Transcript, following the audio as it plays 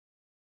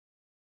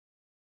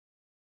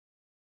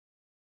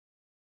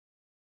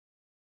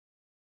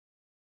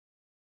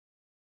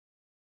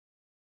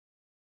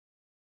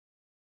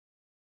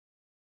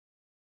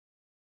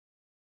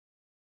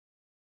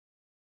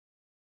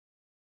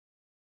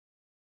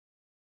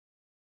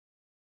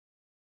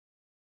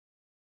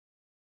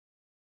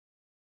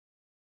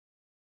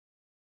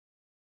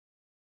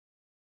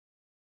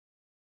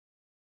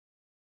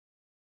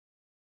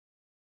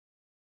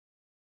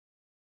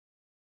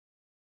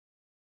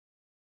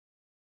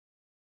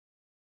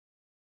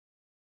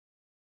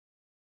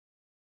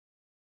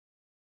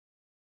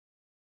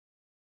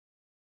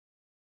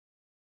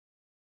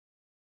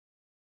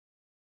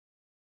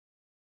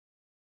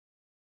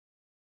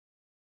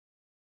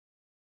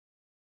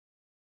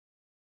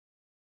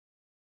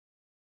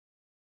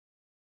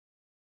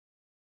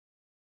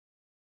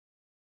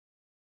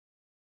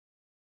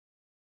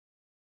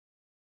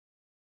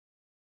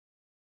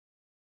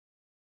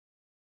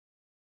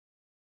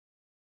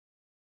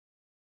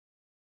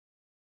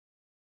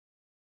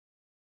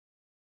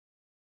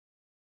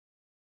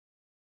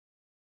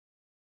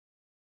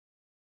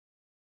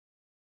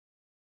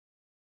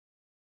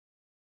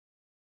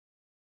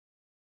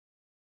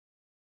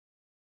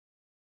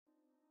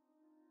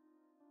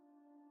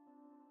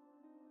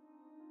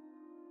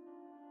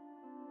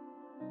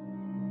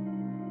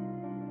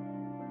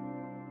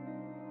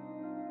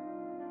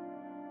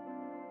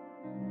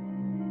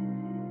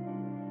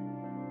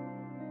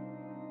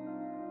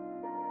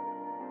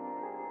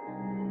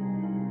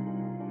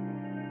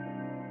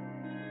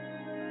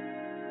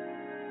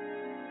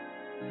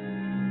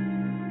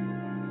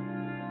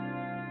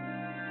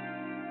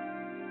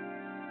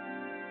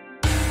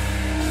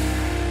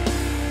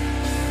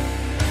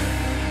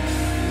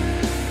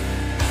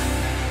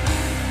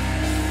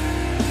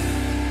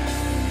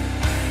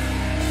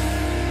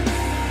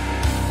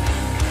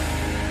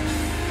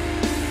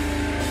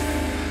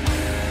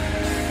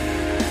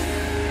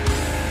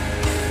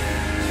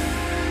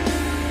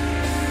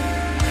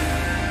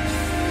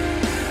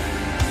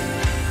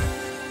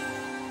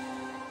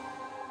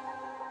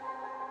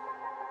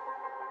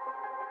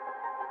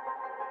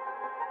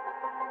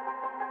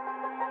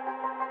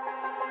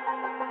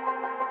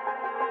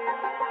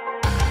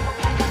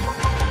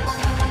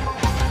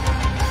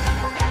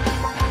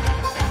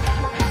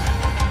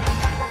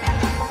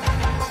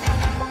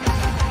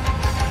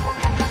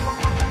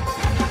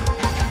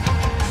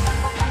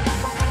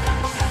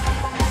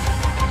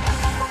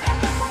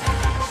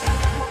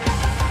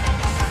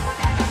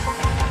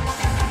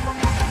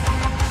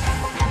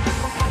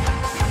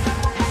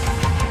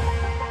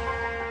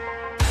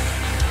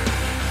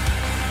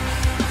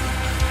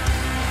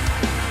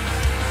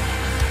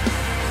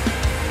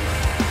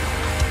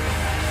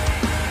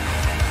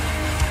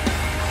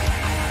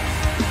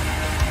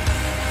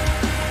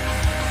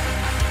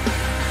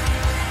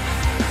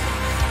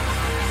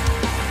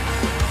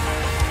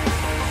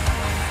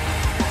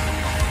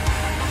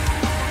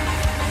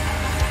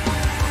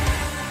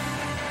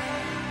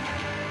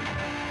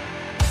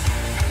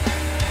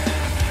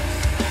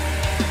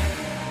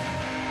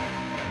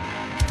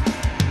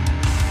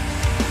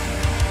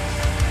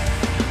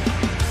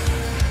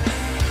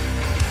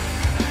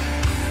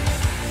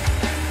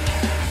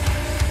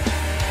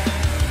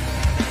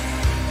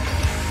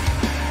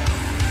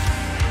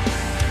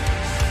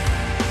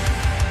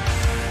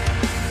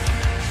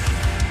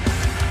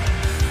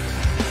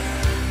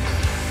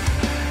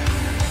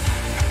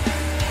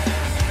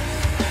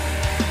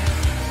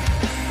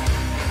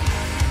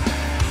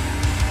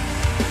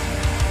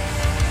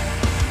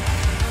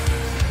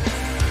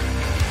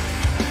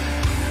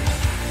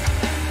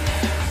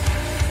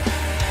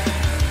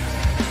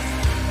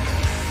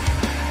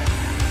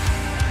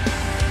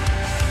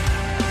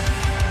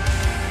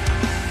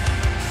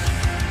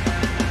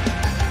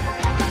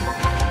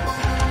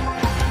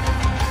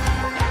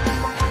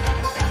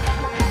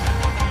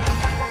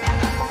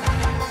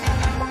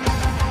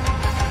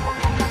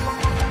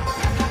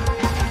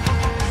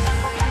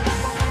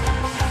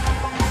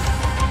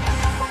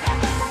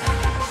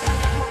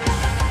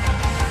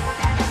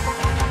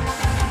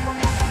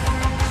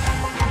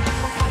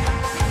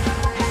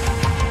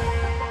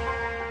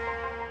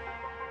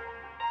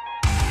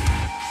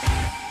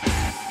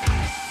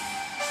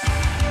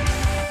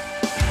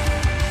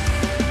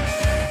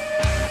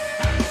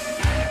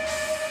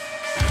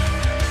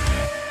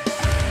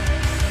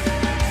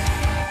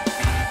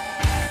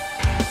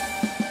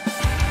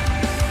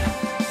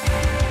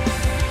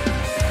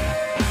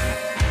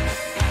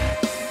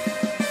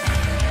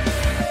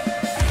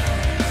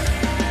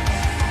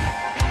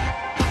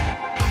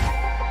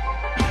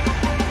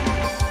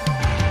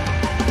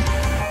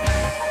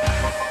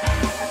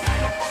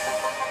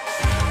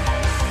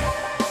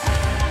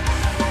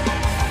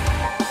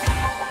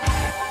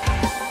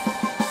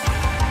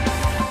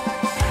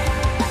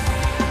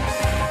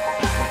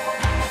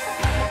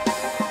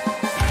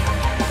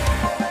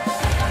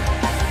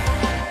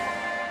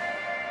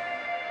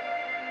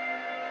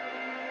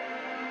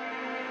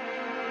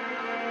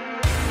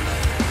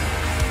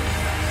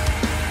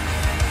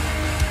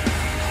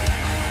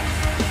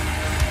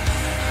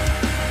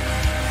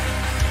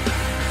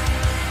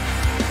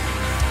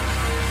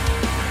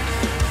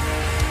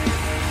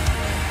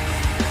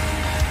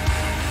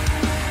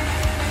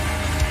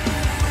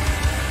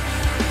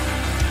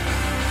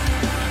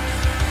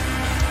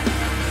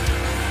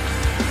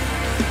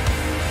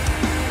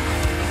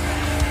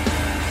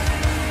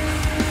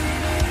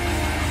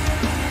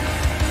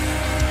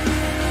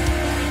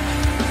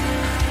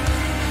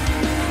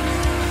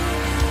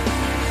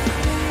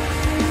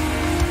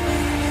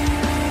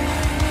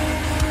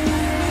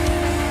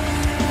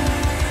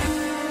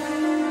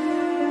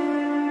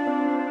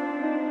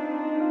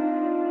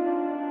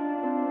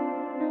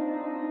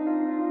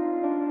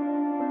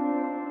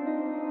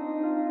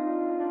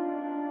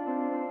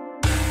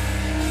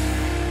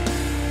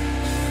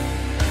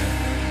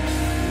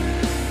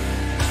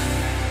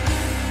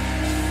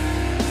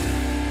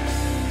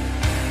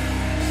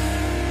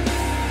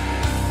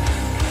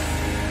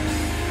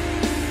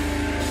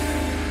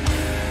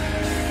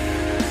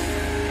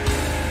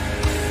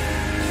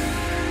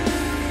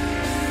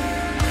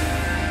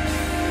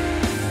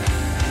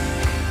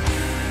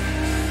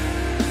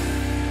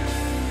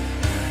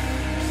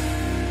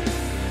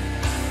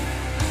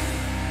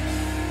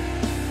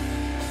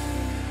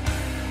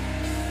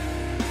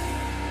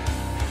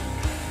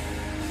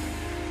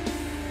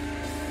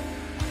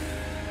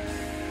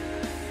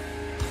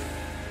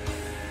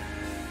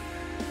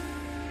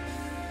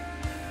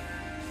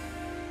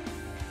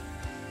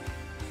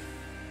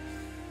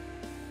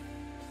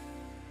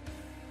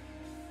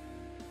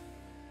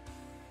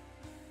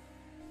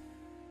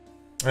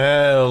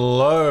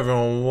Hello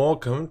everyone,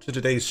 welcome to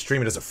today's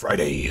stream. It is a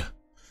Friday.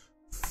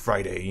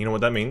 You know what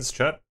that means,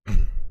 chat?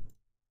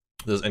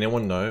 Does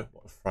anyone know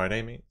what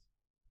Friday means?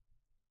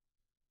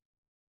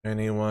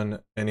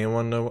 Anyone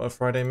know what a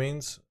Friday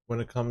means when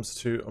it comes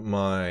to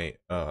my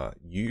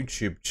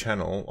YouTube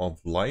channel of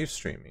live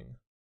streaming?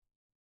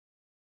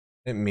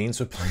 It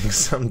means we're playing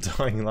some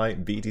Dying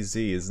Light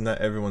BTC. Isn't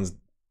that everyone's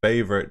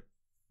favorite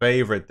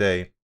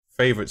day,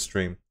 favorite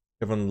stream?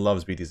 Everyone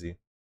loves BTC.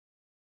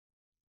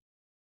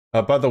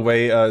 By the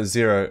way,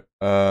 Zero,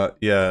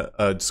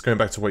 just going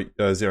back to what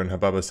Zero and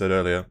Hababa said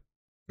earlier,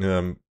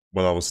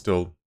 while I was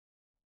still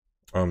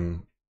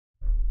starting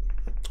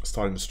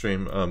the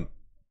stream,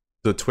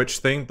 the Twitch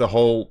thing,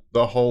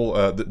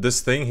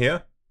 this thing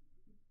here,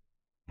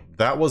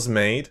 that was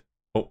made.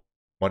 Oh,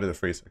 why did it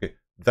freeze? Okay,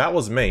 that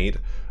was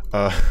made.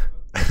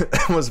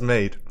 It was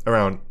made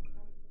around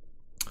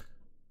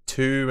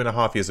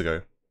 2.5 years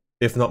ago,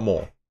 if not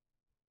more.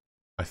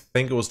 I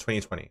think it was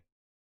 2020.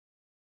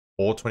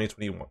 Or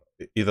 2021,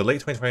 either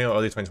late 2020 or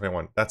early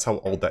 2021. That's how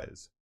old that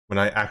is. When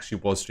I actually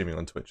was streaming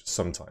on Twitch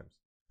sometimes.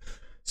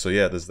 So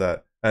yeah, there's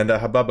that. And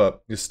Hababa,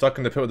 you're stuck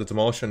in the pit with the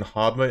Demolisher in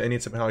hard mode. Any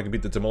tip how I can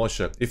beat the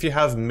Demolisher? If you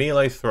have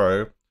melee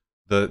throw,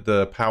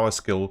 the power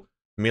skill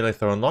melee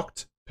throw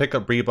unlocked, pick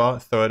up rebar,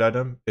 throw it at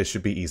him. It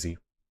should be easy.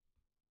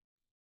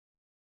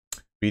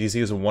 BDC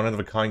is a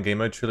one-of-a-kind game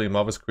mode, truly a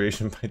marvelous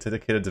creation by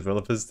dedicated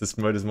developers. This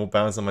mode is more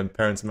balanced than my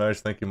parents' marriage.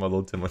 Thank you, my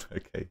Lord Timon.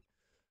 Okay.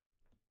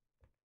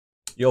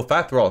 Yo,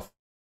 Fathroth.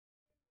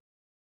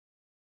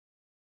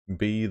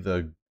 Be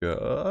the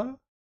girl.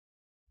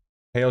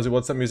 Hey Ozzy,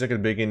 what's that music at the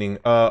beginning?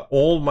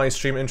 All my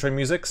stream intro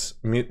musics,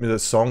 the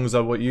songs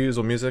I use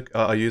or music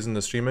I use in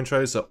the stream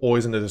intros are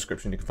always in the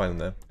description. You can find them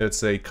there.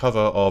 It's a cover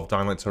of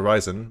Dying Light to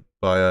Ryzen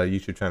by a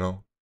YouTube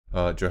channel,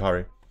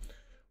 Johari.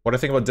 What do I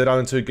think about Dead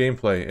Island 2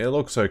 gameplay? It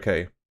looks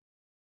okay.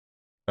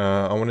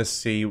 I want to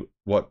see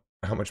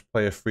how much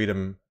player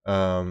freedom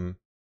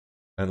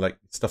and like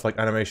stuff like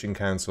animation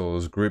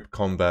cancels, group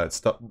combat,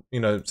 stuff,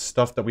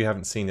 stuff that we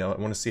haven't seen yet. I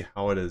want to see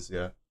how it is,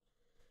 yeah.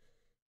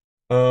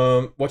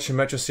 Watching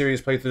Metro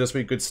series playthrough this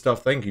week, good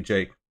stuff. Thank you,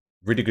 Jake.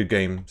 Really good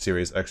game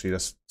series, actually.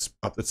 It's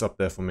up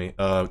there for me.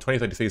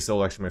 2033 is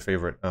still actually my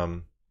favorite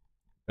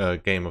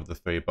game of the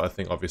three, but I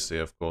think obviously,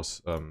 of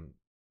course,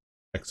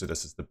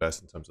 Exodus is the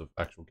best in terms of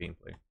actual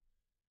gameplay.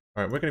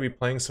 Alright, we're going to be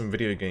playing some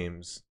video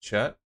games,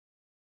 chat.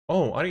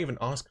 Oh, I didn't even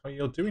ask how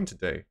you're doing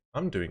today.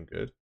 I'm doing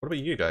good. What about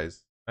you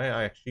guys? I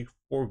actually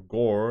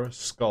forgore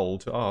Skull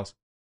to ask.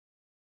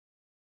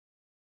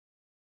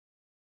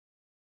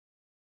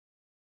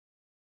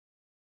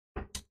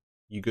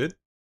 You good?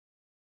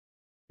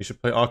 You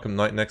should play Arkham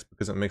Knight next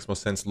because it makes more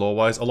sense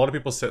lore-wise. A lot of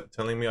people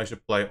telling me I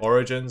should play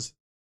Origins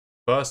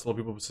first. A lot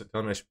of people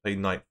telling me I should play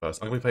Knight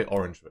first. I'm going to play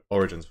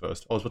Origins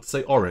first. I was about to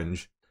say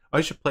Orange.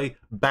 I should play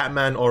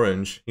Batman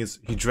Orange.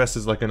 He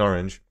dresses like an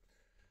orange.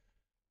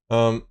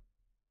 Really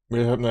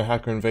hope no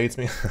hacker invades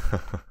me.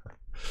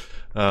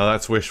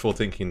 That's wishful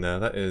thinking there.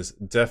 That is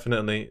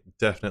definitely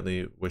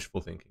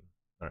wishful thinking.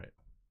 Alright.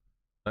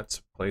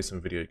 Let's play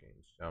some video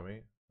games, shall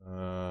we?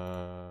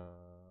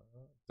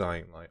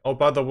 Dying Light. Oh,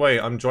 by the way,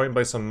 I'm joined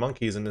by some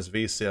monkeys in this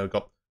VC. I've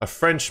got a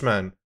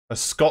Frenchman, a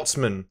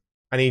Scotsman,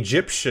 an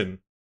Egyptian,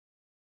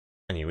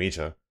 and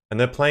Ouija. And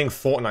they're playing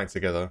Fortnite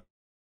together.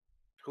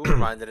 Who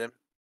reminded him?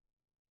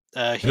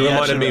 He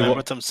reminded me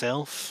remembered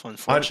himself,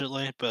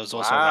 unfortunately, but it was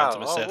also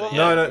random said it.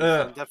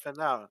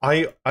 No.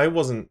 I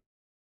wasn't.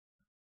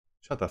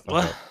 Shut the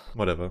fuck up.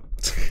 Whatever.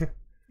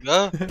 Who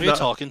are you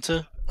talking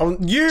to? Oh,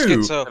 you!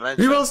 Schizo.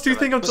 Who else do you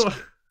think I'm talking?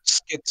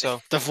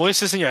 Schizo. The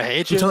voices in your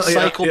head, you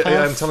psychopath.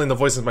 Yeah, I'm telling the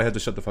voices in my head to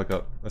shut the fuck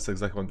up. That's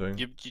exactly what I'm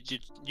doing.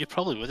 You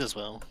probably would as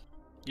well.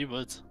 You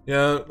would.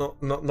 Yeah,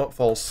 not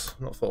false.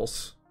 Not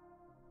false.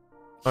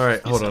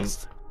 Alright, hold on.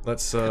 Let's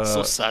It's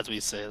so sad we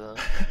say that.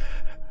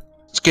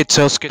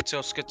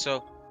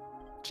 Schizo.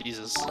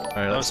 Jesus.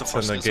 Alright, let's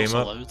turn the game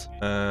up.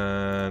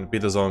 And be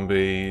the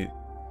zombie.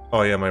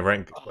 Oh yeah, my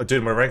rank.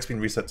 Dude, my rank's been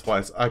reset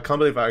twice. I can't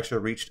believe I actually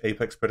reached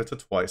Apex Predator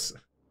twice.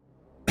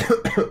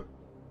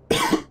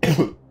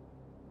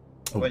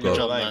 Oh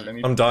god.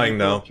 I'm dying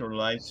now.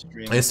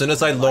 As soon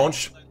as I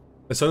launch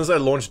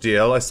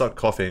DL, I start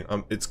coughing.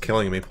 It's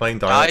killing me. Playing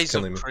Dying is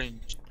killing me.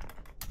 Cringe.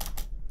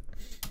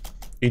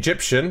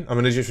 Egyptian. I'm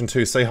an Egyptian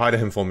too. Say hi to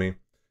him for me.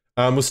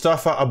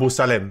 Mustafa Abu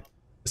Salim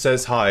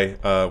says hi.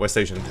 West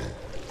Asian.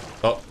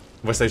 Oh,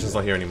 West Asian's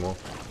not here anymore.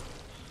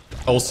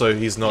 Also,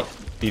 he's not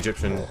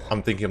Egyptian.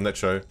 I'm thinking of that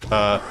show.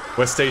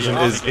 West Asian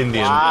is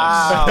Indian.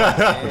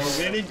 Wow,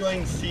 we're really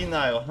going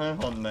senile, huh,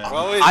 man?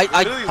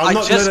 I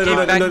just came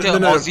back to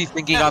Aussie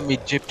thinking I'm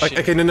Egyptian.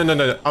 Okay,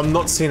 no. I'm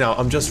not senile.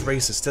 I'm just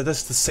racist.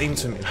 That's the same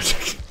to me.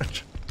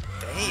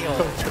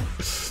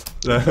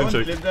 Damn.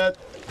 Don't did that.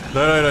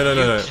 No.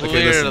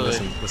 Okay,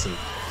 listen.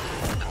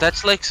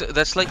 That's like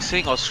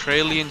saying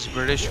Australians,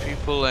 British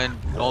people, and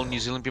all New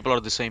Zealand people are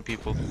the same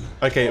people.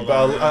 Okay,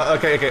 but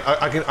okay.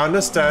 I can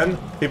understand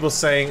people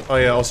saying, oh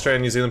yeah,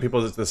 Australian, New Zealand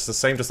people is the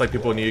same, just like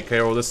people in the UK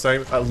are all the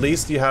same. At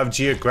least you have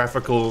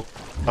geographical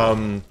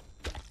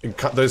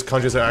those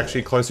countries are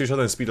actually close to each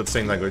other and speak the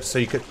same language. So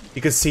you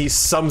could see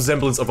some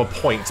semblance of a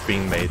point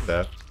being made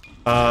there.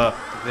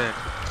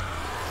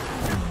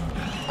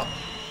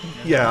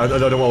 Yeah, I don't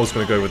know what I was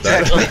gonna go with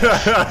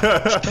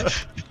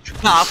that.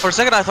 Nah, for a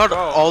second I thought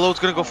Olo was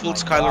gonna go full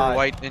Skylar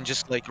White and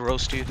just like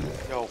roast you.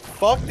 Yo,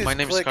 fuck this My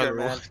name is clicker, Skylar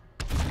man. Wolf.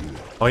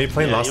 Are you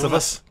playing Last of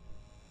Us?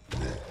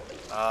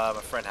 My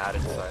friend had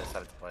it, so I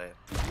decided to play it.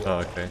 Oh,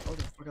 okay. How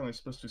the fuck am I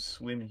supposed to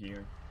swim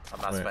here?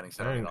 I'm not spending $70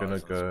 I'm gonna on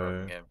this go.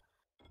 broken game.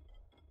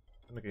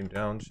 I'm gonna go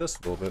down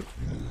just a little bit.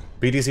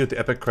 BDC with the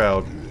epic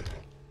crowd.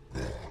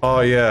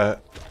 Oh yeah.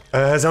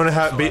 Has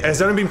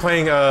anyone been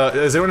playing?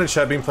 Has anyone in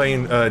chat been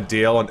playing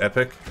DL on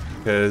Epic?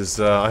 Because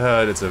I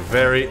heard it's a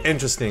very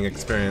interesting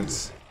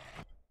experience.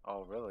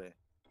 Oh really?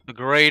 The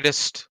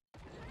greatest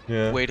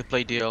Yeah. way to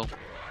play DL.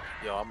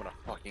 Yo, I'm gonna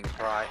fucking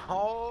cry.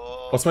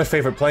 Oh. What's my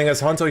favorite? Playing as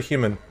hunter or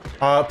human?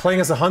 Playing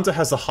as a hunter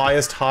has the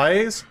highest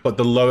highs, but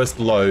the lowest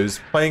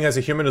lows. Playing as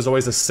a human is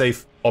always a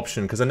safe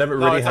option because I never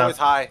really it's have. always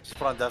high. Just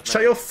put on deathmatch.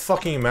 Shut your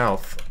fucking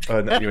mouth.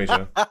 No, you ain't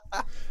sure.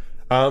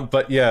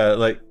 But yeah,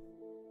 like,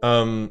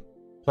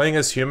 playing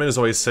as human is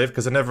always safe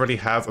because I never really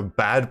have a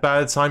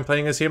bad time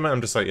playing as human.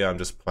 I'm just like, yeah, I'm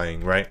just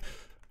playing, right?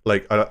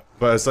 Like, but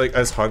it's like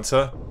as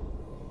hunter.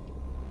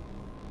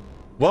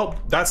 Well,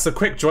 that's the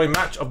quick join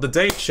match of the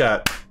day,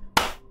 chat.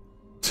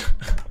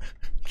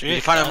 Did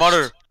you find a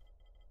mother?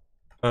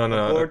 Oh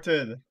no.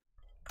 Aborted.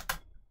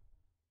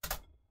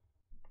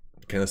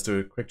 Okay, let's do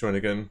a quick join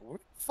again. Where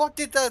the fuck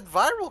did that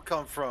viral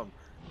come from?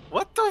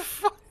 What the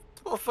fuck?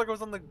 The motherfucker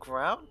was on the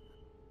ground?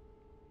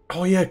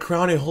 Oh yeah,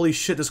 Crowny, holy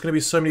shit, there's gonna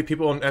be so many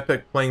people on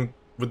Epic playing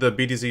with the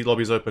BDZ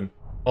lobbies open.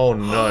 Oh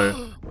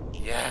no.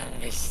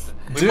 Yes.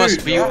 We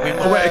must be.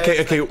 Oh, wait,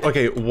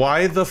 okay,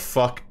 why the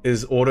fuck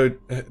is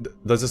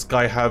does this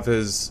guy have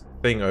his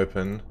thing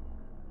open?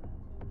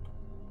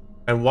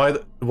 And why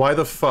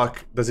the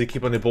fuck does he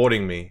keep on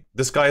aborting me?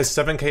 This guy is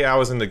 7k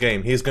hours in the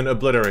game, he's gonna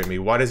obliterate me,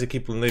 why does he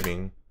keep on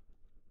leaving?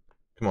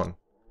 Come on.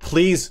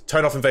 Please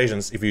turn off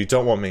invasions if you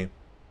don't want me.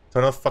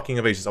 Turn off fucking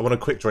invasions, I want a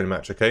quick join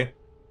match, okay?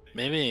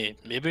 Maybe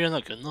you're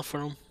not good enough for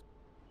him.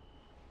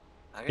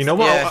 You know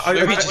what?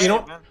 Yeah, you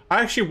know,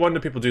 I actually wonder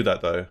if people do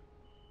that though.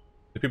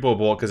 If people are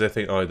bored because they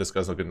think, oh, this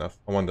guy's not good enough.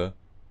 I wonder.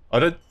 I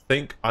don't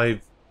think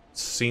I've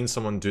seen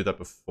someone do that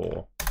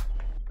before.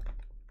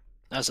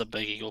 That's a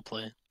big ego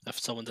play, if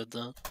someone did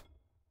that.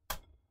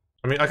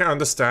 I mean, I can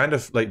understand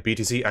if, like,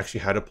 BTC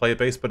actually had a player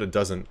base, but it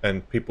doesn't.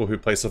 And people who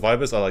play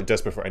Survivors are, like,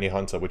 desperate for any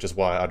hunter, which is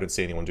why I don't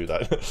see anyone do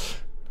that.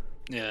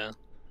 Yeah.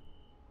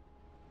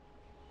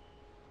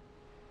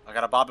 I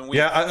got a bob and weave.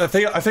 Yeah, I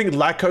think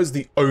Lacko's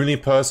the only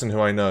person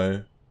who I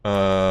know,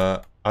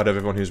 out of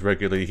everyone who's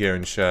regularly here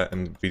in chat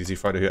and BTC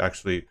Fighter who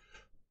actually...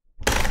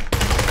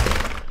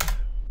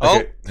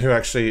 Okay, who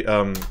actually,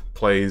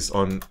 plays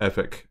on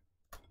Epic.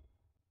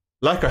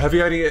 Lacko, have you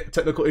had any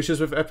technical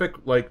issues with Epic?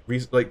 Like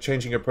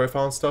changing your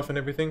profile and stuff and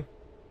everything?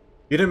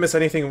 You didn't miss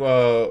anything,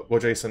 well,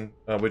 Jason.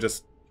 We're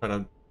just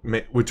trying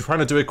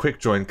to do a quick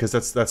join, because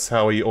that's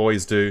how we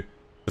always do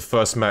the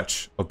first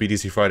match of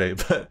BTC Friday,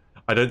 but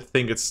I don't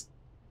think it's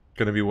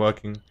gonna be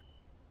working.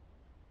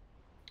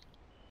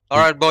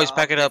 Alright, boys,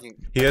 pack it up.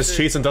 He has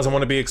cheats and doesn't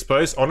want to be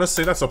exposed?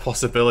 Honestly, that's a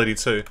possibility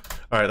too.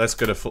 Alright, let's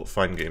go to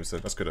fun games then.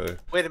 Let's go to...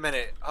 Wait a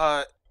minute.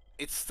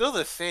 It's still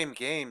the same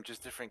game,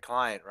 just different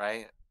client,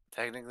 right?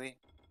 Technically?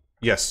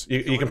 Yes,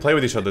 you can play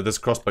with each other. There's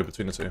crossplay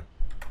between the two.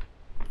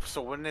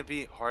 So wouldn't it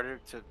be harder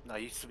to... No,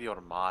 you used to be able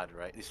to mod,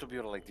 right? You used to be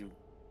able to, like, do...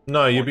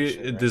 No, you'd be...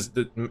 Shit, right? There's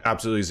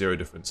absolutely zero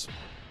difference.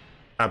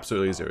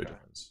 Absolutely zero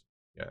difference.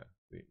 Yeah.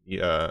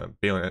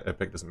 Being on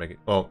Epic doesn't make it...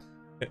 Well,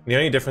 the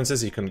only difference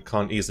is you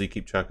can't easily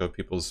keep track of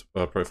people's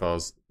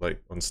profiles,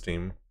 like, on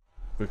Steam.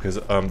 Because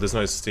there's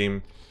no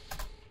Steam...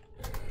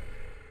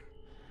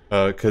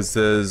 Because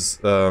there's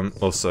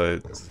also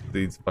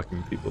these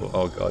fucking people.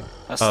 Oh god.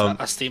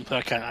 A Steam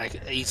player can't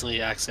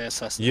easily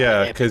access us.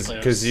 Yeah,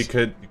 because you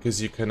can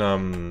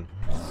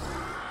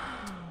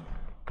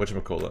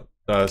whatchamacallit?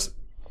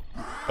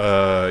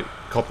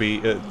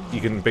 Copy.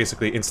 You can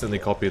basically instantly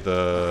copy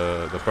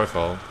the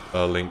profile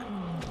link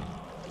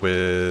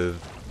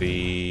with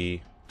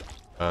the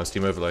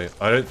Steam overlay.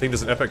 I don't think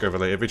there's an Epic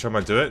overlay. Every time I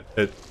do it,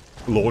 it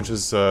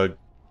launches the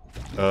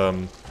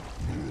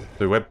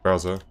web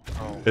browser.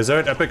 Oh. Is there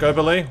an Epic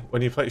overlay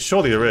when you play?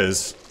 Surely there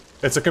is.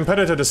 It's a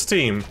competitor to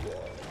Steam.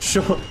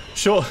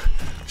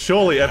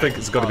 Surely Epic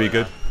has got to be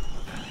good.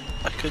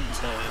 I couldn't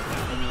tell you.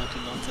 I really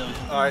could not tell you.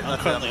 Alright, I'm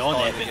currently on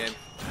Epic.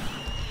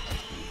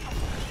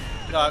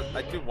 No,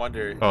 I do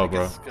wonder. Oh, I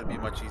bro. guess it's gonna be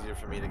much easier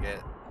for me to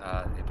get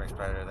Apex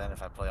Predator than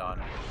if I play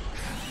on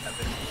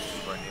Epic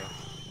or new.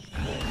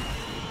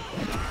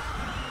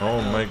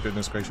 Oh my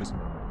goodness gracious.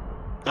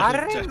 I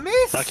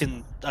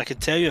can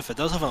tell you if it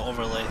does have an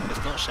overlay.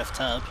 It's not Shift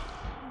Tab.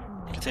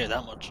 I can tell you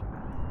that much.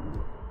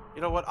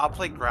 You know what? I'll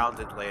play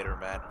Grounded later,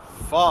 man.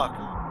 Fuck.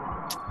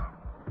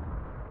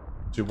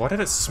 Dude, why did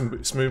it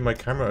smooth my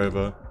camera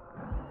over?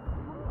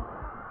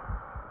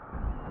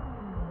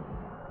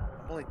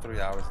 I'm only 3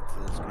 hours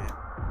into this game.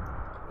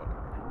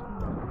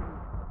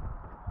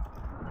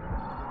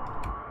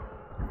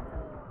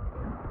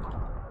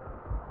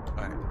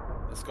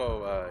 Let's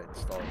go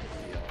install the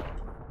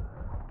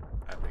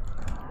Epic.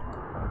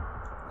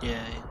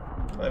 Yeah.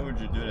 Why would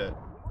you do that?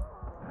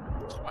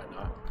 Why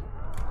not?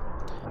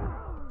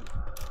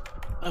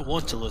 I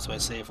want to lose my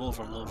save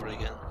over and over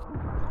again.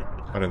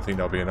 I don't think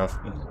that'll be enough.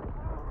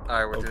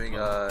 Alright, we're doing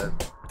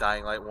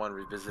Dying Light 1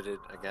 Revisited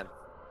again.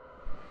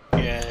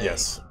 Yeah.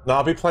 Yes. No,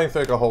 I'll be playing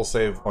through a whole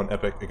save on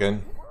Epic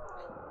again.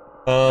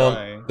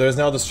 Nice. There's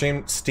now the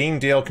Steam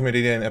DL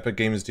community and Epic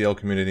Games DL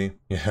community.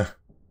 Yeah.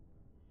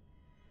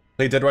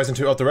 Play Dead Rising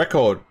 2 off the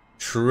record.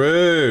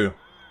 True.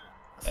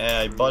 Yeah,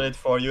 I bought it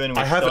for you and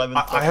we I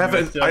have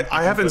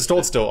it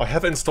installed still. I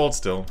have it installed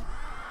still.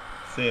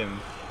 Same.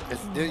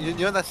 You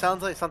know what that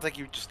sounds like? It sounds like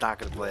you're just not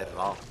gonna play it at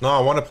all. No, I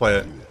want to play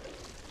it.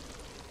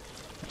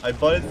 I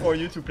bought it for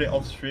you to play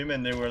off stream,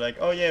 and they were like,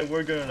 "Oh yeah,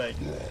 we're gonna like,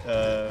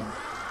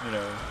 you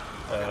know,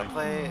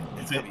 play it.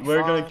 It's gonna be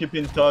we're fun. gonna keep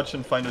in touch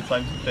and find the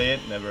time to play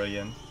it." Never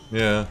again.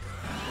 Yeah.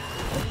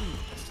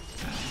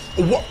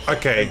 What?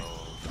 Okay.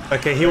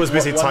 Okay, he was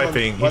busy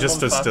typing. He just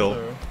stood still.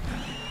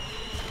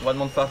 1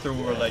 month after,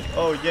 we were like,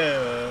 "Oh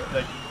yeah,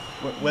 like,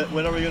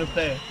 when are we gonna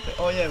play?" Like,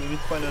 "Oh yeah, we need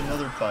to find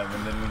another time,"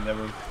 and then we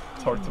never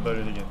talked about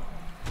it again.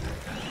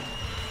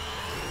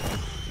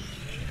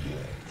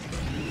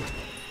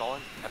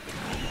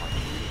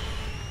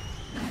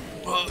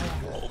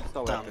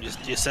 Oh, damn,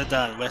 you said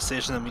that and West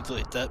Asian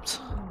immediately dipped.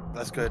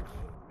 That's good.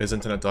 His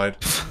internet died.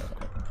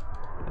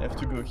 I have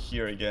to go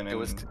here again and It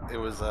was buy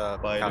the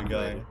guy.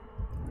 calculated.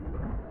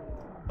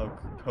 How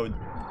could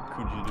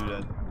you do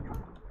that?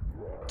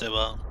 Do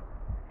what?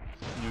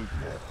 You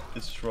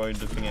destroyed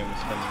the thing I was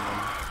spending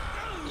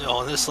on. Yeah,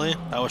 honestly,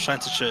 I was trying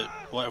to shoot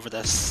whatever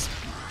this.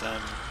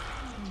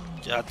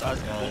 Yeah,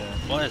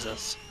 what is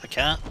this? A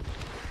cat?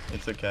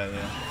 It's okay,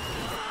 yeah.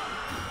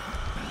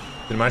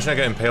 Imagine I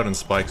get impaled in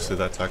spikes through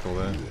that tackle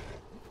there.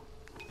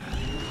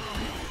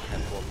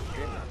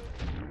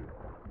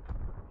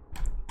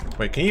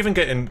 Wait, can you even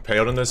get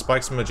impaled in those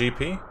spikes from a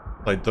GP?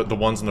 Like the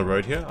ones on the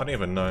road here? I don't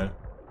even know.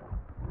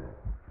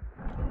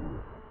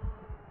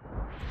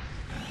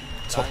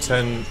 Top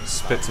 10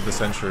 spits of the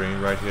century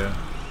right here.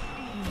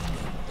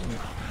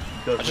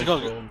 I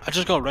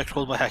just got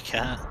rickrolled by a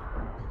cat.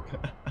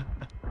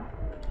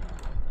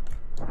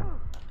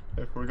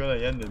 If we're gonna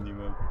end it, you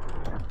move.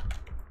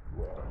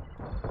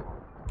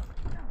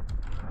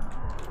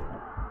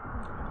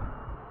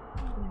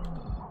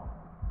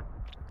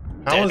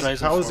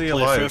 How is he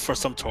alive? For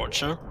some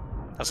torture?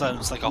 That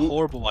sounds like a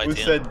horrible idea.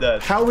 Who said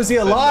that? How is he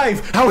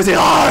alive? How is he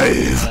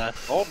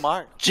alive? Oh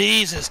my!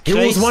 Jesus He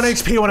Christ! was 1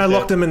 HP when I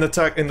locked him in the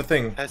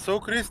thing. Jesu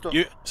Cristo!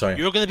 Sorry.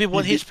 You're gonna be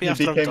 1 HP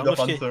after I'm done with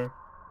you. hunter.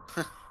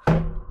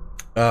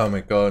 Oh my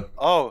god.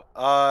 Oh,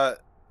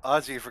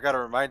 Ozzy, I forgot to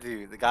remind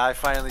you. The guy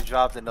finally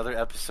dropped another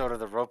episode of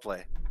the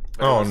roleplay.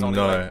 But Oh it was only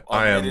no, like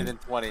I am.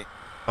 1:20.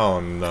 Oh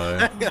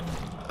no.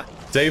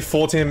 Day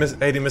 14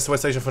 80 Mr.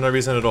 West Station for no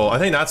reason at all. I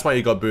think that's why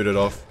he got booted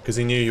off, because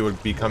he knew you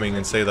would be coming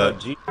and say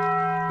that.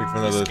 Like for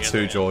another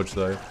 2 George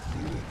though.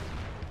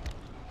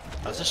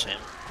 That's a shame.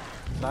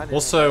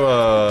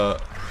 Also,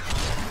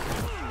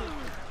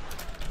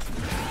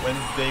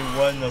 When's day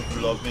 1 of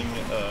loving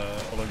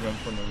hologram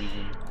for no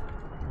reason?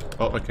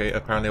 oh okay,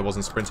 apparently I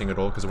wasn't sprinting at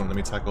all because it wouldn't let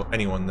me tackle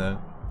anyone there.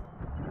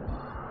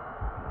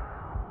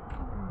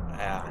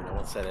 Yeah, no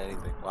one said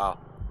anything. Wow.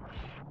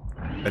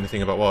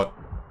 Anything about what?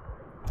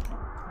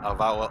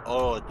 About what?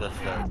 Oh, the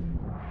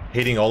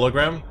Hating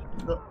hologram?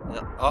 No,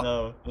 oh.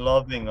 no,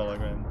 loving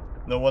hologram.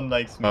 No one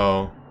likes me.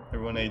 Oh.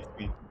 Everyone hates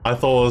me. I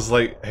thought it was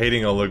like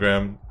hating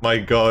hologram. My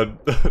god.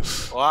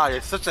 Wow,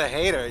 you're such a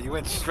hater. You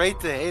went straight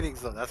to hating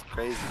something. That's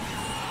crazy.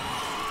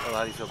 Well,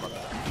 how do you feel about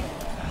that?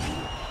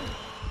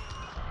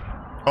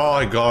 Oh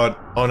my god.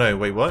 Oh no,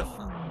 wait, what?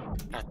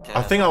 God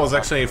I think I was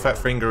actually fat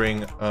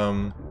fingering, You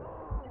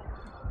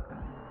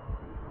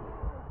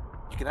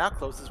can now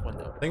close this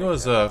window. I think it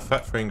was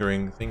fat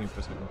fingering thingy for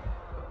a second.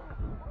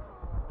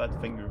 Fat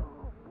finger.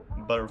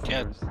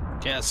 Butterfingers.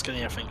 Get a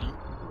skinnier finger.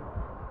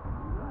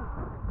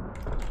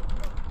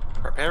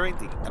 Preparing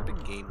the Epic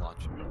Game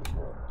Launcher.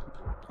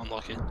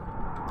 Unlucky.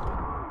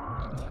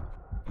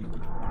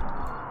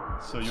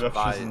 So you have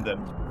chosen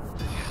them.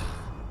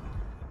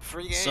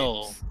 Free games.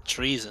 So,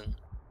 treason.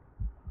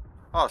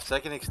 Oh,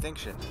 second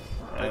extinction.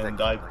 And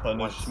thy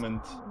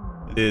punishment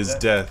Is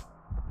death.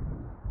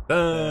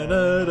 Da,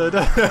 da, da,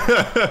 da.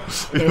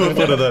 We will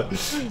put that.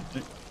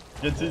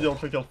 You can see the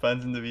electrical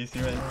fans in the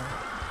VC right now.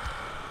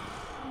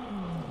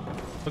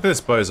 Look at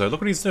this bozo.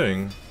 Look what he's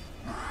doing.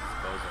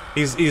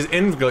 He's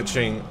in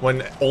glitching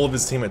when all of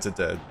his teammates are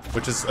dead,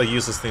 which is a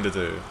useless thing to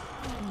do.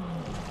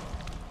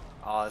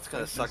 Oh, it's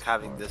gonna suck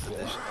having this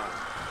edition.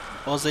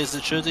 Also, is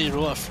it true that you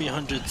wrote a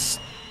 300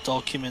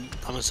 document,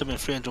 I'm assuming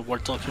 300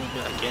 word document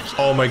against it?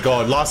 Oh my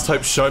god, Last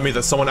Hope showed me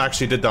that someone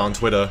actually did that on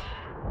Twitter.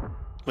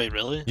 Wait,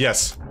 really?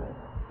 Yes.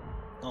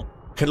 Oh.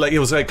 Like, he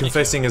was like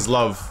confessing his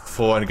love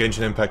for an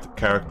Genshin Impact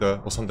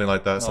character or something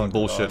like that, some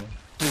bullshit.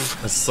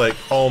 It's like,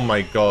 oh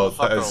my god,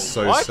 that is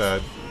so What?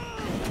 sad.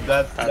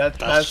 That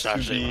has to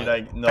actually be like-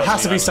 like not. It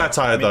has to be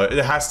satire though,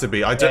 it has to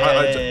be. I don't,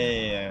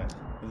 Yeah.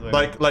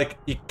 like,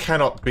 you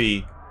cannot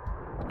be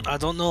I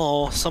don't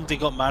know. Somebody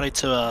got married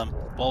to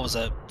what was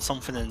it?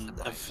 Something in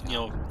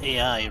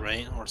AI,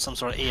 right? Or some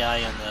sort of AI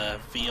in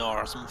VR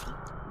or something.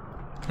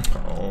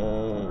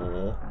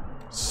 Oh,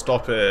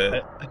 stop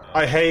it!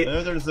 I hate. I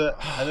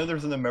know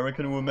there's an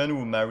American woman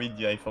who married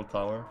the Eiffel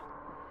Tower.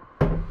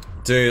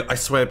 Dude, I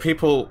swear,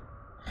 people.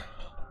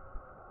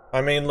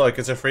 I mean, look,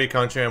 it's a free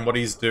country, and what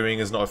he's doing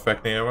is not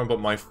affecting anyone.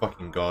 But my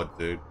fucking god,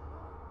 dude.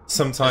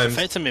 Sometimes It's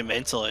affecting me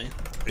mentally.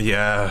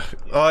 Yeah.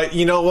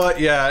 You know what?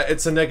 Yeah,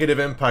 it's a negative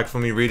impact for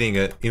me reading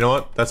it. You know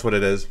what? That's what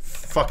it is.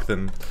 Fuck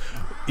them.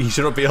 You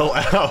shouldn't be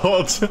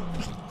allowed.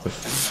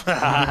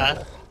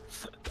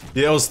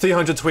 Yeah, it was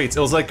 300 tweets. It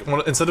was like,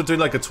 instead of doing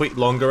like a tweet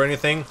longer or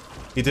anything,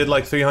 he did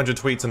like 300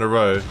 tweets in a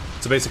row.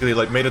 So basically,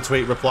 like, made a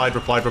tweet, replied,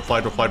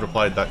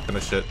 that kind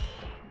of shit.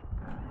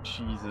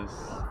 Jesus.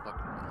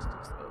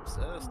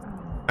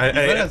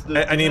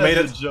 And he made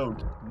it. Joke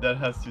that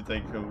has to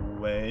take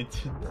away.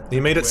 He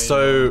made it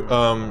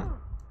so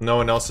no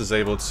one else is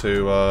able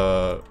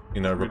to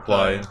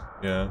reply.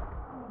 Yeah.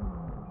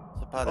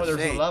 Oh, there's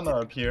a llama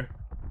up here.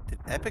 Did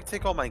Epic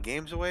take all my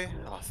games away?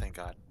 Oh, thank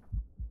God.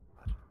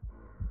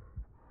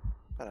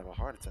 I'd have a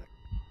heart attack.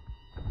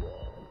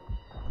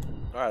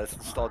 Alright, let's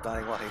install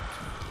Dying Light.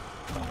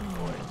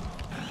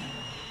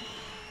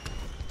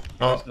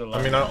 Oh,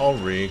 I mean, I'll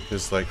read,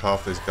 because like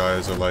half these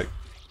guys are like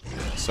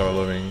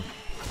soloing.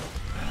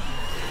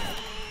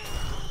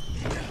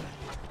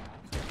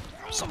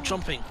 Stop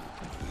jumping.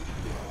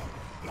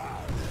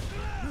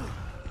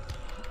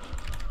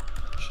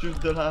 Shoot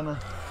the llama.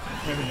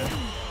 Here we go.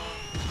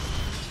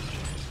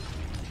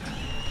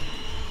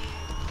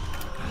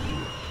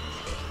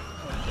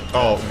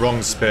 Oh,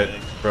 wrong spit,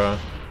 bruh.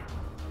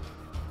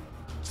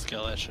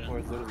 Scale that shit. Or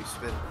literally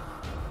spit.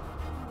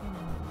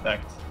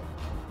 Fact.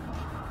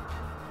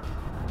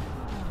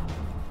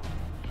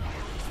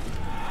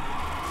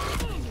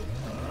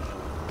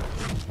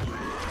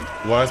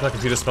 Why does my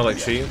computer smell like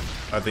cheese?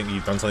 I think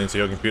you've done something to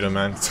your computer,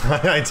 man.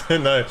 I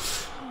don't know.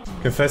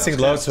 Confessing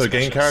love to a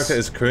game character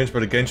is cringe,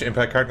 but a Genshin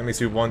Impact character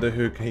makes you wonder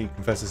who he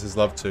confesses his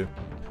love to.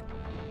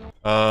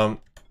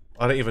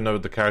 I don't even know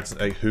the character's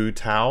name. Hu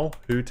Tao?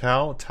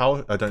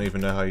 Tao? I don't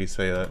even know how you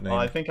say that name. Oh,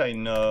 I think I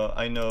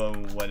know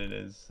what it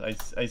is.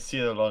 I see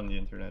it a lot on the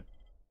internet.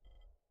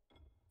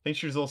 I think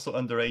she's also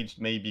underage,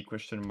 maybe,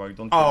 question mark.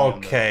 Don't quote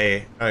me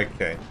on that.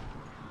 Okay.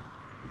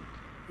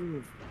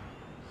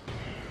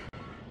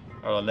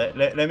 Oh,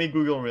 let me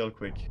Google real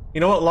quick.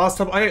 You know what, last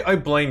time, I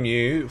blame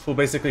you for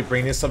basically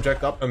bringing this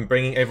subject up and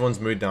bringing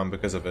everyone's mood down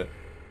because of it.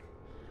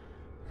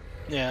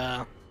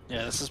 Yeah,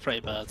 this is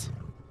pretty bad.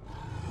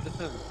 This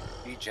is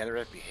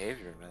degenerate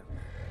behavior, man.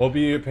 What would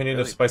be your opinion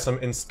if by some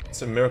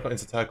miracle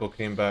insta-tackle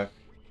came back?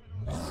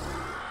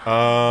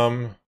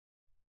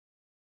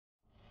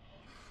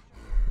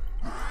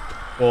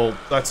 Well,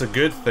 that's a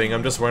good thing.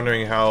 I'm just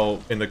wondering how,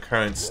 in the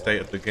current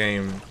state of the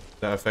game,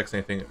 that affects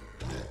anything.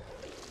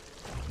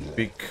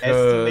 Because...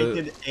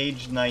 Estimated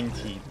age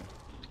 19.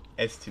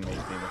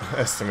 Estimated.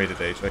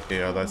 Estimated age. Okay,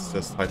 yeah, that's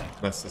just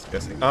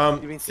guessing.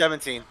 You mean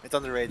 17? It's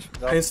underage.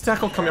 No.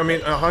 Insta-tackle coming. I mean,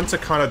 Hunter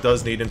kind of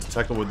does need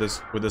insta-tackle with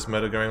this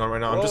meta going on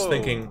right now. I'm just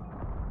thinking, you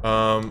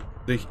know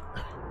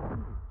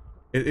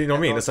what I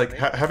mean? It's like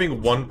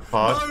having one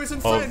part of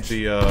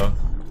the.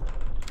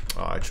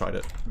 Oh, I tried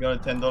it. You got a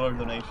 $10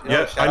 donation.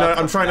 Yeah, I know.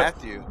 I'm trying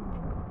Matthew.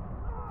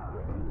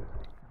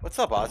 What's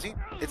up, Ozzy?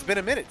 It's been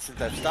a minute since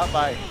I've stopped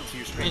by to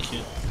your stream.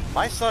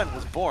 My son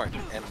was born,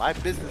 and my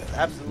business is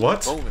absolutely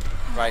booming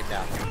right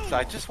now. So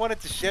I just wanted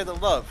to share the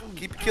love.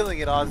 Keep killing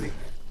it, Ozzy.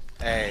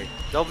 Hey,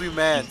 W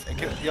man.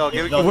 Yo,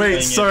 give me.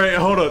 Wait, sorry,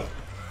 hold on.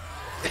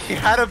 He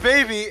had a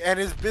baby, and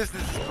his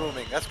business is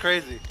booming. That's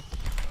crazy.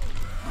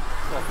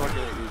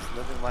 He's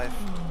living life.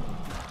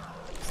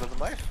 He's living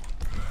life.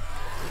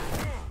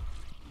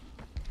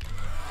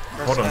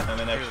 Hold on. And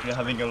then actually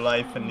having a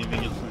life and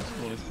leaving it to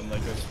school is something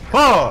like this.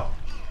 Oh!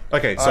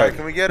 Okay, sorry. Right,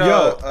 can we get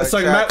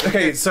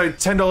okay, so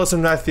 $10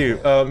 from Matthew.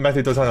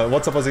 Matthew Dotana.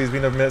 What's up, Ozzy? It's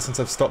been a minute since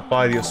I've stopped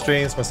by your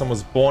streams. My son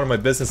was born, and my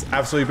business is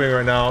absolutely booming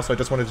right now, so I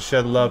just wanted to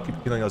share the love.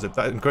 Keep feeling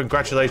Ozzy.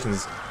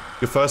 Congratulations.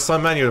 Your first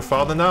son, man? You're a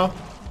father now?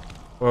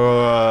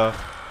 Or, I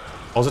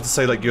was about to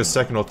say, like, you're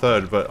second or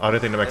third, but I don't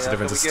think that makes a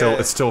difference.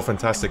 It's still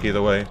fantastic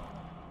either way.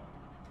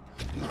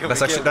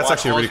 That's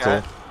actually really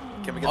cool.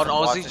 On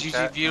Ozzy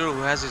GG viewer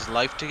who has his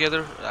life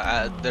together,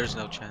 there's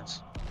no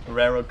chance.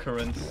 Rare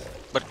occurrence.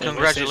 But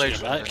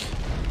congratulations.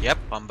 Yep,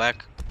 I'm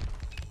back.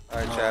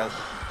 Alright, Chad.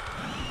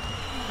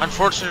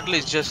 Unfortunately,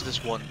 it's just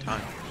this one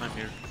time I'm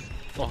here.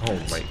 Oh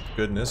my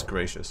goodness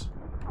gracious.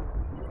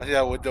 Yeah,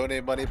 I would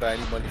donate money, but I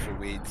need money for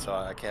weed, so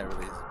I can't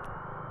really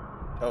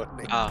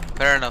donate. Ah,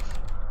 fair enough.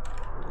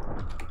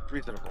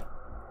 Reasonable.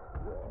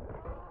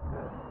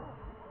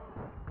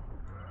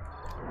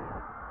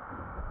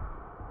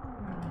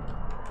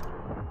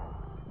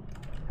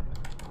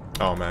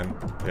 Oh man,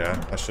 yeah,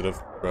 I should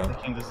have, bro.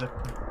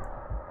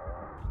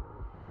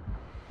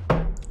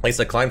 At least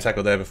I climb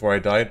tackle there before I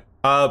died.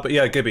 But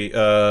yeah, Gibby,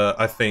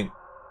 I think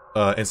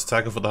insta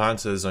tackle for the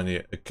hunters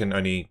can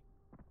only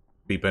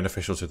be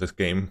beneficial to this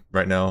game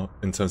right now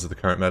in terms of the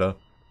current meta.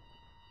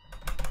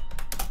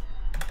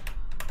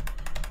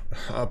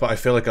 but I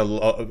feel like a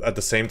lot at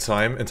the same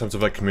time, in terms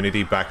of like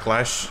community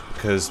backlash,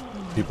 because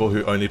people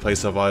who only play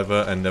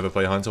Survivor and never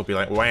play Hunter will be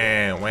like,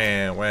 wah,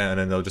 wah, wah, and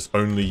then they'll just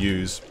only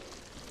use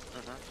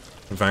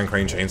Van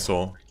Crane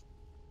Chainsaw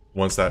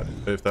once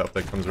if that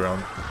update comes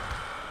around.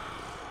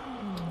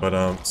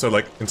 But so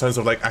like in terms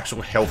of like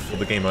actual health for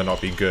the game might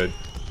not be good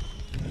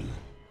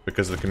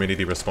because of the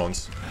community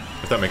response,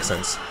 if that makes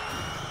sense.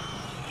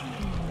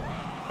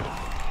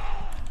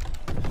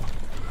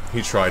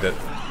 He tried it.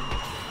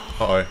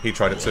 Uh-oh, he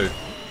tried it too.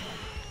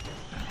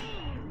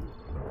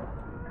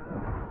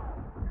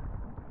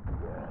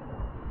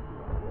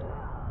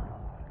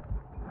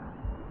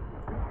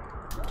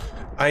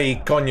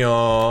 Ay,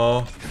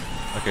 coño.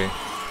 Okay.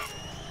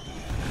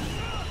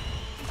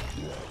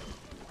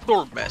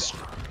 Lord Master.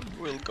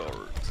 Will go.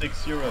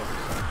 €6.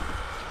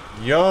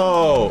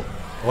 Yo!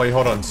 Wait,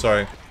 hold on,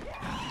 sorry.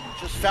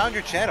 Just found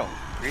your channel.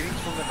 Greetings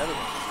from the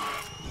Netherlands.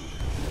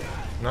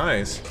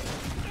 Nice.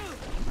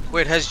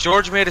 Wait, has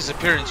George made his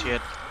appearance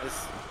yet?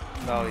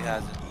 No, he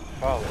hasn't.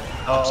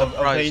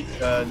 Probably.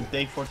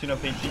 Day 14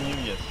 of 18 New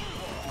Year.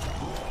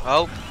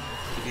 Oh,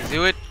 did he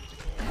do it?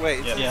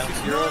 Wait, yeah.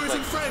 €6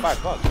 like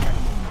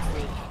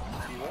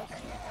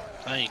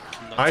 $5, right?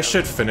 I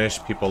should finish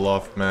people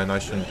off, man. I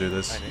shouldn't do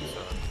this. I think so.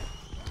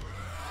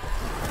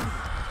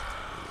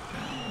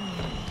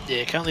 Yeah,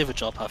 you can't leave a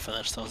job half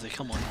finished, Ozzy.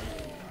 Come on.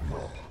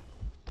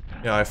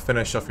 Yeah, I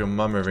finish off your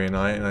mum every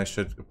night, and I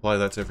should apply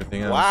that to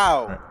everything else.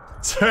 Wow. Right.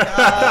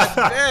 God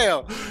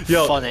damn.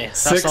 Yo, Funny.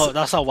 That's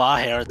not what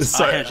I heard.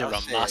 Sorry. I heard you were a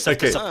massive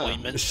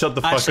disappointment. Shut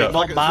the fuck Actually, up.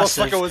 not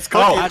massive. So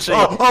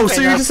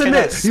you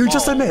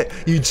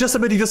just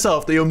admit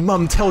yourself that your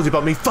mum tells you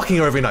about me fucking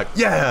her every night.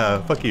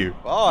 Yeah, fuck you.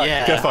 Oh,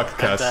 Yeah. Get fucked,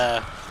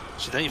 Cass.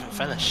 She didn't even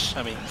finish.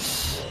 I mean,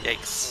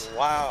 yikes.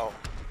 Wow.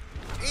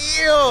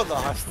 Ew, the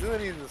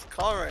hostility in this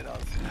call right now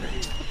is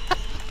crazy.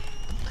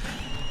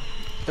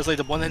 It's like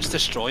the 1-inch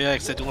destroyer,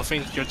 except the only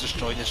thing you're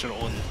destroying is your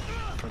own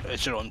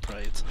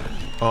pride.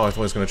 Oh, I thought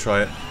I was gonna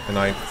try it, and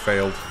I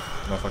failed.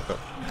 And I fucked up.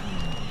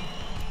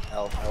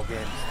 L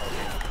games.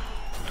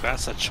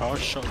 That's a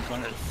charge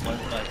shotgun and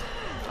flashback.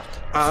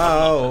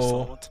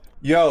 Ow!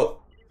 Yo,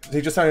 he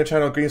just on your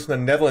channel, Greens from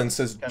the Netherlands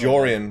says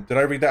Jorian. Did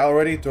I read that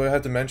already? Do I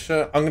have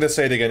dementia? I'm gonna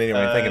say it again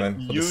anyway. Thank you,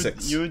 man. For the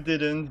 6. You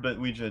didn't, but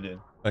we just did.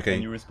 Okay.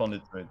 And you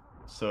responded to it.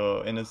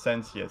 So in a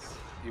sense, yes.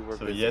 You were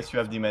So busy. yes, you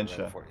have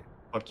dementia.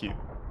 Fuck you.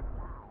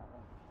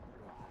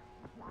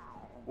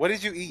 What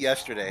did you eat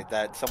yesterday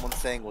that someone's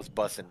saying was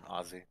bussin',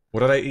 Ozzy? What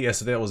did I eat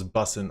yesterday? I was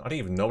bussin'. I didn't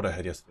even know what I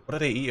had yesterday. What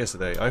did I eat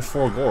yesterday? I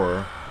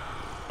forgore.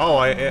 Oh,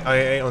 I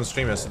ate on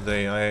stream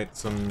yesterday. I ate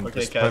some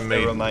just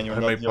homemade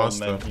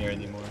pasta. Here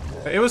anymore.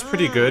 It was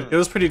pretty good. It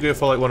was pretty good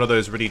for like one of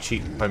those really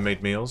cheap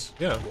homemade meals.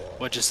 Yeah.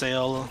 What'd you say,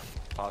 Olo?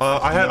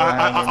 I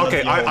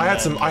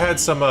had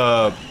some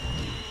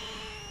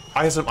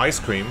ice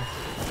cream.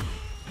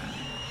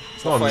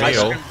 It's not a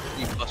meal.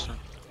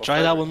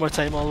 Try that one more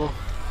time, Olo.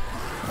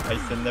 I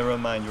said never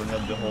mind, you're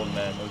not the whole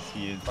man. OC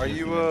is. Are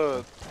you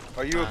a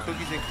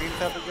cookies and cream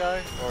type of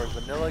guy or a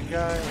vanilla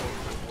guy?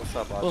 What's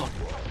up, Ozzy?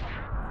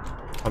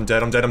 I'm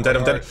dead.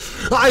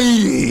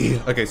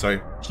 Aye! Okay,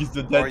 sorry. He's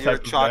the dead Or you're a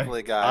type of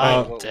chocolate guy.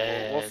 I'm What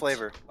dead.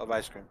 flavor of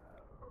ice cream?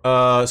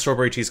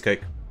 Strawberry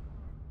cheesecake.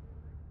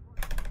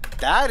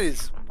 That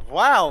is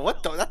wow.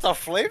 What the? That's a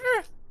flavor?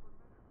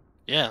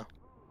 Yeah.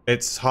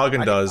 It's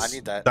Haagen-Dazs. I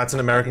need that. That's an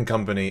American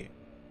company,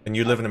 and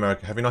you live in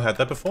America. Have you not had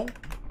that before?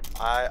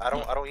 I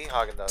don't eat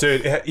Haagen-Dazs.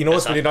 Dude, you know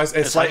what's really nice?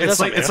 It's like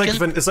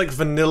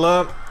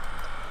vanilla,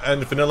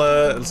 and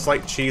vanilla. It's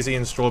like cheesy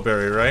and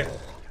strawberry, right?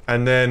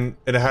 And then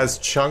it has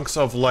chunks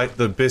of like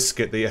the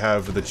biscuit that you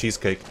have with the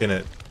cheesecake in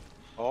it.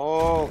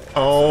 Oh.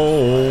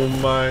 Oh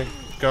my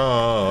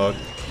god.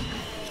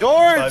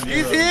 George,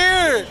 he's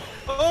here.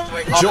 Oh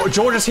my god.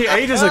 George is here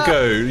ages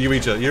ago.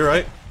 You're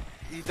right.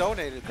 He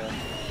donated though.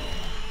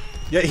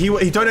 Yeah,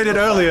 he donated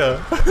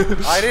earlier.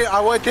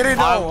 I didn't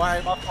know.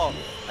 My fault.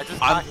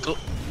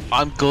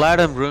 I'm glad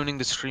I'm ruining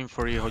the stream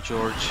for you,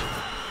 George.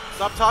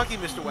 Stop talking,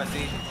 Mr.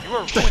 Westy. You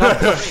are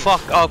Shut the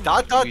fuck up.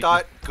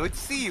 Dot. Good to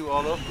see you,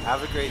 Olo.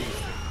 Have a great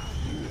Easter.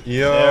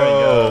 Yo. There we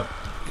go.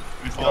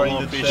 We Olo started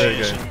the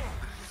appreciation. day.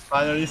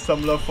 Finally,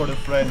 some love for the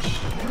French.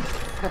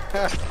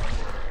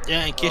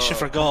 Yeah, in case you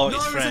forgot,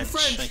 he's French.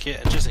 Just in case you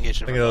I think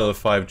forgot. another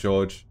 5,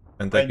 George.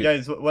 And Right, thank you.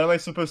 guys, what am I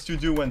supposed to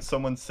do when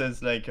someone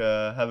says like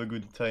have a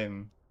good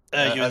time?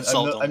 You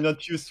insult I'm him.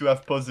 not used to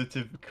have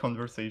positive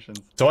conversations.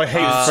 Do I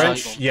hate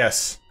French? Cycle.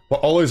 Yes. Well,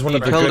 Olo's one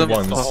of the Tell good them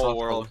ones. the whole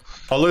world.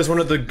 Olo's one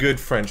of the good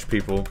French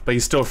people, but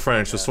he's still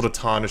French, so sort of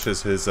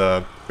tarnishes his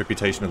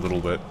reputation a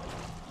little bit.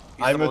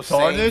 He's I'm the a most sane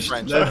tarnish.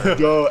 French Let's ever.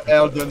 go,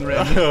 Elden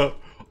Ring.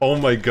 Oh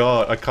my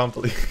god, I can't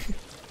believe.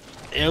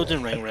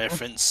 Elden Ring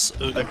reference.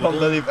 I can't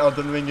believe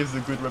Elden Ring is a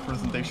good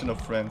representation of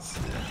France.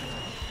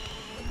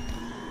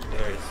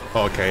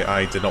 Okay,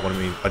 I did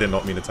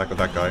not mean to tackle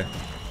that guy.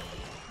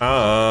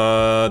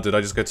 Did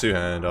I just get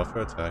 2-hand off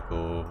for a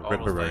tackle?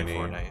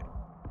 Ripperoni.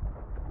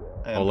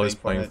 Olo's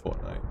playing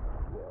Fortnite.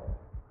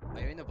 Are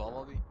you in the ball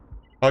lobby?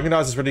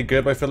 Haagen-Dazs is really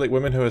good, but I feel like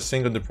women who are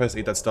single and depressed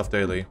eat that stuff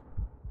daily.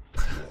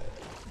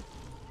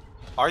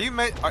 Are you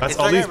is at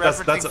that least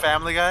referencing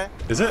Family Guy?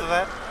 Is it?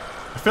 That?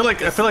 I feel like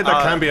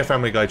that can be a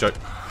Family Guy joke.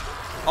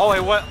 Oh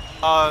wait, what?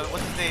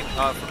 What's his name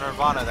from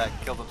Nirvana that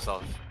killed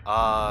himself?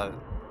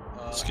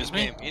 Excuse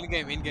me. In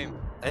game. In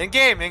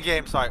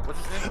game. Sorry, what's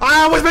his name?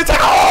 I was meant to.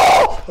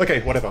 Oh!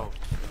 Okay, whatever. Oh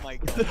my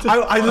god.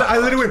 I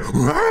literally went.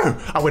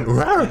 Rawr! I went.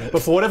 Rawr!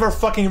 But for whatever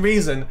fucking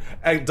reason,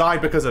 I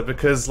died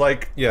because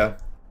like yeah.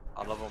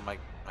 I love when my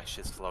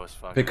shit's slow as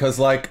fuck. Because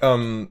like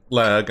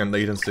lag and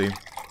latency.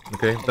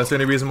 Okay, that's the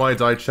only reason why I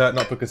died, chat,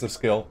 not because of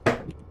skill.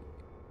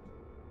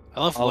 I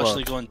love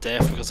literally going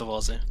deaf because of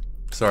Ozzy.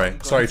 Sorry,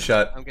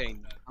 chat. I'm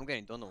getting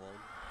done the wall.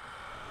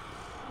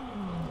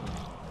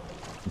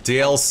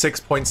 DL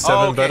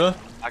 6.7 better.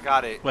 I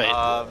got it. Wait.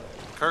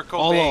 Kurt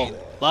Cobain.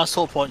 Last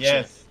whole point.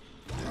 Yes.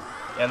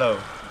 Hello.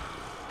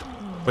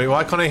 Wait,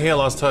 why can't I hear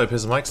Last Hope?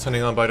 His mic's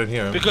turning on, but I don't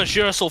hear him. Because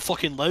you're so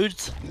fucking loud.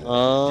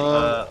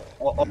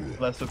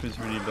 Last Hope is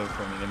really low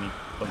for me. Let me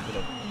bump it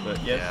up.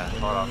 But yes. Yeah,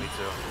 hold on, me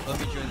too. Let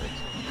me join this.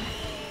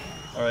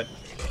 Alright.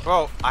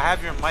 Bro, I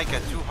have your mic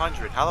at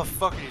 200. How the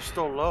fuck are you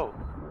still low?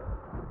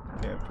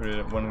 Yeah, put it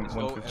at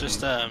 150.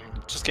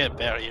 Just get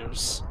better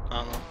ears.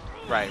 I don't know.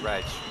 Right.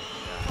 Yeah.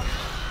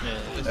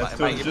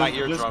 My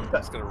eardrum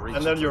is gonna reach.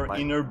 And then your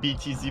inner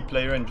BTZ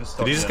player and just.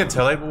 Did you just get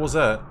Tele? What was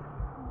that?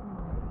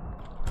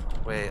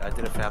 Wait, I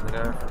did a Family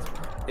Guy reference.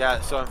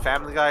 Yeah, so in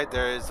Family Guy,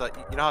 there is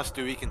you know how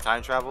Stewie can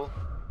time travel?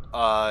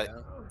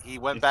 He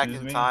went back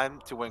in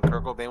time to when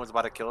Kurt Cobain was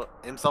about to kill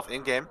himself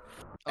in game,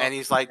 and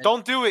he's like,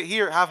 "Don't do it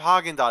here. Have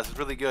Haagen-Dazs. It's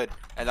really good."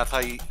 And that's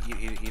how he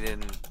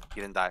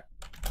didn't die.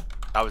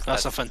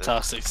 That's a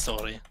fantastic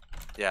story.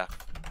 Yeah.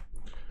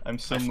 I'm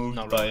so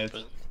moved by it.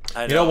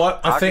 You know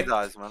what? I think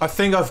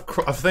I've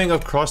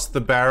crossed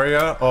the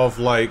barrier of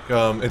like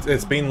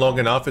it's been long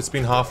enough. It's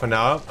been half an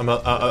hour.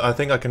 I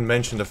think I can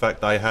mention the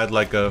fact that I had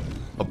like a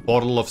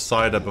bottle of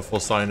cider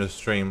before starting the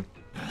stream.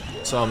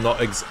 So I'm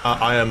not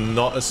I am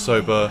not as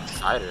sober.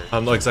 Cider.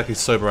 I'm not exactly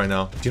sober right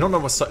now. Do you not know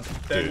what cider?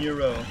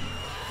 €10.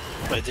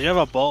 Wait, did you have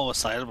a bottle of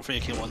cider before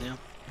you came on here?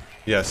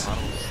 Yes.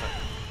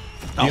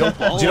 Do you not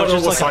know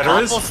what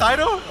cider is? Apple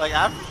cider? Like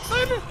apple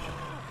cider?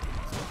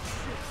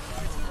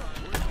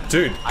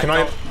 Dude,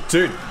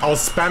 Dude, I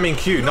was spamming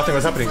Q. Nothing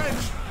was happening.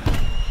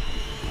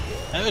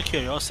 Out of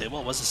curiosity,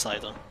 what was the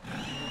cider?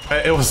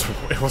 It was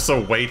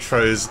a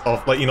Waitrose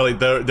of like like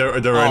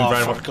their own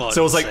brand.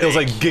 So it was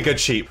like giga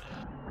cheap.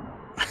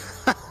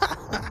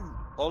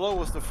 Olo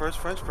was the first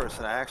French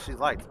person I actually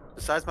liked,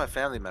 besides my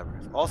family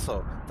members.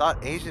 Also,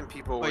 thought Asian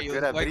people were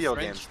good at video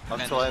games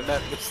until I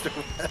met Mr.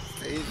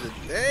 West Asian.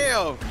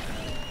 Damn!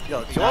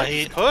 Yo,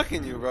 George's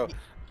cooking you, bro.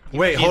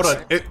 Wait, hold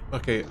on.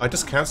 Okay, I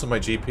just canceled my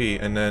GP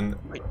and then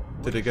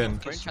did it again.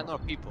 French are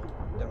not people,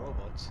 they're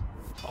robots.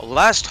 Oh,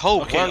 Last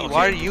Hope.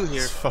 Why are you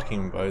here? It's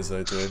fucking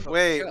bozo, dude.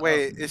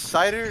 Wait, is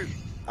cider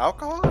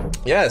alcohol?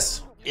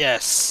 Yes.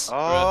 Yes.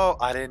 Oh,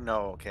 I didn't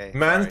know. Okay.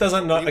 Man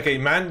doesn't know. Okay,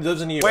 man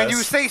lives in the US. When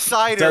you say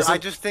cider, I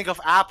just think of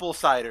apple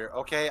cider.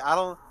 Okay, I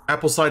don't.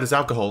 Apple cider is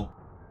alcohol.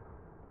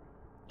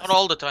 Not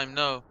all the time,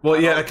 no. Well,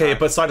 yeah, okay,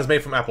 but cider's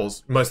made from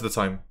apples most of the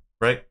time,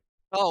 right?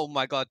 Oh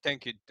my god,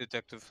 thank you,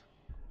 detective.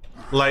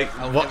 Like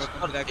what?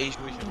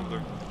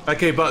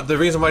 Okay, but the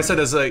reason why I said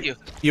is like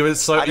you were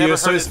so I never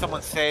heard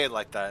someone say it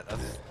like that.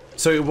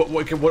 So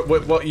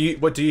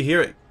what do you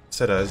hear it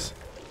said as?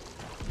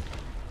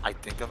 I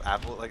think of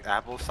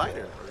apple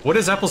cider. What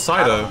is apple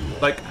cider?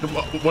 Like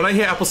when I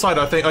hear apple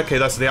cider, I think okay,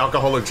 that's the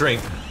alcoholic drink,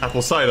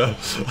 apple cider.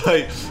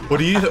 Like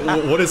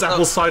what is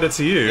apple cider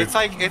to you? It's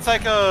like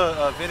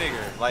a vinegar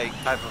like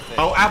type of thing.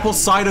 Oh, apple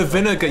cider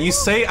vinegar. You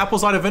say apple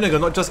cider vinegar,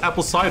 not just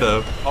apple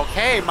cider.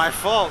 Okay, my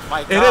fault.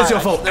 My God, it is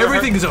your fault.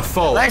 Everything is your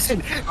fault.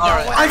 Listen,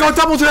 I got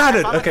double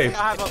tatted. Okay.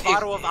 I have a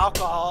bottle of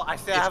alcohol. I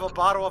say I have a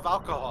bottle of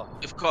alcohol.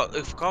 If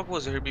Cock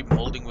was here, he'd be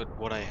molding with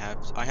what I have.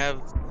 I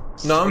have.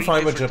 No, I'm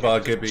fine with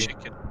Jabbar Gibby.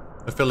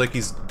 I feel like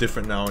he's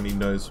different now and he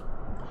knows.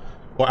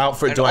 What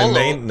outfit do I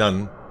main?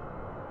 None.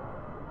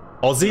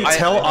 Ozzy,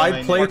 tell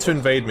I play to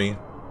invade me.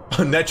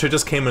 Netra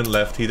just came and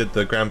left. He did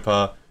the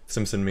Grandpa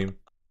Simpson meme.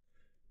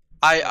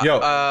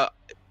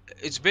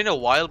 It's been a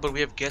while, but we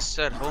have guests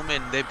at home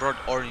and they brought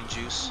orange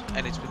juice,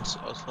 and it's been so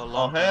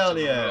long. Oh hell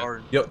yeah!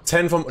 Yo,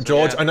 10 from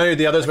George. I know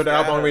the others read it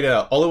out, but I'll read it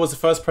out. Ola was the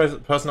first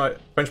French person I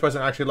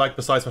actually liked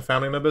besides my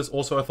family members.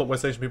 Also, I thought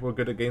West Asian people were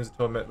good at games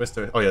until I met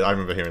Mr. Oh yeah, I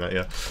remember hearing that.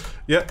 Yeah,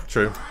 yeah,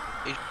 true.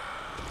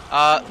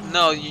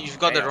 No, you've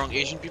got that wrong.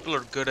 Asian people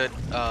are good at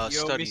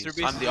studies. Mr.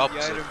 Beast, I'm the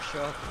opposite.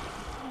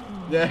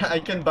 Yeah, I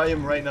can buy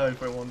him right now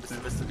if I want to.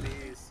 Mr. Beast.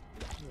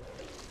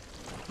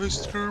 I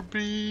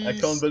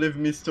can't believe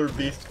Mr.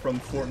 Beast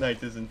from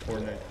Fortnite is in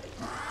Fortnite.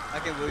 I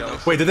can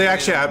believe Wait, did they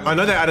actually add, I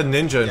know they added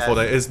Ninja in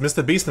Fortnite. Is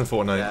Mr. Beast in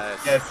Fortnite?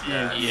 Yes, he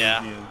is.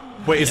 Yeah.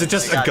 Wait, is it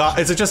just a guy?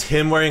 Is it just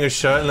him wearing a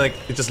shirt and like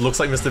it just looks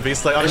like Mr.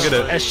 Beast? Like I don't get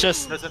it. It's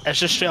just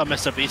straight up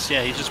Mr. Beast.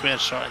 Yeah, he's just wearing a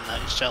shirt and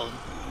that he's chilling.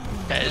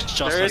 Yeah, it's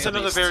just there like is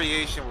another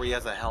variation where he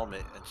has a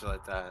helmet and shit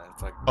like that.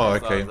 It's like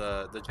okay.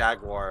 The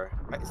Jaguar.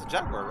 Right? It's a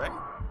Jaguar, right?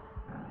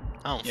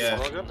 I don't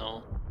fucking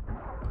know.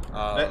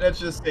 Let's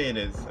just say it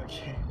is.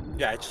 Okay.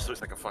 Yeah, it just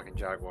looks like a fucking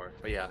Jaguar.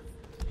 But yeah.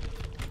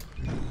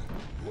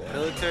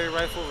 Military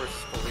rifle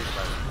versus police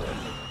rifle.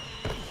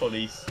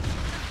 Police.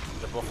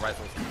 They're both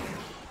rifles.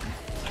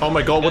 Oh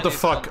my god, what the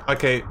fuck?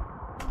 Okay,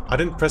 I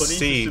didn't press Police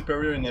C. is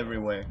superior in every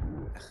way.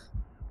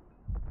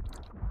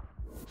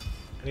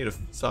 I need to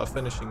start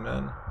finishing,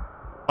 man.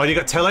 Oh, you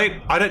got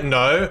tele? I didn't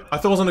know. I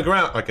thought it was on the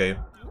ground. Okay.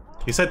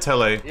 He said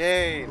tele.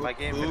 Yay, my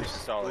game finished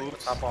installing.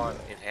 Let's hop on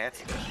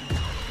enhanced.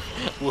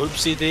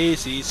 Whoopsie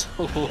daisies.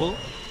 You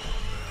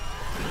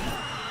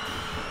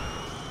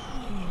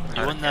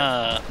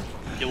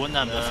won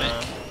that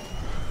mythic.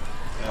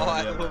 Oh,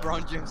 I yeah, have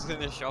LeBron James in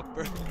the shop,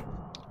 bro.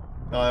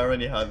 No, I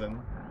already have him.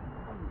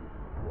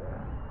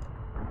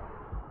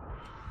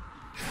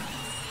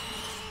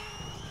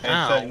 Hey,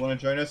 Chad, you wanna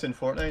join us in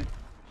Fortnite?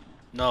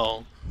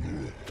 No.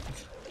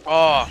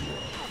 Oh.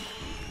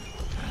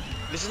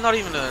 This is not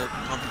even a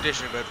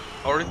competition, but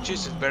orange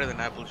juice is better than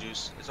apple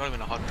juice. It's not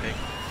even a hot take.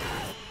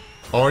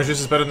 Orange juice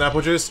is better than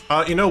apple juice?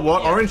 You know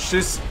what? Yeah. Orange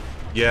juice...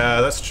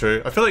 Yeah, that's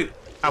true. I feel like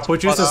apple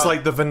juice is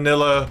like the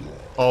vanilla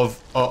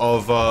of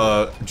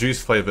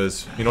juice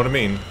flavors. You know what I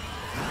mean?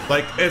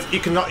 Like, if you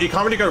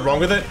can't really go wrong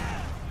with it,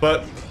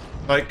 but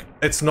like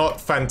it's not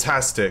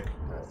fantastic.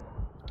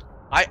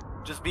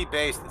 Just be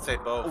based and say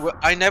both.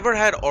 I never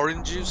had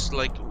orange juice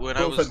like when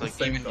I Both was at the like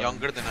same even time.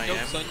 younger than I am.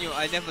 Jokes on you,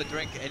 I never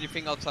drank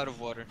anything outside of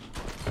water.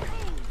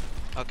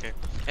 Okay.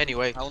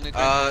 Anyway, I only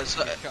drank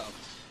so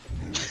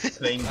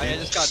Playing I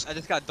games.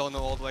 just got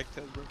Donald all like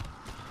that, bro.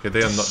 Okay,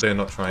 they're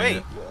not trying Wait.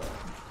 it.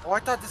 Oh, I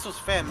thought this was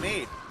fan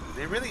made.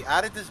 They really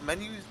added this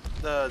menu,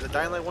 the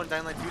Dying Light 1,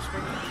 Dying Light 2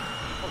 screen?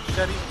 Oh,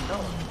 Shetty? No.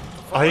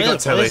 Oh, he got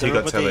tele, Everybody-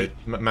 he got tele.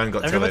 Man got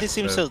tele. Everybody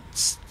seems to.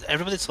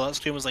 Everybody saw that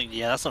screen was like,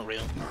 yeah, that's not real.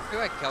 I feel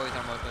like Kelly's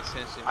not more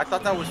consistent. I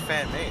thought that was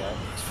fan made.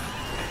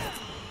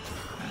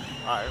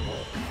 Alright,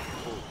 well.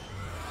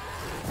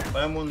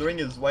 What I'm wondering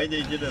is why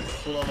they did a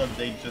full-on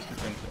update just to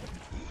cancel.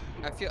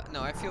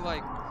 I feel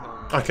like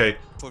Okay.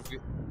 for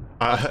view-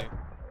 Uh,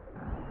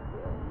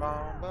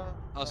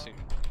 I'll see.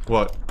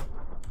 what?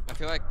 I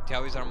feel like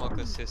Kelly's are more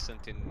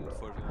consistent in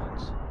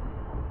 4v1s.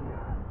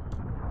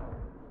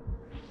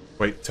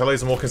 Wait,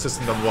 tele's more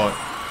consistent than what?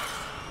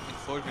 In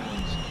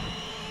 4v1s.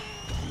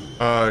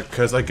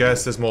 Cause I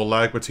guess there's more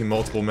lag between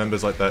multiple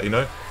members like that, you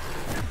know?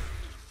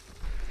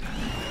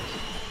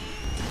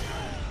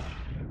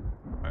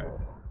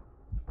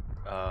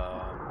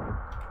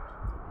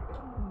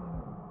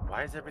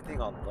 Why is everything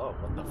on low?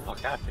 What the fuck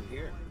happened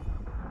here?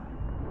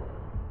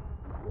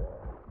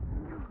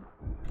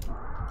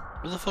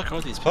 Who the fuck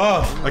are these people?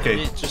 Oh, okay. Are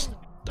they just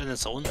in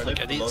its own? Are Like,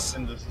 they are these? lost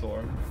in the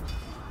storm?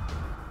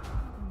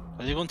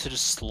 Are they going to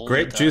just slow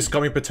Grape it down? juice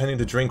got me pretending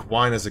to drink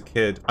wine as a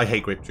kid. I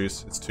hate grape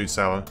juice. It's too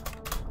sour.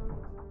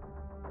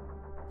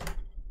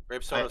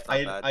 Grape soda's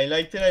not bad. I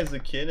liked it as a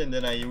kid and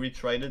then I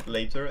retried it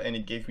later and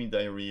it gave me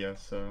diarrhea,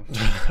 so...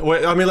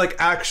 Wait, I mean like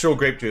actual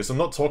grape juice. I'm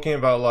not talking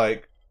about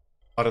like,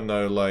 I don't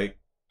know, like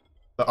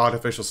the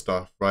artificial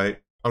stuff, right?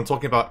 I'm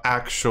talking about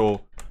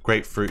actual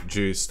grapefruit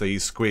juice that you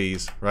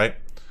squeeze, right?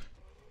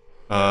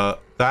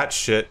 That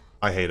shit,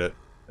 I hate it.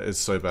 It's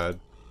so bad.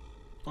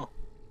 Oh.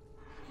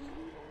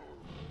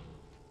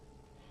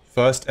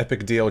 First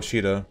epic DL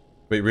cheater.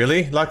 Wait,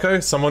 really? Laco?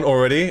 Someone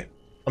already?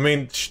 I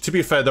mean, to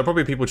be fair, there are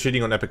probably people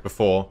cheating on Epic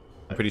before.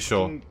 I'm pretty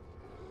sure.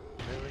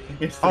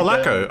 Oh,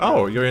 Laco!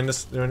 Oh, you're in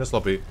this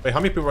lobby. Wait, how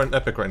many people are in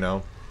Epic right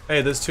now?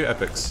 Hey, there's 2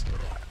 Epics.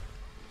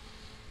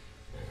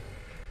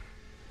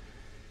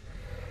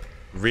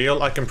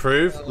 Real, I can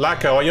prove.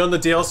 Laco, are you on the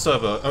DL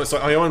server? Oh,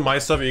 sorry, are you on my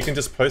server? You can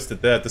just post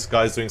it there. This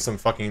guy's doing some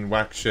fucking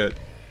whack shit.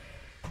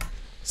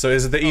 So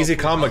is it the Easy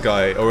Karma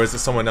guy, or is it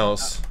someone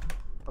else?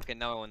 Okay,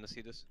 now I want to see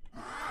this.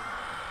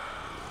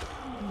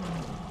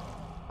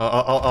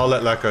 I'll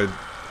let Laco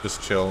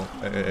just chill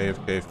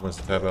AFK if he wants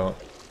to tab out.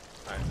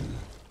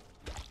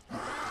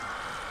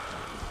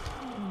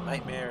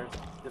 Nightmares,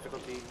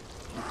 difficulty.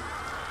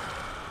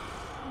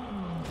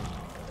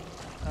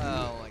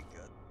 Oh my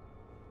god.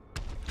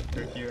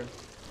 They're here.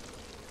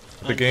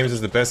 The Games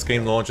is the best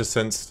game launcher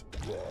since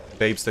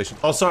Babe Station.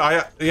 Oh,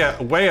 sorry,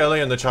 yeah, way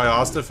earlier in the chat I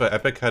asked if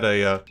Epic had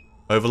a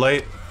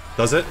overlay.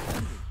 Does it?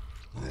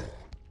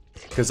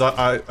 Because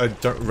I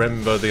don't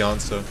remember the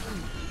answer.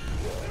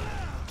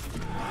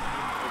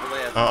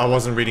 I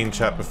wasn't reading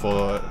chat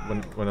before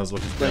when I was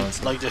looking for the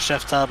answer. Like the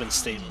chef tab and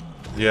Steam.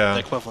 Yeah. The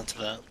equivalent to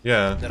that.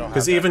 Yeah.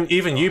 Because even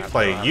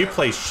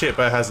Uplay shit,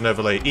 but it has an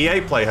overlay.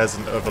 EA Play has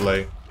an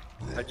overlay.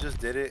 I just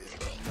did it.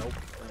 Nope,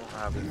 I don't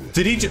have it.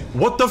 Did he?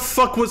 What the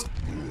fuck was?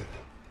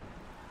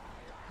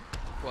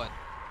 What?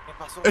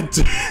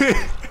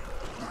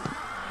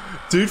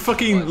 Dude,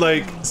 fucking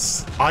like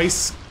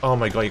ice. Oh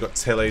my god, you got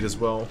Tele as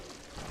well.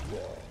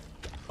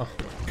 Oh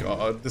my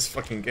god, this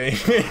fucking game.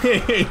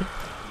 I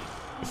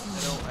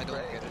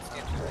don't get it.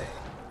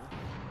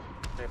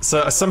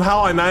 So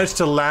somehow I managed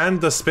to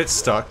land the spit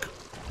stuck,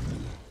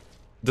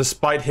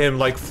 despite him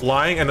like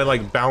flying and then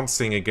like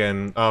bouncing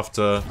again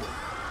after.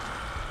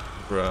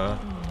 Bruh.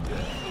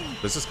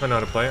 Does this guy know how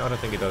to play? I don't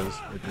think he does.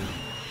 Maybe.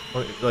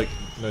 Or, like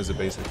knows the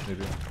basics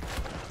maybe.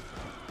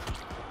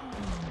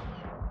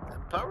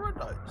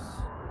 Paradise,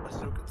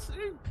 as you can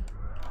see.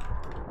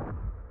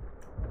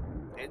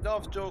 End of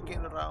off joking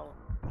around.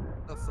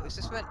 Is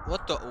this man?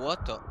 What the?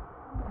 What the?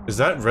 Is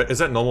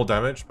that normal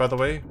damage, by the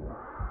way?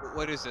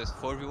 What is this?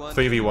 4v1?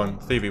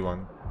 3v1.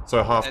 3v1.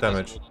 So half That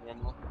damage. doesn't look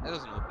normal. That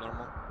doesn't look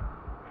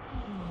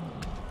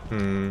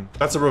normal.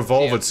 That's a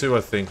revolver Yeah. too,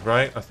 I think,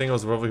 right? I think it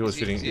was a revolver he was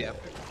shooting. Yeah.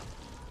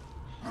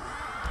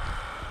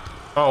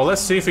 Oh,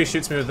 let's see if he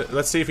shoots me with.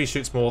 Let's see if he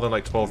shoots more than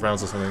like 12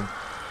 rounds or something.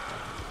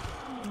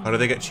 How do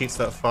they get cheats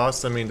that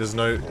fast? I mean, there's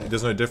no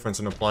difference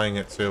in applying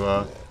it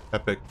to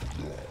Epic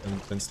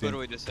and Steam.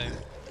 Literally the same.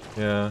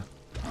 Yeah.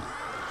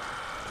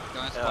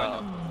 Guys,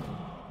 find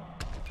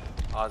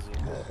Ozzy,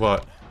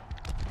 What?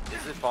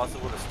 is it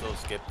possible to still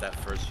skip that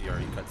first GRE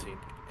cutscene in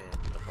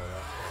the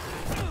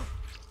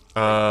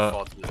playoff?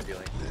 Fall to this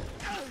feeling.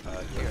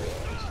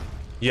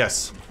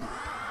 Yes.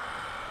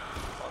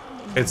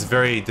 It's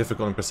very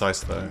difficult and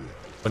precise though,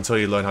 until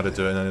you learn how to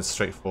do it, and then it's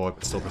straightforward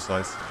but still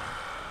precise.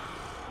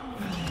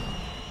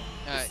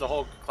 It's the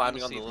whole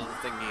climbing on the little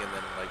thingy and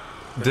then like.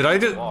 Did I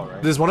do? Wall,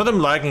 right? There's one of them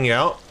lagging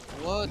out.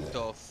 What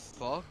the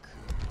fuck?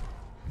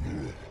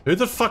 Who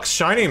the fuck's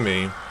shining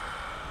me?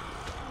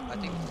 I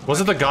think.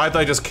 Was it the guy that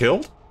I just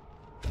killed?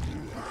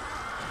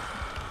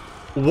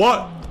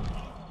 What?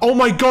 Oh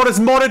my god, it's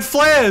modded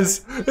flares!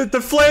 The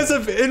flares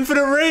have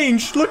infinite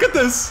range! Look at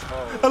this!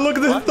 And look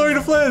at this throwing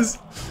the flares!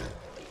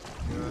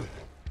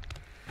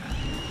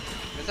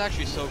 It's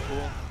actually so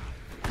cool.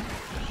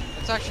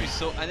 It's actually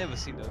so. I never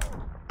seen that.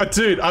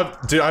 Dude, I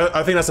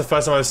think that's the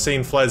first time I've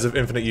seen flares of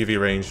infinite UV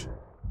range.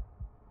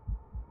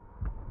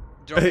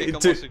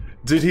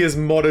 Dude, he has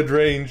modded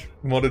range,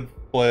 modded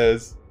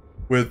flares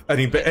with, and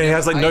he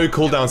has like no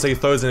cooldown, so he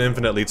throws it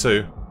infinitely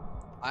too.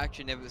 I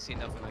actually never seen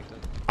nothing like that.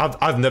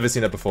 I've never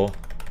seen it before.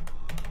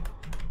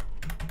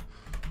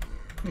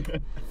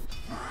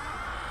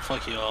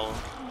 Fuck you all.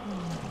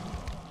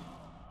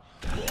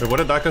 Wait, what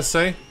did Daka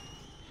say?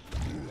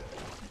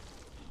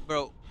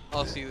 Bro,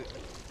 I'll see you.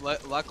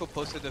 Lako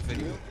posted a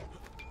video,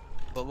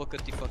 but look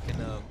at the fucking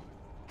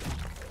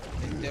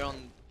they're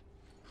on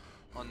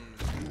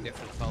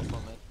different file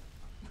format.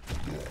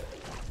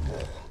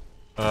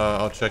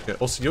 I'll check it.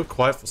 Also, you're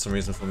quiet for some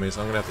reason for me, so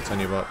I'm gonna have to turn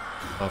you up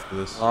after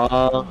this.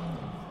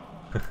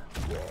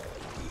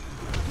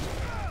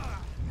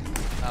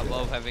 I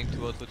love having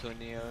 2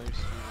 auto-20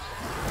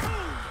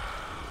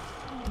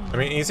 I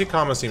mean, Easy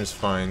Karma seems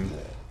fine,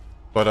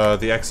 but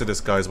the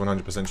Exodus guy is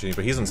 100% cheating,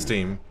 but he's on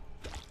Steam.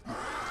 I'm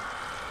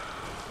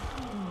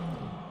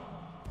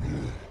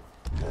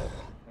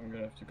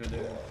gonna have to go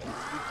there.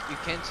 You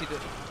can't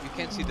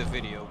see the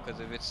video because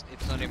if it's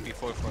not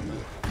MP4 format.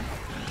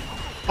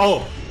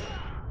 Oh!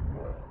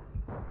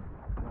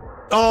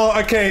 Oh,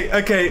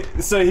 okay.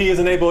 So he has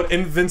enabled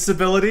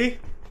invincibility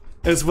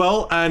as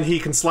well, and he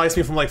can slice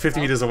me from like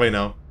 50 meters away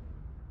now.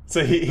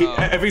 So he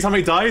every time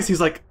he dies, he's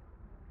like...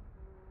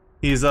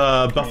 He's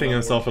buffing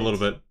himself a little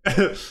bit.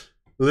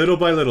 Little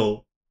by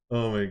little.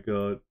 Oh my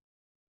god.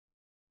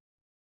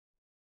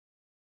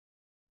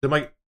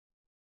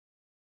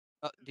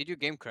 Did your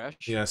game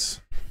crash? Yes.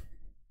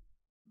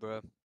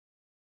 Bruh.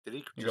 Did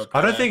he?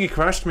 I don't think he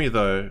crashed me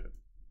though.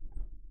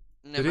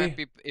 It might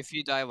be if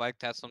you die like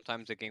that.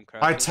 Sometimes the game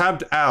crashes. I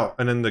tabbed out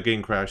and then the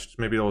game crashed.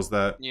 Maybe it was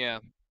that. Yeah.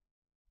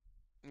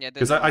 Yeah.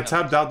 Because I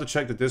tabbed out to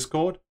check the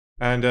Discord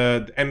and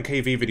the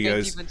MKV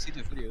videos. You can't even see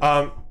the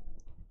videos.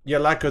 Yeah,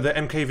 Lacko, the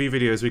MKV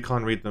videos, we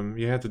can't read them.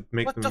 You have to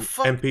make them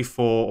MP4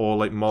 or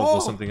like MOV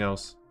or something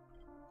else.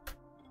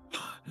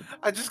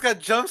 I just got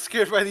jump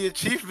scared by the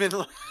achievement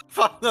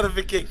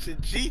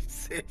notification.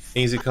 Jesus.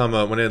 Easy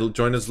Karma, when he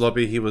joined his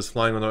lobby, he was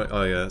flying on the...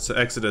 Oh yeah, so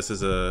Exodus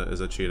is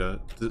a cheater.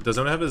 Does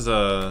anyone have his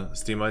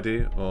Steam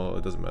ID, or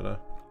it doesn't matter?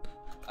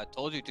 I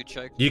told you to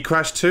check. You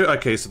crashed too?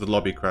 Okay, so the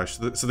lobby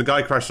crashed. So the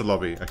guy crashed the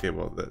lobby. Okay,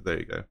 well, there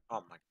you go.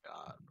 Oh my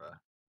god, bro.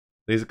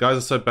 These guys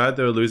are so bad,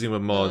 they were losing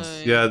with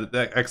mods. Yeah,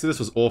 the Exodus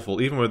was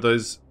awful. Even with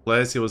those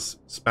players he was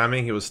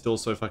spamming, he was still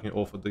so fucking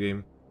awful at the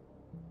game.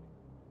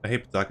 I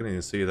hate that. I didn't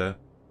even see you there.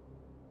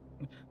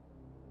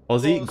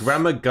 Aussie,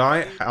 grammar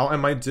guy, how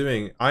am I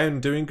doing? I am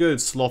doing good,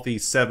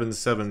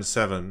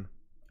 Slothy777.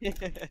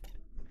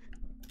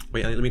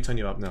 Wait, let me turn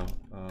you up now.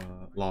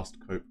 Last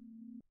cope.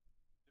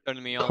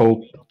 Turn me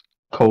on.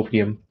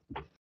 Copium.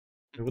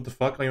 What the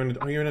fuck? Are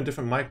you in a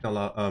different mic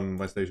now,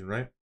 my station,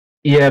 right?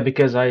 Yeah,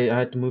 because I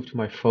had to move to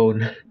my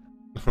phone.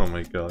 Oh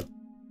my god.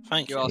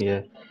 Thank you.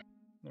 Yeah.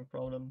 No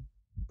problem.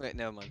 Wait,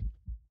 never mind.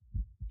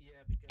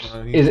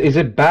 Is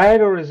it bad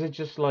or is it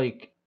just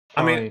like?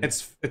 I mean,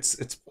 it's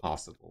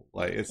possible.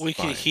 Like it's. We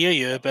can hear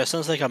you, but it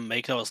sounds like a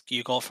mic that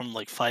you got from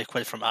like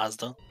 £5 from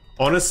Asda.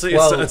 Honestly,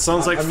 well, it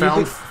sounds like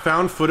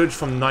found footage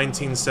from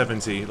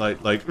 1970,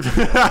 like like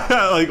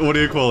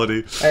audio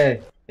quality.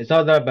 Hey, it's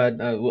not that bad.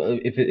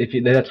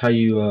 If that's how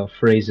you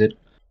phrase it.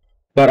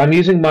 But I'm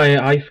using my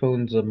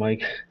iPhone's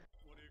mic.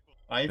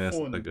 iPhone. Yes,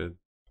 they're good.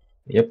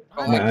 Yep,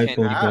 Oh, my I can't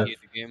iPhone's hear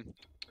the game.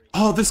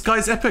 Oh, this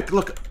guy's epic!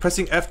 Look,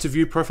 pressing F to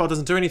view profile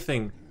doesn't do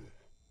anything.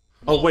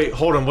 Oh wait,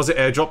 hold on. Was it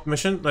airdrop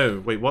mission? No,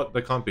 wait, what?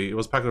 That can't be. It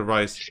was packet of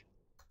rice.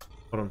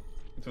 Hold on.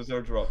 It was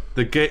airdrop.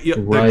 The game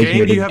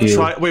you have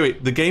tried.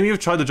 Wait. The game you've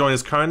tried to join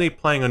is currently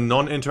playing a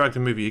non-interactive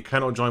movie. You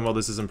cannot join while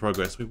this is in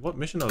progress. Wait, what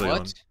mission are they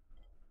on?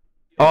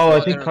 Oh, I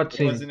not think an- It was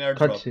cutscene. an airdrop.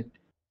 Cutscene.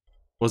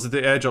 Was it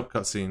the airdrop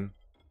cutscene?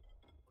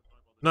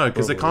 No,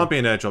 because it can't be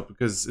an airdrop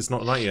because it's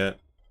not night yet.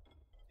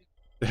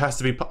 It has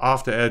to be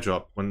after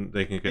airdrop when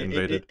they can get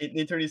invaded. It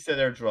literally said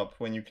airdrop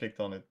when you clicked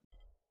on it.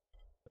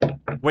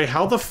 Wait,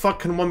 how the fuck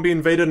can one be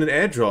invaded in an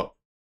airdrop?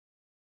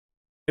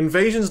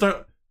 Invasions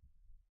don't...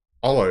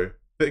 Olo,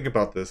 think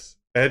about this.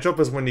 Airdrop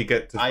is when you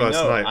get to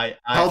first night.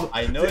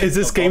 I know. Is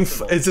this game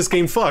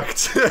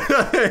fucked?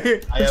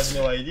 I have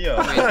no idea.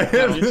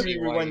 don't Literally,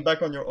 we went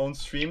back on your own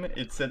stream.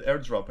 It said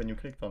airdrop, and you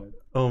clicked on it.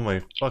 Oh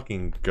my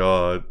fucking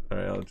god.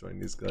 Alright, I'll join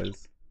these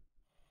guys.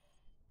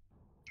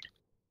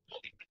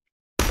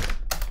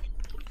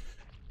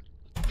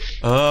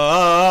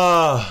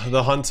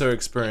 The hunter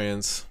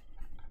experience.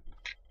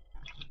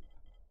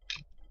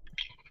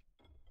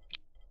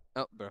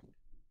 Oh, bro.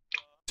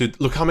 Dude,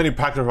 look how many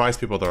packed of rice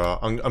people there are.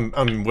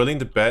 I'm willing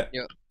to bet.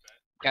 Yeah.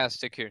 Gas,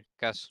 stick here.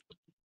 Gas.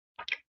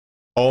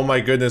 Oh my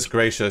goodness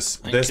gracious.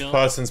 Thank this you.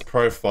 person's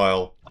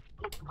profile.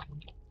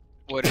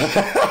 What is it?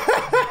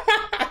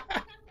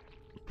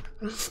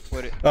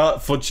 What it? I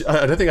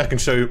don't think I can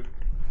show.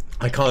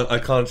 I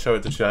can't show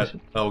it to chat.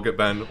 I'll get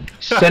banned.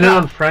 Send it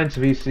on France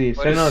VC.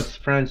 What Send it on is-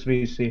 France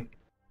VC.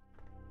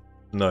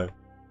 No.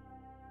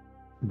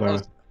 Bro.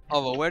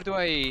 Oh, well, where do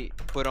I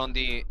put on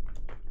the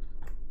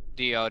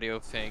audio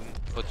thing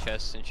for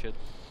chests and shit?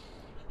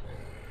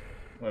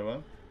 Wait,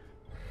 what?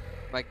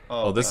 Like,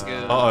 Oh, this. Like,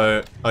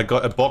 Uh-oh. I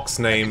got a box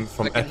name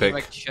from like, Epic.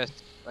 Like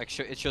chest, like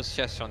it shows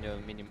chests on your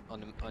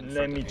on Let front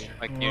me of you.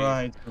 Like near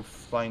try to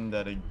find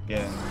that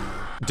again.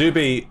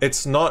 Doobie,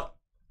 it's not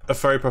a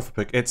furry profile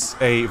pic. It's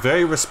a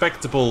very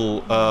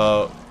respectable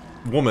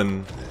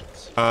woman.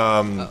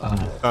 A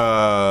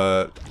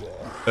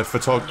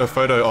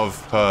photo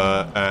of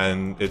her,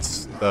 and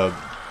it's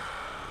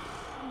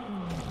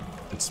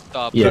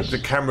Stop. Yes. the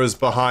camera's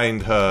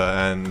behind her,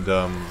 and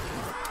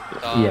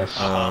Stop. Yes.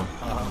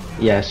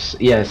 Yes.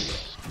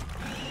 Yes.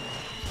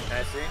 Can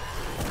I see?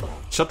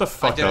 shut the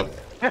fuck didn't.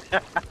 up.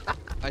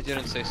 I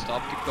didn't say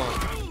stop. Keep going.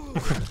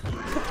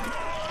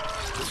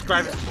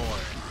 Describe it more.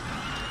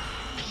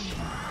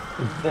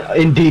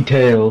 In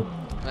detail.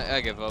 I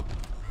give up.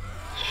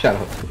 Shut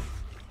up.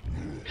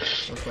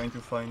 I'm trying to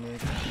find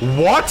it.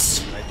 What?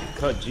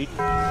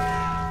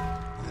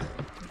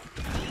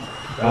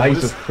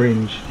 Eyes of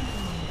cringe.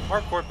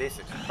 Hardcore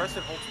basics.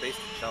 Person holds base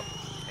to jump.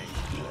 Okay.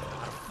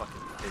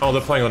 Fucking Oh,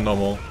 they're playing on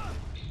normal.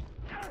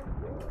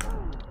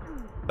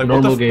 Like,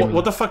 Normal gaming.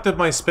 what the fuck did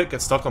my spit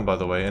get stuck on, by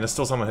the way? And it's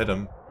still someone hit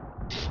him.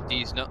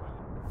 These no.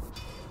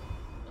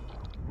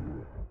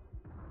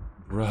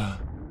 Bruh.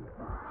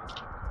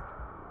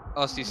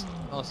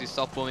 Honestly,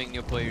 stop bullying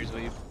new players, will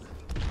you?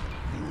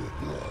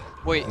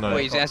 Wait, No.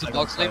 wait, he has a I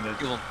box don't name?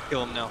 find it.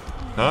 Kill him now.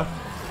 Huh?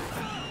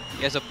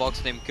 He has a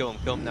box name, kill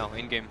him now,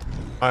 in game.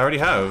 I already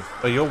have.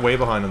 But you're way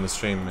behind on the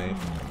stream, mate.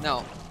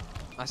 No,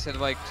 I said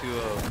like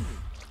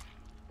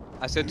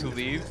I said to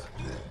leave.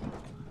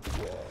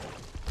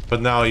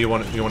 But now you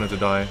wanted to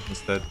die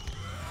instead.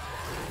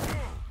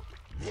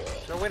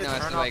 no way to No, I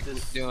turn said off like,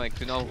 this.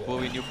 to not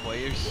bully new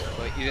players,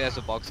 but he has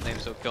a box name,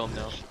 so kill him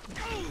now.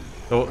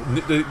 So,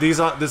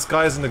 this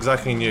guy isn't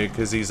exactly new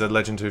because he's a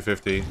Legend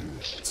 250.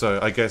 So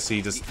I guess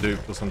he just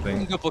duped or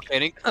something.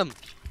 Duplicating.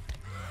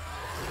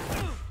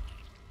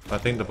 I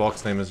think the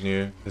box name is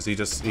new because he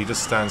just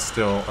stands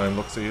still and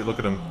looks at you. Look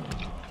at him.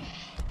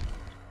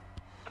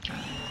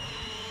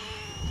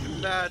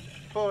 Bad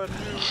boy.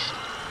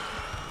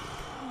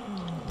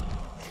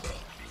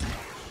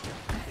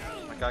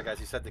 Oh my god, guys,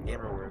 you said the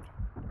gamer word.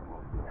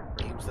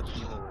 Raheem said the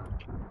gamer word.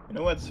 You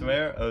know what's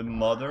rare? A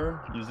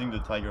mother using the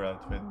tiger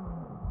outfit.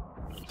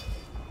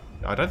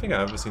 I don't think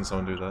I've ever seen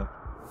someone do that.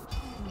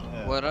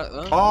 Yeah. What?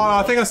 Oh,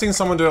 I think I've seen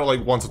someone do it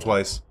like once or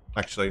twice.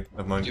 Actually,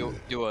 of mine. Do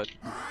what?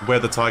 Wear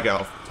the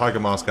tiger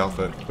mask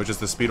outfit, which is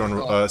the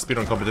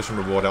speedrun competition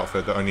reward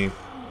outfit that only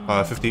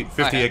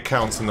 50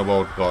 accounts in the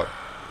world got,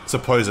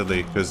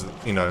 supposedly, because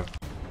you know,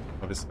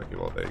 obviously. Okay,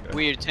 well there you go.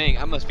 Weird thing.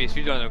 I must be a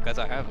speedrunner because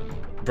I haven't.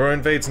 Bro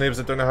invades neighbors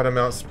that don't know how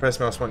to press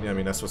mouse one. Yeah, I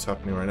mean that's what's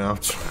happening right now.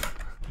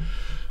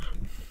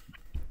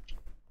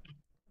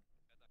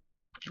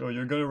 Oh,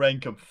 you're gonna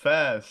rank up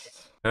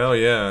fast. Hell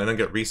yeah, and then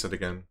get reset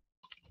again.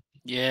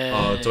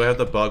 Yeah. Do I have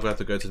the bug where I have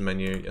to go to the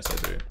menu? Yes, I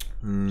do.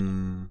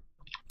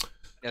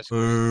 That's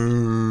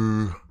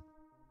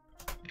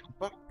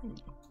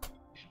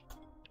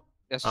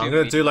that's I'm too gonna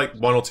many. do like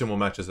 1 or 2 more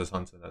matches as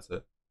Hunter, that's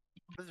it.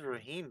 What is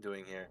Raheem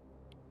doing here?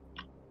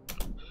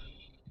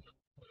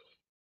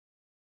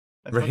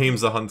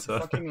 Raheem's a hunter. I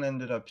fucking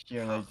landed up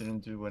here and I didn't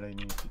do what I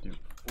need to do.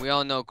 We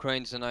all know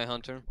Crane's an eye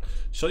hunter.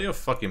 Shut your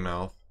fucking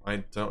mouth. I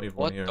don't even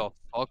What want to hear the it.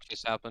 fuck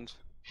just happened?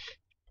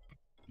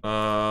 Is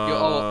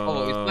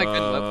my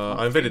gun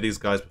I invaded these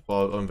guys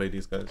before I'll invade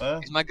these guys.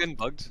 What? Is my gun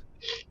bugged?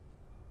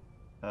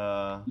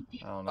 I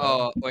don't know.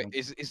 Oh wait,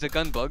 is the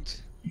gun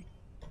bugged?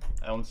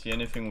 I don't see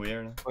anything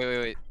weird.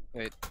 Wait.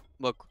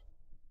 Look.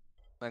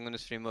 I'm gonna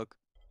stream. Look.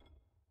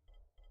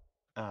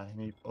 Let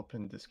me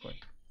open Discord.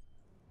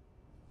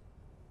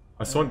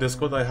 I saw in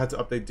Discord that I had to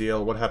update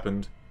DL. What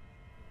happened?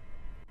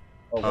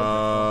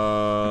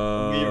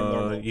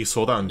 Oh, You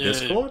saw that on Yeah.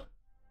 Discord?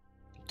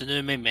 The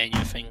new main menu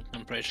thing,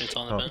 I'm pretty sure it's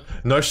on about.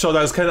 No, sure,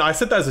 that was kind of, I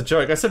said that as a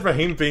joke. I said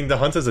Raheem being the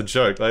hunter's a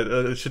joke. Like,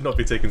 it should not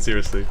be taken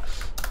seriously.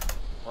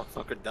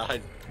 Motherfucker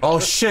died. Oh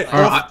shit!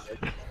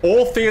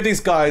 All three of these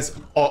guys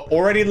are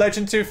already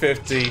Legend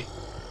 250,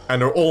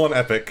 and are all on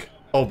Epic.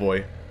 Oh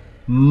boy.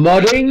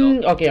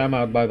 Modding? Okay, I'm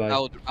out. Bye bye. I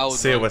would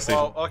See you, run. Wesley.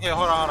 Oh, okay,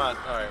 hold on.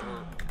 Alright,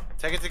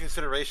 take into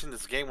consideration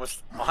this game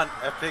was on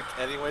Epic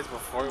anyways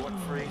before it went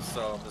free,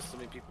 so I'm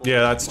assuming people...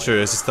 Yeah, that's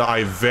true. It's just that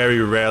I very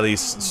rarely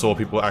saw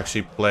people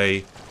actually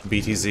play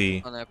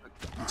BTZ. On Epic.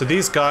 So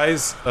these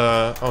guys,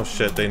 oh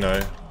shit, they know.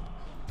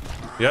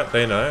 Yep,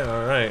 they know.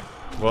 Alright.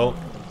 Well,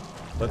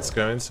 let's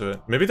go into it.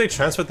 Maybe they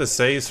transferred the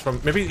saves from...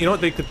 Maybe, you know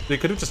what, they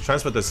could have just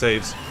transferred the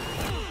saves.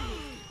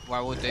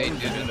 Why would they do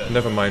that?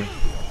 Never mind.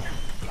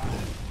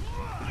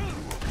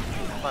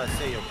 I'm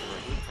say you're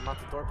come out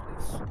the door,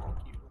 please.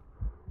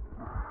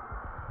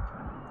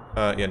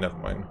 Thank you. Yeah, never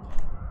mind.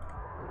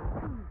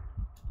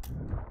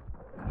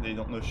 They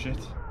don't know shit.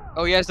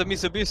 Oh yes, the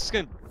Mr. Beast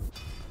skin.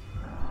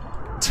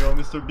 Yo,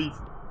 Mr. Beast.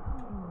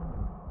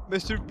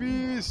 Mr.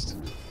 Beast.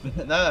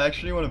 Nah, I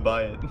actually want to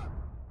buy it.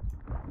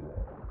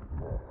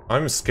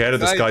 I'm scared of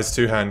this guy's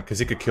two-hand, because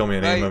he could kill me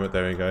at any moment.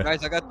 There we go.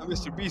 Guys, I got the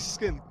Mr. Beast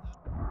skin.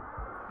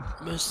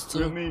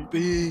 Mr.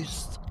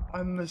 Beast.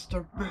 I'm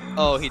Mr. Beast.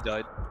 Oh, he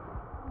died.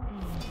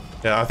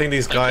 Yeah, I think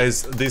these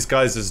guys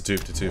just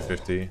duped to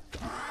 250.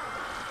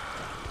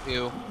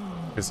 Ew.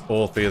 Because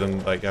all three of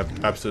them, like,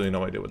 have absolutely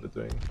no idea what they're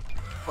doing.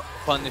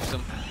 Punish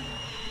them.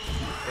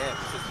 Damn,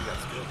 this is got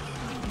skill.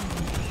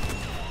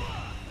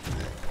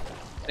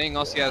 Saying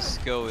Aussie has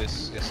skill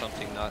is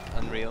something not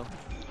unreal.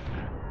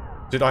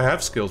 Dude, I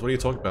have skills. What are you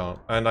talking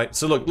about? And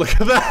so look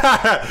at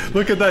that!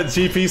 Look at that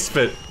GP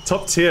spit.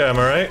 Top tier, am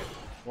I right?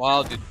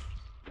 Wow, dude.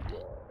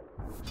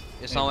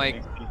 It's not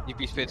like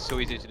EP spit's so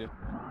easy to do.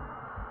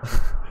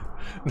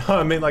 No,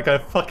 I mean like I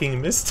fucking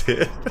missed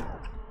it.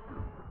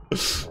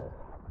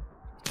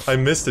 I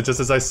missed it just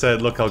as I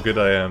said, look how good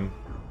I am.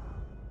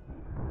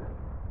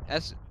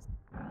 That's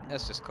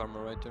just karma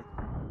right there.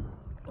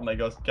 Oh my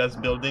god, Gas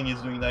building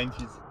is doing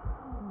 90s.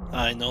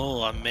 I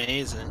know,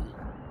 amazing.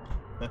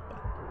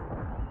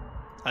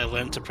 I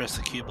learned to press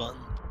the Q button.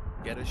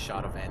 Get a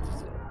shot of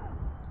antizin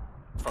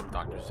from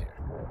Dr. Sear.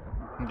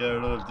 Get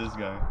rid of this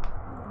guy.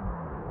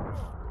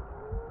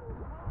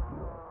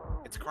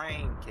 It's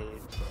Crane,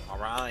 kid.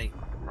 Alright,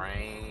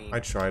 Crane. I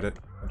tried it.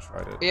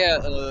 Yeah,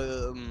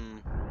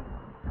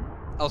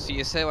 Elsie,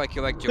 you say like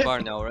you like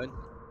Jabbar now, right?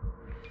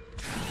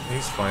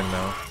 He's fine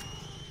now.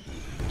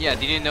 Yeah,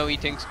 did you know he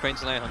thinks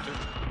Crane's a Night Hunter?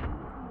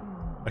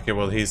 Okay,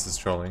 well he's just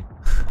trolling.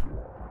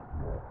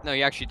 No,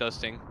 he actually does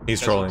think. He's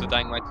because trolling. of the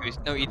Dying Light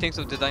 2 no, he thinks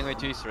of the Dying Light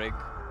 2 Easter egg.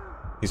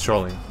 He's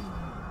trolling.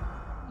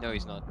 No,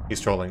 he's not.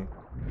 He's trolling.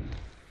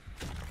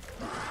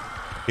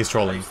 He's I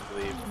trolling. used to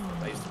believe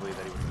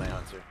that he was a Night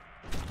Hunter.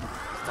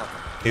 It's not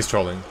that. He's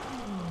trolling.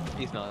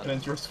 He's not.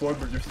 And you're sword,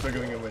 but you're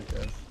struggling away,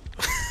 guys.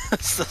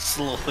 So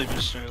slowly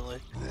but surely.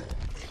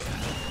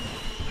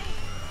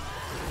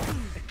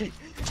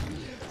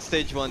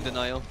 Stage 1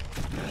 denial.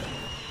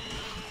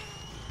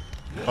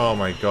 Oh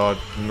my god.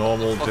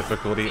 Normal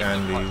difficulty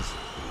Andes.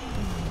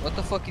 What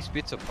the fuck is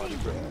Pizza Party,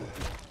 bro?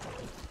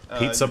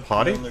 Pizza you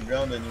party? On the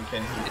ground and you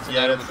can hit. It's an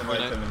Yeah, item that's an with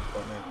item in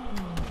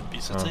Fortnite.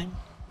 Pizza Oh. time?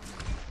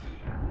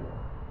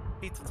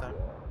 Pizza time.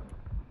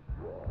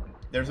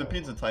 There's a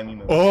pizza time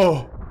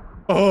emote.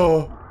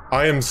 Oh!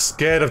 I am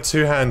scared of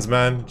two hands,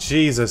 man.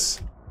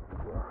 Jesus.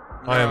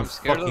 No, I am I'm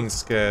scared fucking of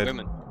scared.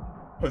 Women.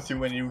 See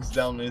when he was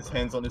down his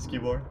hands on his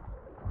keyboard.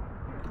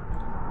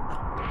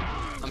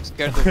 I'm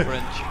scared of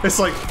French. It's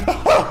like...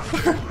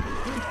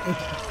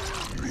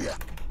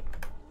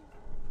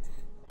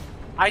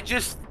 I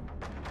just...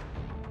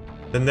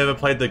 They never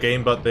played the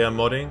game, but they are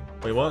modding?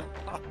 Wait, what?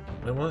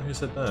 Wait, what? Who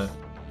said that?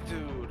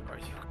 Dude, are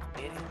you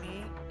kidding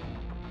me?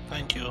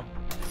 Thank you.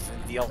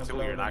 In DL2,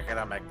 you're not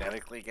gonna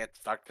magnetically get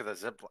stuck to the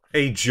zip line.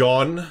 Hey,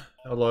 John.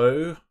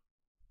 Hello.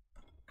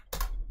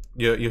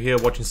 You're here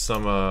watching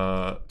some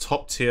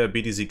top tier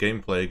BDZ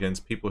gameplay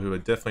against people who are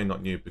definitely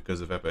not new because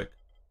of Epic.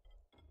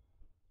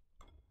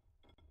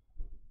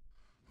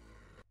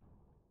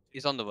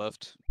 He's on the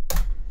left.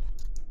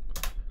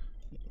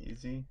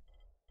 Easy.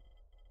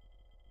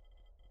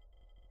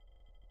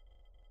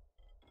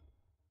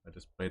 I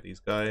just played these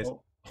guys.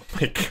 Oh. Oh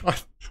my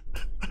god.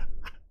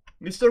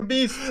 Mr.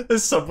 Beast!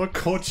 There's someone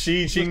called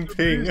Xi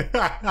Jinping.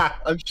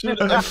 I'm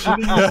shooting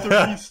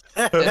Mr. Beast!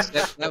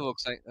 That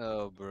looks like.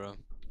 Oh, bro.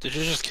 Did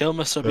you just kill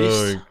Mr.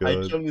 Beast? Oh I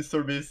god. killed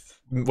Mr. Beast.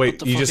 Wait,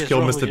 the you fuck just is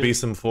killed wrong Mr. with you?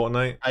 Beast in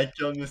Fortnite? I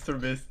killed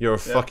Mr. Beast. You're a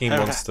Yeah. fucking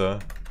monster.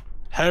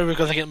 How are we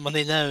gonna get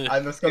money now? I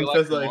must You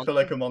confess like that I feel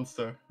like a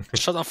monster.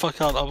 Shut the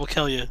fuck up, I will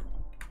kill you.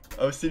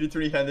 Oh,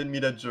 CD3 handed me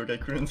that joke. I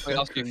couldn't. Wait, I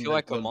also, you couldn't feel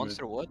like a let go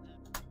monster? What?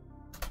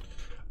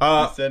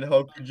 He said,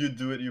 "How could you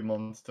do it, you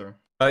monster?"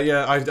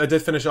 Yeah, I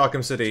did finish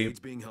Arkham City,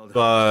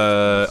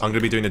 but I'm gonna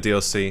be doing a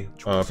DLC,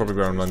 probably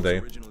around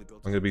Monday.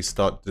 I'm gonna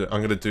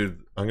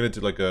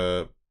do like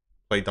a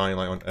play Dying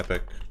Light on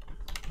Epic,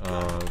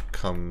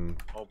 come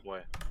Oh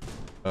boy.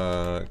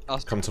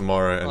 come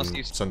tomorrow and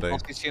Honestly, Sunday.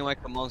 Honestly, feeling like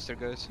a monster,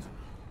 guys.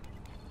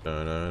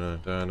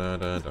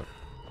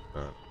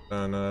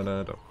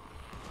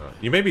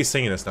 You may be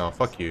singing this now.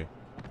 Fuck you.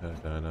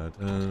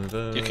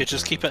 You could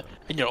just keep it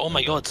in your. Oh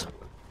my god!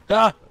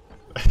 Ah!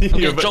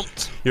 you're,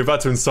 Jumped. you're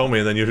about to insult me,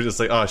 and then you're just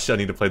like, oh shit, I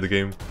need to play the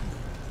game.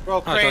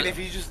 Bro, Crane, if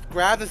you just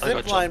grab the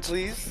zip line, jumped.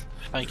 please.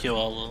 Thank you,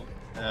 all.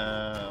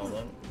 Hold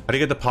on. How do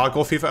you get the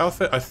Parkour Fever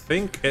outfit? I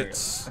think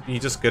it's you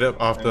just get it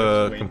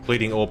after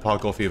completing all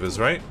Parkour Fevers,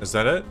 right? Is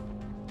that it?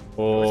 There's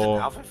an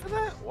Or outfit for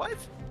that? What?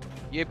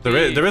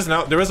 there is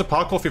a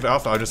Parkour Fever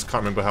outfit. I just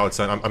can't remember how it's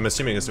done. I'm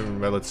assuming it's in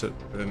relative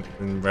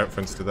in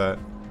reference to that.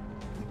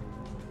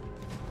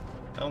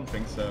 I don't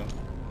think so.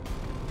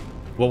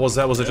 What was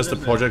that? Was it just the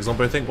Project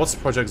Zomboid thing? What's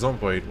Project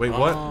Zomboid? Wait,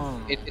 what?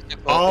 It's a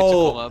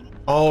Oh, collab.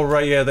 oh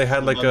right, yeah. They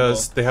had like Bundle.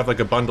 they have like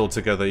a bundle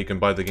together. You can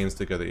buy the games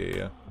together.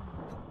 Yeah.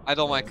 I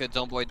don't like it.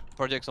 Zomboid.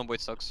 Project Zomboid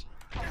sucks.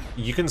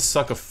 You can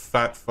suck a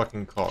fat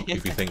fucking cock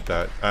if you think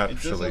that. It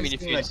Actually. doesn't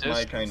seem like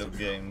my kind of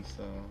game,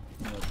 so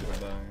I'm not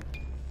gonna buy.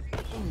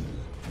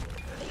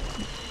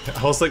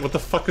 I was like, what the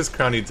fuck is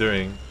Crowny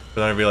doing?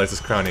 But then I realized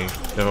it's Crowny.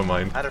 Never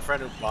mind. I had a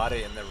friend who bought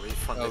it and then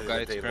refunded Oh, it God,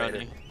 a it's day Crowny.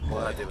 later.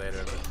 Well, a day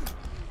later. But...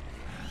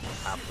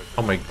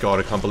 Oh my god,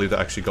 I can't believe that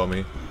actually got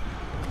me.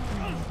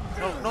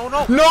 No!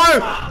 No!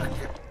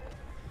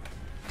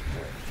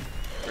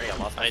 Ray, I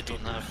lost my I don't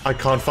have. I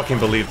can't fucking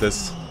believe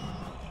this.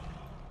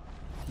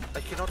 I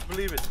cannot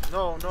believe it.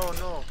 No.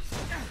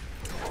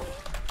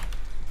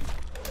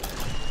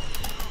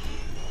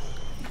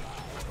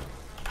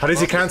 How does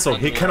he cancel?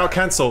 He cannot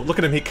cancel. Look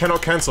at him, he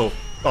cannot cancel.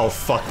 Oh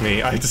fuck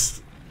me, I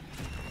just...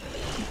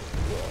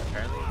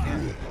 Apparently you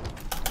can.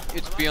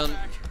 It's beyond.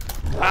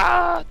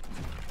 Ah!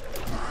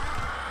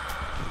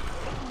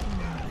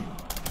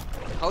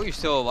 How are you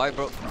still alive,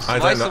 bro?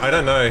 I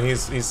don't know,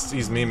 he's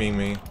memeing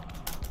me.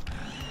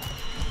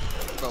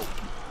 Bro.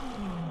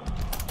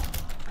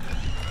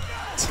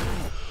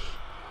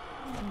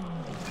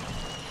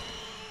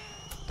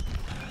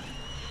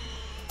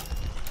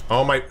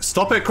 Oh my...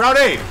 Stop it,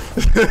 Crowdy!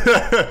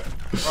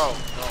 Bro,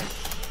 no.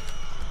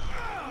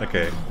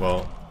 Okay,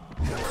 well...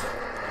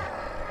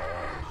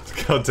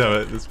 God damn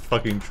it, this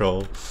fucking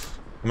troll.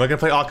 Am I gonna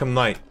play Arkham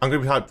Knight? I'm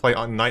gonna play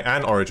Knight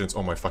and Origins.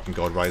 Oh my fucking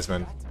god,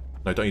 Ryzen.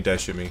 No, don't you dare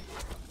shoot me.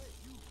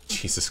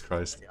 Jesus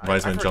Christ.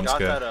 Ryzen jump I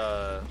scare.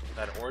 forgot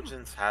that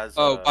Origins has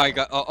Oh, I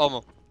got.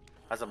 Oh,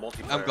 has a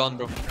multiplayer. I'm gone,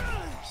 bro.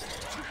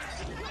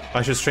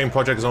 I should stream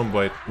Project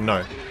Zomboid.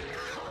 No.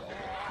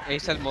 He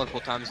said multiple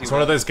times. It's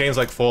one of those games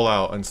like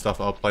Fallout and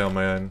stuff I'll play on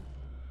my own.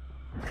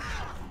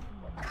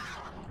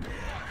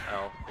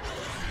 Oh.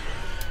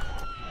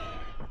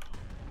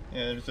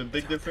 Yeah, there's a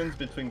big difference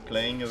between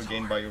playing a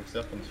game by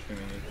yourself and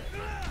streaming it.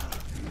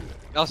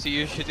 Also,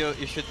 you should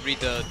read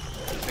the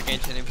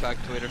Genshin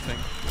Impact Twitter thing.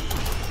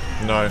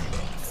 No.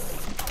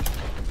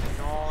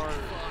 No.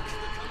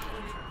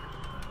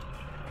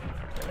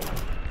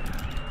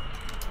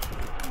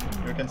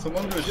 Can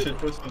someone do a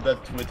shitpost of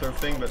that Twitter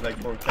thing, but like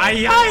for...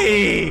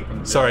 Aye!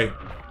 Sorry.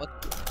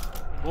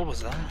 What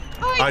was that?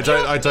 I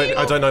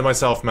don't know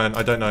myself, man.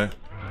 I don't know.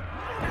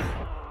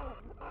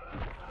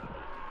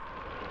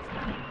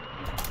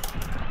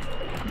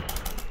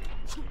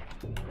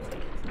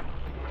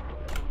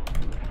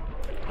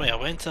 Wait, I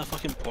went to a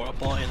fucking porta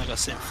potty and I got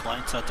sent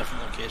flying to a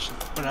different location.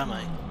 Where am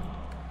I?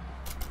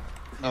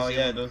 Oh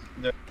yeah, they're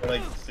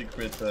like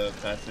secret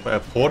passages. Wait, a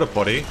porta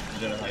potty?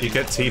 You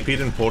get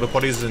TP'd in porta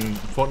potties in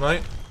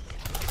Fortnite?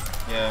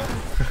 Yeah.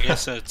 I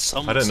guess it's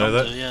some. I didn't know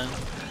that. Yeah.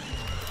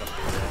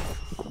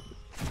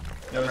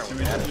 No, so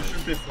you should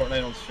play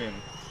Fortnite on stream.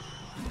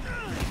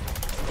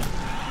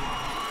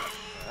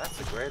 That's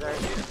a great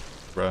idea.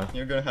 Bruh.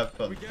 You're gonna have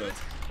fun, but...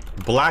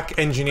 Black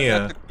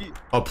engineer.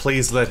 Oh,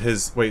 please let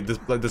his... Wait,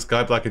 this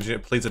guy, Black engineer,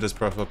 please let his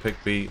profile pic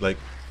be, like,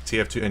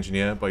 TF2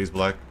 engineer, but he's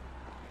black.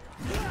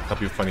 That'd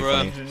be funny.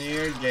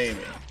 Engineer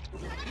gaming.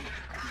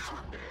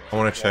 I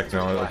want to check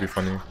now, that'd be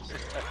funny.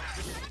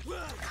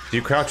 Do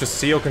you crouch with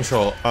C or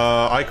control?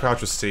 I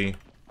crouch with C.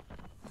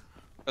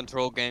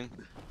 Control game.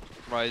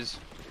 Rise.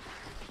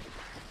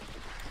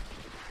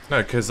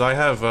 No, because I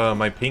have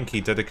my pinky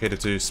dedicated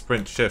to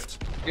sprint shift.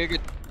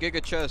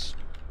 Giga chess.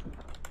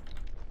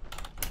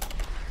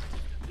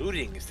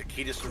 Looting is the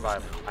key to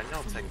survival. I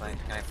know, Tech Lane.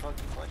 Can I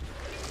fucking play?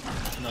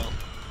 No.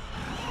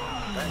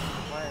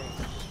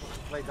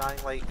 Play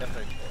Dying Light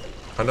Epic.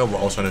 I know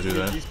what I was trying to do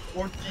there. These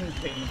 14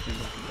 pages of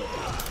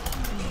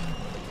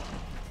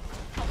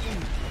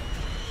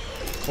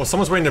Well,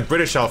 someone's wearing a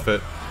British outfit.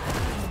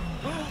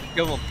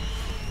 Kill him.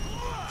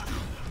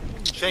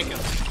 Shake him.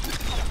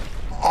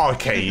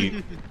 Okay,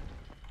 you...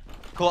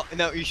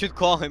 No, you should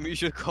call him. You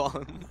should call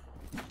him.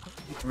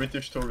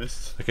 British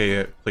tourists. Okay,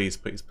 yeah, please,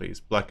 please, please.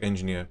 Black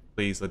engineer,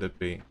 please let it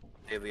be.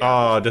 Daily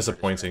Ah, hours.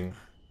 disappointing.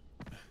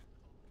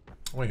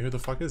 Wait, who the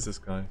fuck is this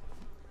guy?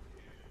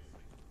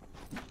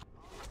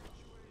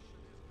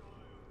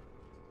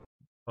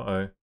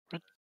 Uh-oh.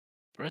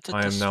 Where did I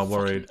am this now fucking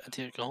worried.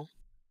 idiot go?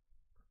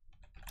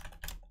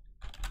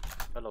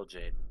 Hello,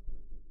 Jade.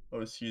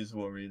 Oh, she is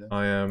worried.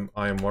 I am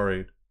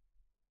worried.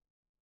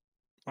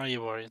 Why are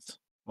you worried?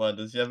 What,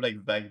 does he have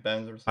like back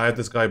bands or something? I had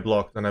this guy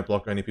blocked, and I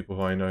block any people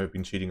who I know have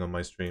been cheating on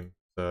my stream.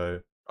 So,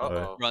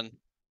 Uh-oh. Run.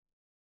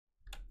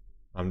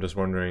 I'm just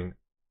wondering,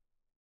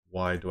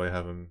 why do I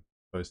have him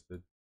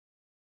posted?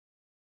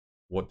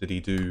 What did he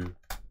do?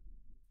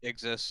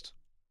 Exist.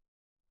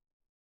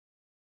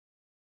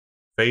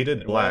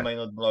 Faded And why black. am I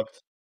not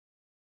blocked?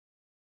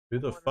 Who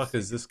the fuck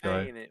is this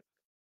guy? Paint it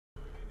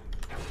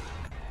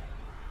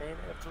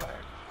black.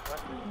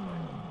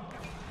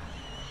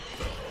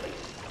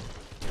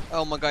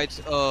 Oh my god, it's,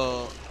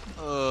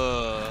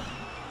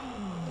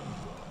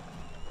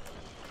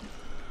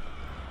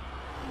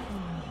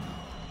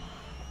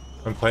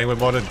 I'm playing with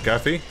modded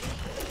Gaffy.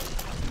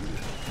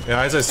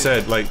 Yeah, as I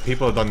said, like,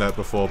 people have done that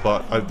before,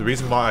 but the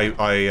reason why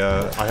I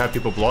have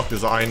people blocked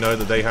is that I know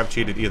that they have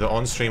cheated either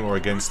on stream or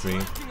against me.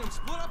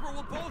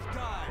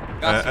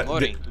 That's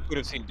loading. You could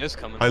have seen this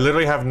coming. I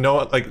literally have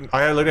no, like,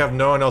 I literally have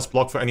no one else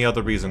blocked for any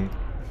other reason.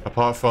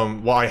 Apart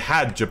from, well, I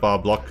had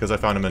Jabbar blocked because I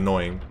found him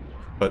annoying,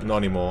 but not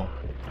anymore.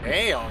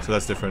 Damn. So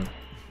that's different.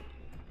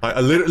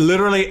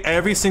 Literally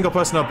every single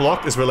person I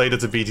blocked is related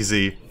to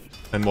BTZ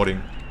and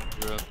modding.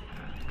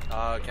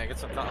 Can I get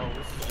some? Oh,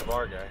 this is the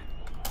Jabbar guy.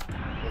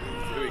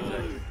 What do you do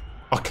exactly?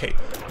 Okay. I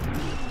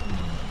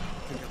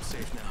think I'm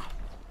safe now.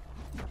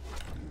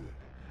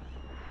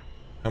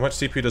 How much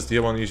CPU does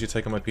DL1 usually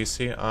take on my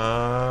PC?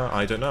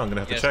 I don't know. I'm gonna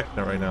have to check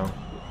that right now.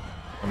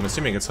 I'm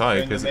assuming it's high.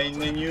 In the main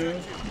menu.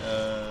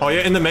 Oh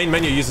yeah, in the main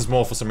menu it uses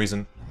more for some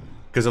reason,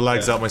 because it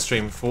lags out my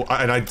stream.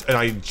 And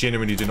I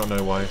genuinely do not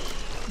know why.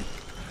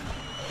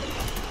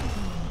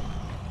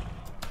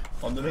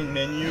 On the main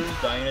menu,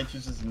 Dynamite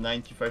uses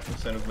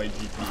 95% of my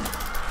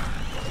GPU.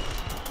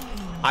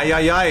 Aye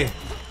aye aye.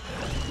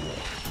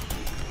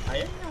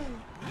 Aye.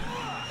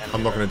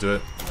 I'm not gonna do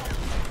it.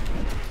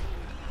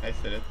 I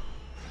said it.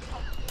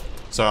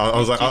 So I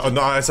was like,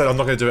 no, I said I'm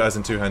not gonna do it as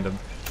in two-handed.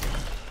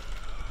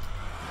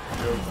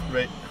 Your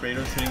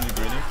creator's hitting the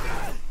gritty.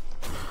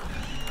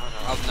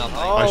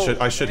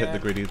 I should hit the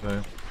gritty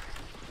though.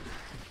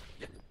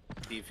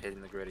 Steve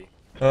hitting the gritty.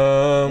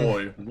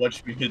 Boy,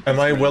 watch me hit. Am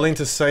I willing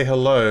to say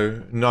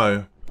hello?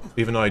 No,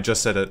 even though I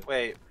just said it.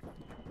 Wait.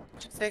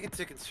 Just take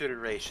into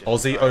consideration.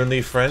 Aussie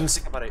only friends?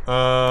 Think about it.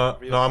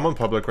 No, I'm on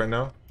public right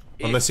now.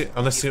 Unless you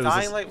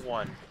Dying Light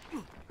 1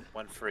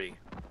 free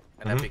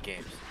in Epic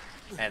Games,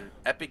 and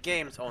Epic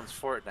Games owns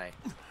Fortnite.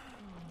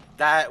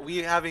 That we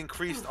have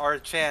increased our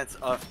chance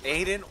of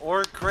Aiden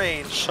or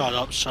Crane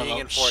being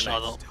in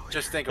Fortnite.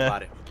 Just think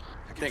about it.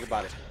 Think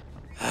about it.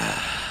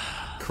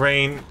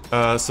 Crane,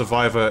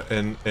 Survivor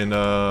in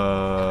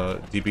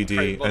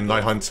DBD, and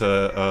Night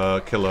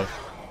Hunter, Killer.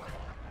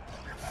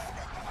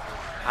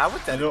 How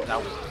would that?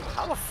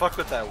 How the fuck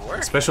would that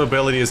work? Special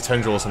ability is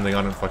Tendril or something.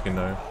 I don't fucking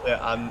know.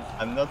 Yeah,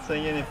 I'm not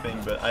saying anything,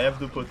 but I have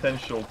the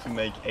potential to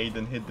make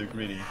Aiden hit the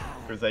gritty,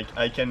 because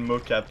I can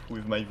mocap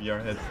with my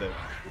VR headset.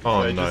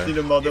 Oh so no! I just need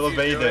a model of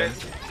Aiden,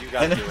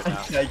 and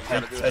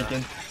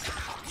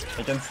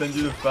I can send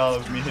you the file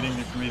of me hitting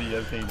the gritty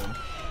as Aiden.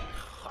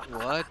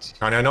 What?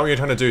 Connie, I know what you're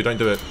trying to do. Don't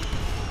do it.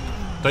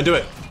 Don't do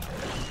it.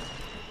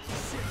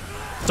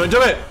 Don't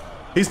do it.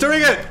 He's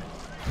doing it.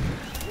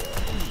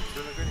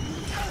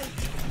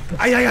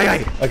 Ay ay ay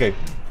ay. Okay.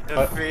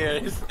 I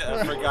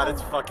forgot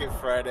it's fucking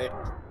Friday.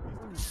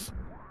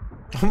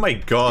 Oh my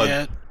god.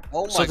 Yeah.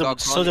 Oh my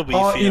god. So did we.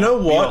 Oh, you know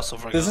what? also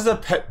forgot. This is a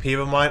pet peeve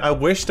of mine. I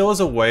wish there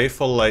was a way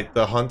for like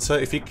the hunter,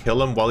 if you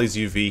kill him while he's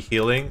UV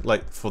healing,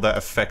 like for that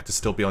effect to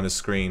still be on his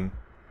screen.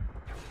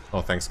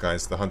 Oh, thanks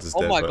guys. The hunter's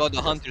dead. Oh my but... god,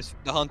 the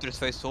hunter's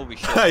face. Holy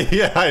shit.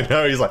 Yeah, I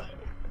know. He's like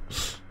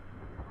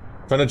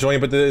trying to join,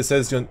 but it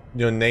says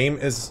your name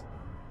isn't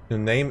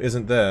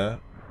there.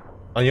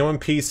 Are you on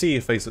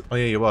PC? Face it. Oh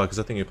yeah, you are, because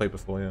I think you played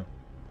before. Yeah.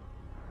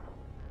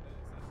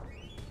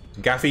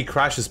 Gaffy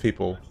crashes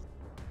people.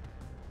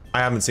 I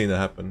haven't seen that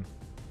happen.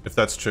 If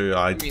that's true,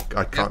 I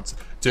can't.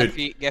 Dude.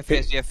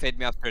 Gaffy fed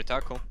me after a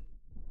tackle.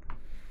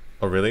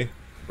 Oh really?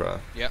 Bruh.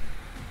 Yeah.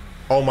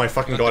 Oh my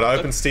fucking god! I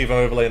opened Steam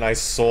Overlay and I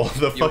saw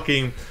the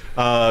fucking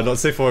not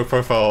safe for work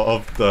profile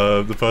of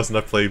the person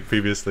I played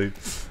previously.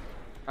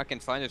 I can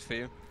find it for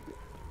you.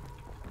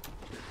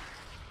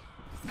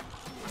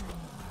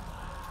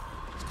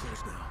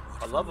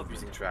 I love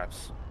abusing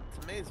traps.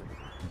 It's amazing.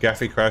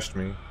 Gaffy crashed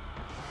me,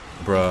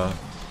 bruh.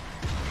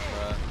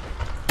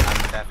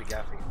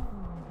 Gaffy.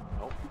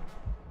 Nope.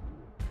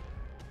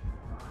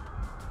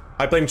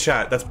 I blame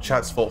chat. That's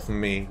chat's fault for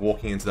me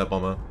walking into that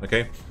bomber.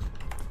 Okay,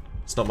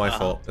 it's not my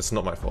fault. It's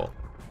not my fault.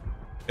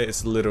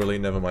 It's literally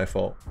never my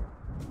fault.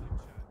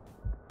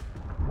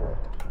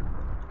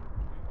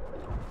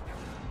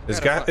 Is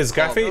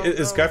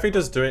Gaffy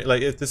just doing,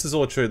 like, if this is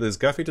all true, is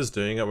Gaffy just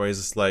doing it where he's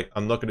just like,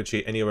 I'm not going to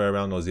cheat anywhere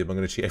around Ozzy, but I'm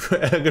going to cheat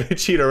everywhere. I'm going to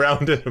cheat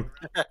around him.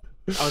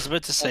 I was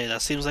about to say,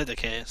 that seems like the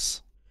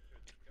case.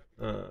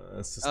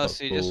 That's just not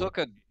See, cool. just look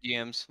at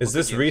DMs. Is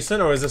this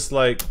recent or is this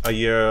like a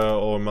year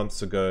or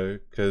months ago?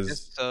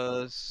 Because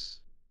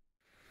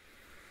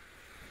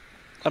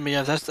I mean,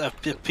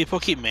 if people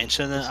keep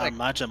mentioning it, I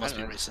imagine it must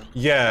be recent.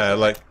 Yeah,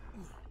 like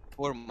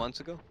 4 months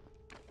ago.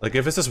 Like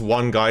if it's just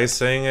one guy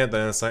saying it,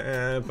 then it's like,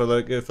 but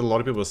like if a lot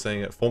of people are saying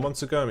it 4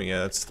 months ago, I mean,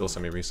 yeah, it's still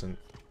semi-recent.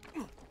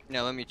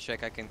 Now let me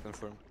check. I can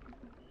confirm.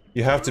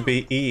 You have to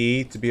be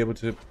EE to be able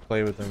to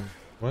play with them.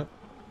 What?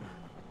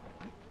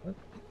 What?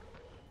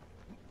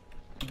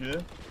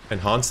 Yeah.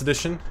 Enhanced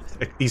edition?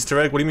 Easter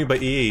egg? What do you mean by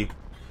EE?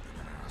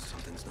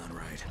 Something's not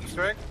right.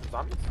 Easter egg?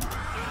 Zombies?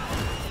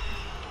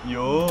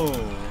 Yo.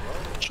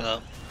 Shut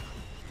up.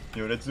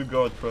 Yo, let's do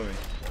guard throwing.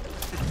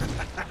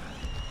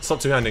 Stop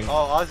two-handing.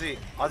 Oh, Ozzy,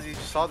 you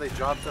saw they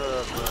dropped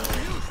the...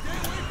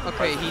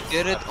 Okay, he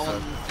did it on,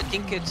 I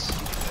think it's...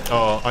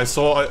 Oh, I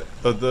saw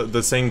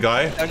the same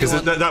guy.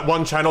 Because that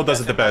one channel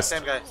does it the best.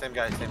 Same guy. It's,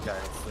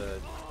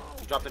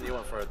 he dropped a new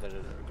one for the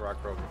Grok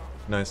program.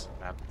 Nice.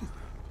 Map.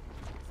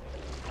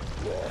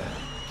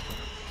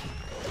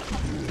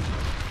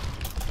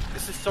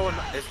 This is so...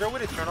 Is there a way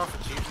to turn off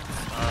achievements,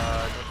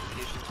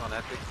 notifications on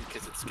Epic?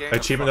 Because it's scary.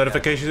 Achievement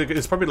notifications?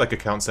 It's probably like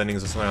account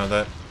settings or something like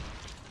that.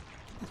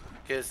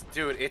 Because,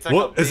 dude, it's like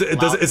What? Is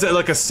it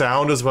like a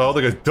sound as well?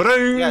 They go,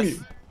 da-ding! Yes.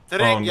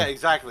 Da-ding! Yeah,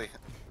 exactly.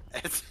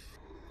 It's...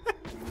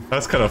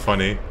 That's kind of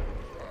funny.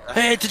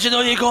 Hey, did you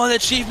know you got an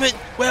achievement?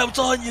 Well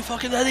done, you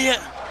fucking idiot!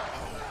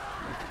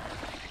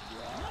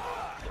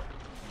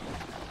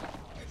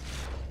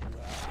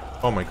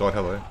 Oh my god,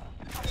 hello.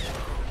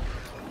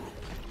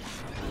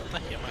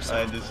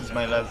 This is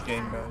my last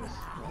game, guys.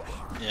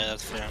 Yeah,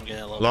 that's fair. I'm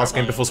getting a little. Last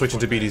game before switching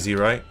to BDZ,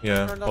 right?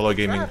 Yeah, Hollow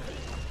Gaming.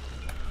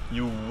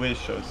 You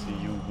wish, OC,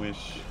 you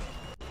wish.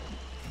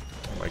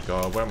 Oh my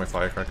god, where are my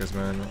firecrackers,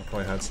 man? I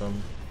probably had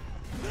some.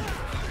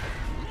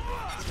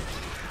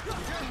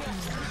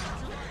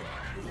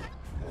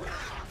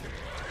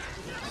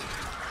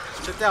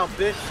 Sit down,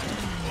 bitch.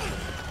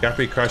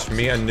 Gappy crashed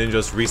me and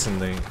Ninjas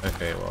recently.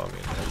 Okay, well, I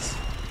mean, that's...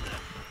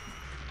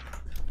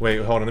 Wait,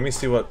 hold on, let me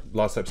see what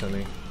last step sent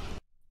me.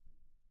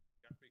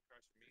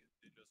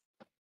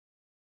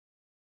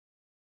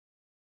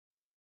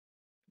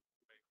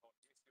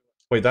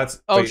 Wait,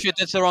 that's... Oh wait. shit,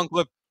 that's the wrong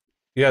clip.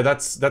 Yeah,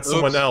 that's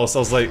someone else. I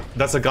was like,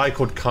 that's a guy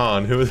called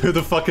Khan. Who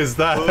the fuck is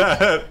that?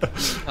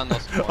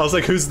 I was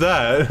like, who's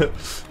that?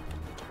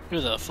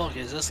 Who the fuck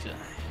is this guy?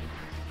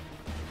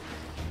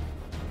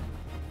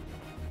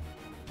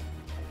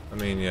 I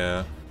mean,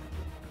 yeah.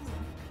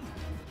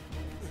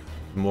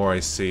 The more I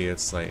see,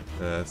 it's like,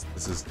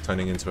 this is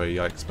turning into a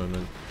yikes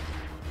moment.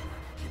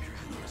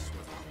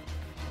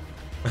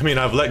 I mean,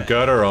 I've let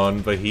Gerda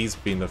on, but he's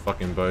been the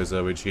fucking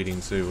bozo with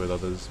cheating too with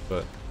others,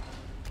 but...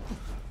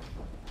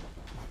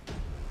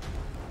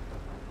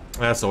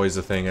 That's always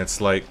the thing,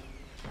 it's like...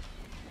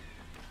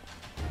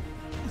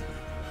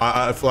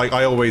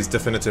 I always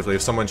definitively,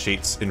 if someone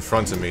cheats in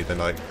front of me,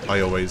 then I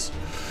always...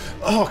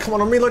 Oh, come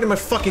on, I'm reloading my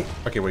fucking...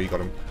 Okay, well, you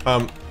got him.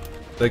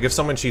 Like, if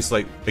someone cheats,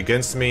 like,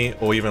 against me,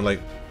 or even,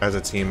 like, as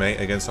a teammate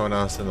against someone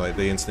else, then, like,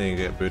 they instantly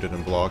get booted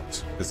and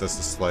blocked, because that's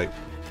just, like,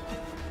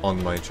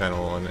 on my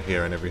channel, on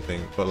here and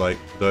everything. But, like,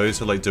 those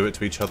who, like, do it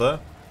to each other,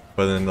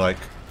 but then, like,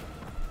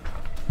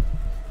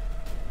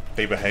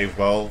 they behave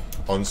well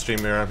on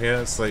stream around here,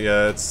 it's like,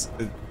 yeah, it's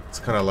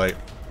kind of, like,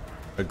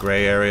 a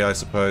grey area, I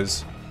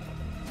suppose.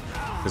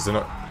 Because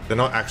they're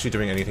not actually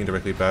doing anything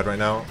directly bad right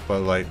now, but,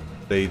 like,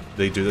 they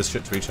do this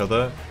shit to each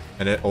other.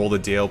 And all the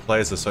DL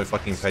players are so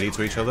fucking petty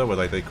to each other, where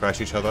like they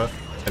crash each other,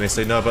 and they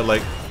say no, but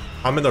like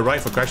I'm in the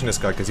right for crashing this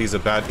guy because he's a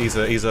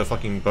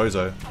fucking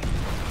bozo,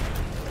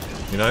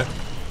 you know?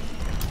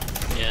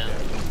 Yeah.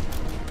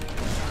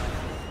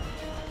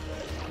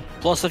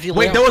 Plus, if you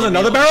wait, there was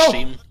another barrel.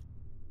 Stream,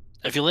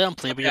 if you let him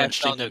play with you on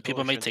stream, then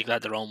people might take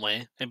that the wrong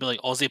way and be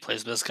like, "Aussie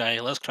plays with this guy,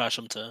 let's crash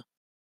him too."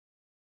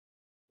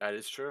 That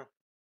is true.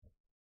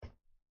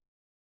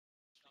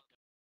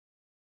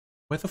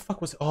 Where the fuck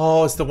was it?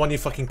 Oh, it's the one you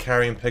fucking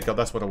carry and pick up.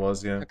 That's what it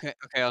was, yeah. Okay,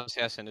 I'll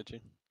send it to you.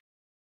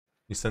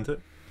 You sent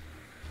it?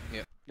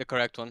 Yeah, the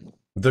correct one.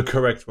 The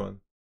correct one.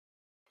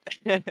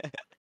 He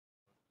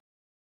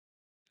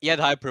had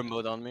hyper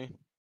mode on me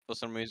for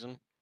some reason.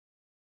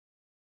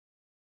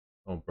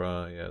 Oh,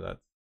 bruh, yeah, that's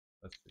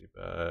pretty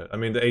bad. I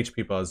mean, the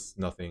HP bar's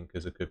nothing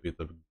because it could be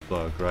the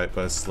bug, right?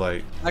 But it's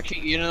like...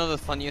 Actually, you know the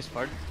funniest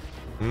part?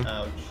 Hmm?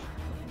 Ouch.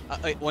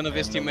 One of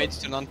his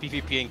teammates turned on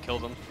PvP and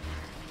killed him.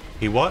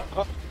 He what?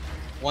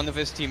 One of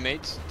his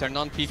teammates turned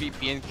on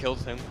PvP and killed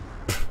him.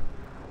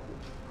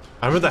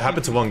 I remember that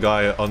happened to one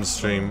guy on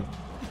stream.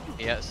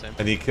 Yeah, same.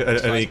 And he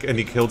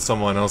killed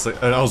someone. I was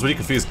like, and I was really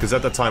confused because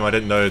at that time I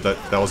didn't know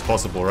that was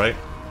possible, right?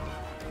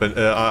 But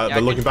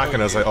but looking back,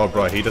 and I was like, oh,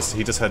 bro, he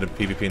just had a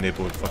PvP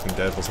enabled fucking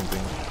dev or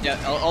something. Yeah,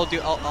 I'll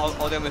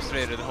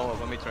demonstrate it. Hold on,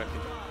 let me try.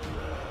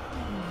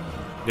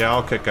 Yeah,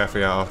 I'll kick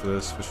Gaffrey out after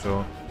this for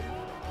sure.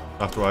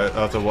 After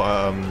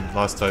what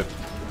last type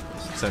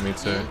sent me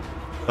to.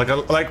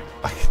 Like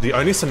the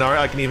only scenario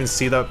I can even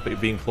see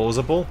that being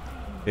plausible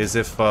is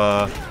if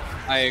I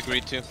agree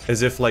too.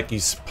 Is if like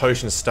you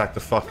potion stack the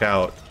fuck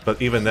out,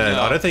 but even then,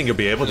 I don't think you'll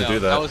be able to do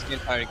that. That was the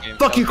entire game.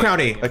 Fuck you,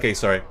 Crowny. Okay,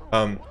 sorry.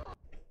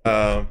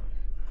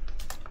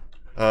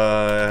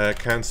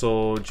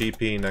 Cancel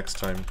GP next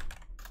time.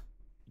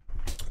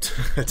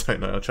 I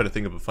don't know. I'll try to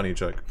think of a funny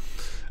joke.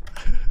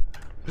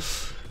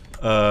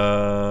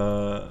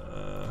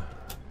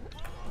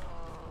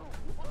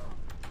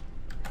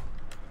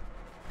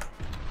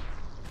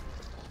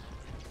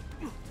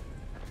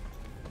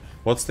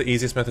 What's the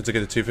easiest method to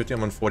get to 250?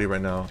 I'm on 40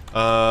 right now.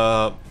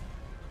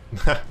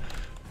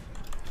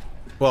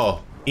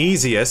 Well,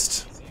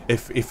 easiest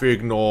if you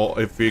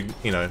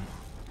know,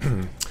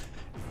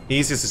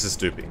 easiest is just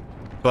duping.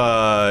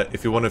 But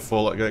if you want to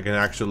follow like an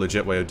actual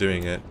legit way of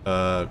doing it,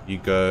 you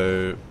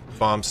go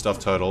farm stuff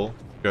total,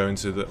 go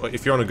into the,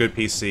 if you're on a good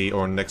PC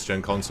or a next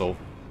gen console,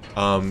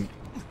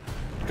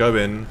 go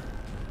in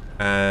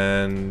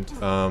and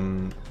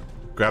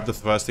grab the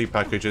first 3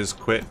 packages,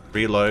 quit,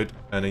 reload,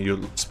 and then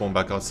you'll spawn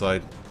back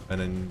outside,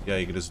 and then yeah,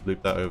 you can just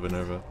loop that over and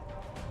over.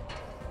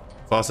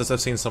 Fastest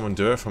I've seen someone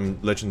do it from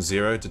Legend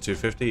 0 to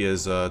 250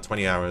 is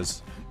 20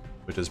 hours,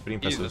 which is pretty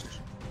impressive. Jesus.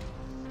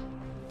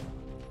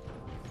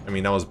 I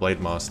mean, that was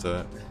Blade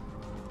Master,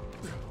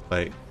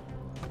 like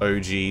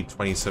OG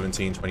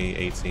 2017,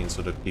 2018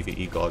 sort of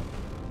PvE god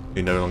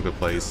who no longer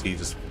plays. He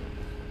just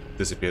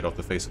disappeared off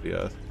the face of the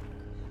earth.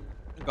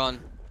 Gone.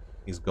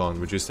 He's gone,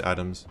 reduced to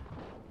atoms.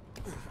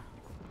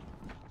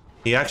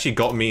 He actually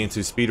got me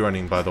into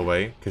speedrunning, by the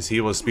way, because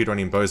he was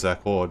speedrunning Bozak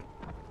Horde.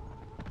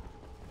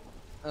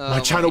 My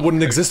channel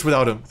wouldn't exist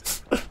without him.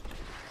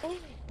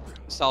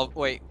 So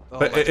wait. Oh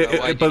But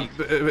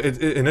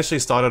it initially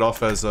started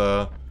off as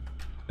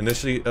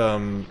wait,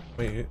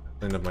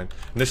 never mind.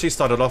 Initially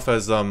started off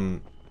as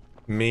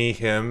me,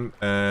 him,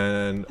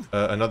 and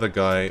another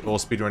guy all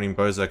speedrunning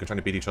Bozak and trying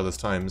to beat each other's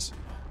times.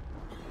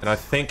 And I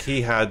think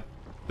he had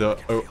the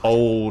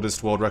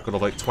oldest world record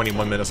of like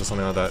 21 minutes or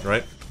something like that,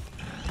 right?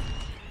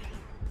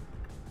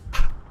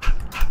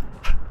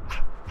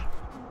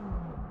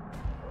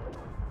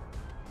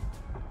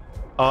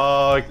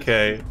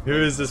 Okay, who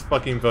is this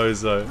fucking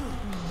bozo?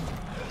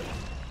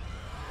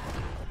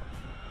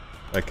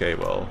 Okay,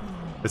 well,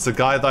 it's a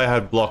guy that I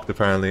had blocked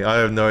apparently. I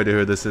have no idea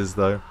who this is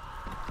though.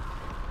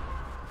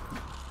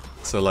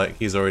 So like,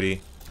 he's already...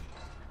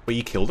 Wait,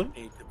 you killed him?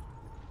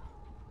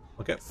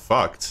 I'll get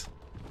fucked.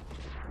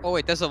 Oh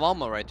wait, there's a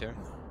llama right there.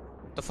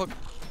 The fuck?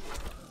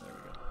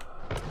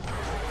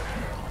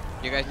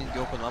 You guys need to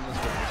open llamas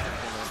for this.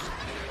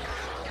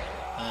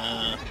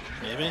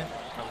 Maybe?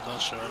 I'm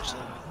not sure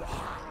actually.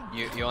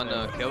 You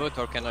wanna kill it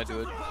or can I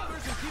do it?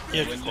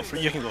 Yeah, you can go for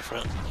it. You can go for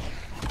it.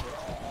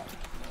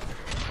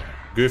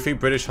 Goofy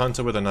British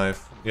hunter with a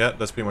knife. Yeah,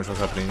 that's pretty much what's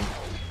happening.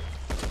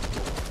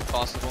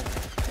 Possible.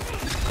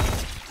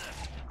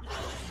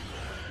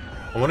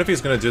 I wonder if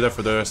he's gonna do that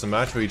for the rest of the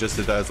match, or he just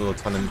did that as a little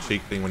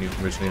tongue-in-cheek thing when he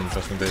originally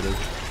first invaded.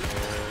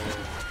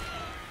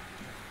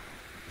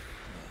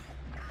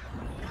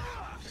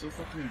 So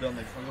fucking done,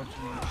 I forgot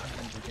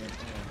to the game.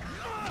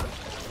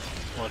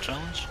 What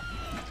challenge?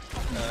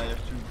 You have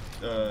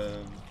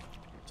to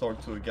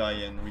talk to a guy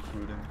and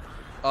recruit him.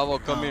 Oh well,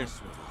 come here.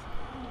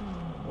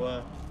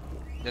 What?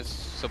 There's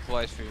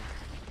supplies for you.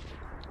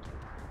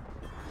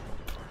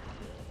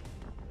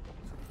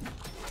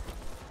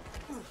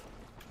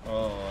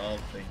 Oh, I'll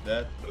take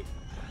that.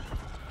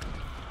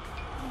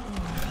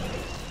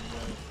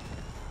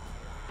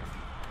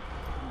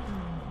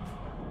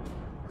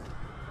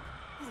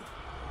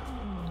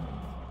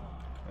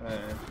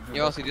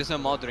 You also there's no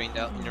moderating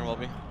out in your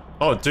lobby.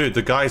 Oh, dude,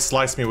 the guy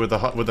sliced me with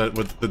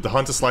the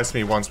hunter sliced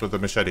me once with the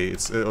machete.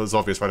 It was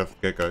obvious right off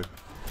the get-go.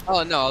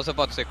 Oh no, I was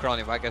about to say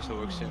Crony, but I guess it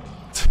works too.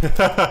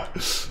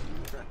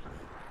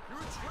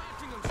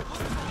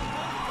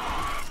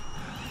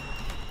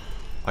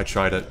 I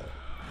tried it.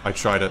 I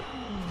tried it.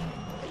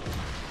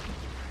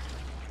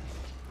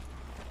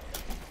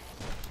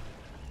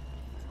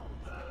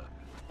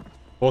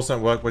 Force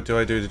don't work. What do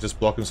I do to just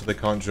block them so they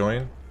can't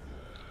join?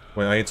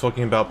 Wait, are you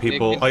talking about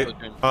people?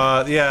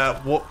 Yeah,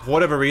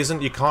 whatever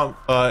reason, you can't,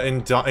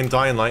 in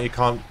Dying Light, you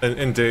can't,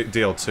 in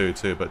DL2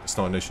 too, but it's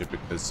not an issue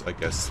because, I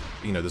guess,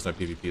 you know, there's no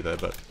PvP there,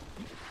 but,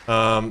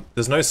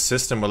 there's no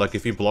system where, like,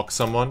 if you block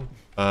someone,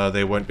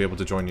 they won't be able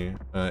to join you,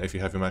 if you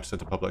have your match set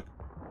to public.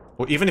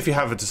 Or even if you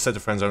have it to set to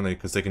friends only,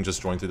 because they can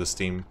just join through the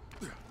Steam,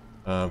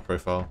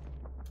 profile,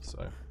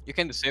 so. You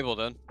can disable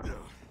that.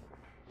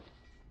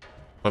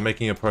 By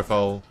making your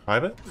profile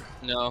private?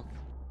 No.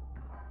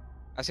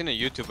 I seen a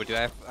YouTuber do.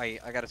 I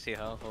gotta see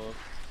how.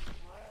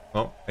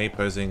 Oh, me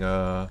posing.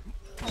 In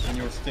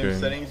your Steam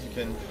settings, you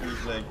can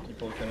choose like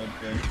people cannot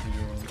go to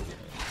your own.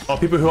 Oh,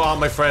 people who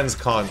aren't my friends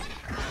can't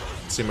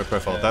see my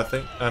profile. Yeah. That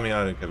thing? I mean,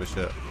 I don't give a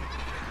shit.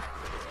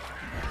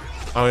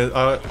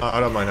 I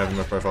don't mind having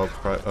my profile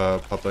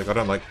public. I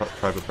don't like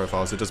private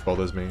profiles. It just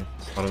bothers me.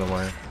 I don't know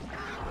why.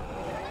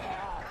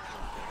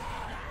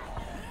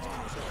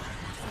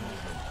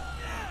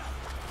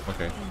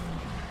 Okay.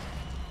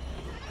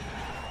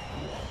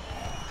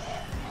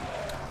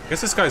 I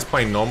guess this guy's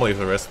playing normally for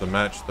the rest of the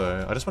match,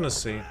 though. I just want to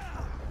see.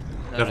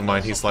 No, Never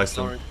mind, he sliced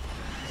him.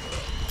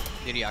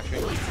 Did he actually?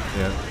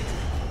 Yeah.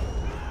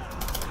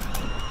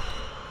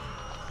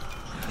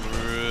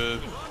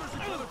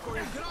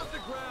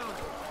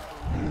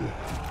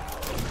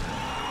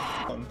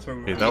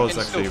 Okay, that was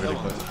actually really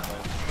close.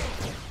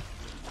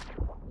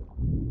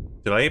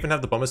 Did I even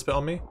have the bomber spit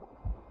on me?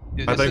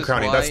 Dude, I blame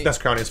Crowny. That's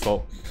Crowny's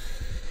fault.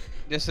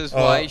 This is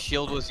why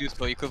shield was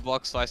useful. You could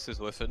block slices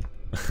with it.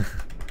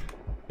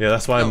 Yeah,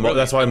 that's why No,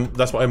 that's why I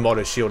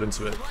modded shield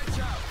into it.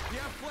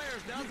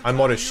 I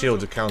modded shield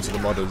to counter the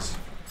modders.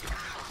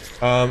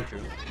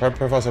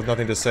 Profiles have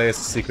nothing to say. It's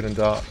a secret and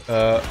dark.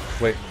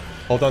 Wait,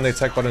 Hold down the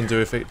attack button to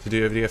do a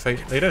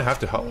DFA. You don't have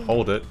to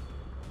hold it.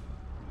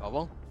 Oh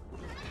well.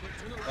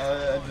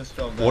 I just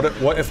fell down.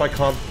 What if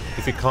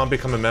you can't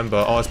become a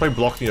member? Oh, it's probably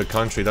blocked in your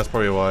country. That's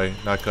probably why,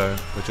 Nako,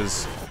 which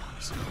is,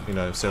 you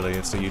know, silly.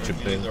 It's the YouTube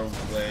thing. They're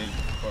way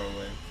far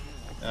away.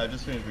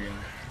 Just finish the game.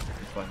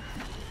 It's fine.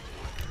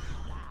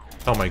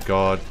 Oh my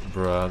god,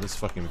 bruh, this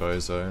fucking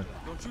bozo.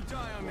 Don't you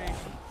die on me.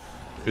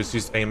 Just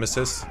used aim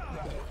assist.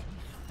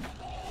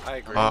 I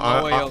agree.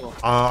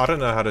 I don't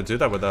know how to do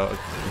that without a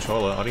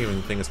controller. I don't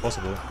even think it's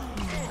possible.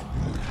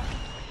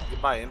 Get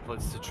my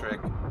inputs to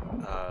trick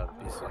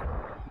PC.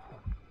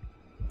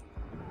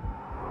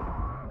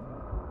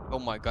 Oh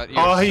my god.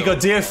 Oh, he got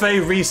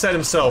DFA, reset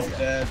himself.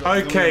 Yeah,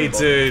 okay,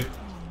 dude.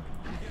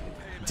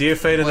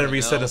 DFA'd and then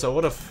reset himself.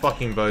 What a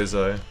fucking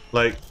bozo.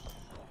 Like...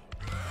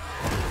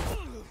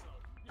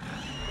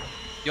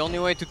 The only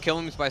way to kill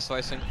him is by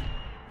slicing.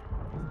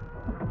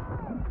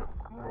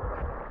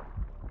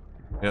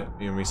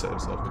 Yep, he reset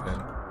himself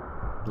again.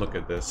 Look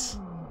at this.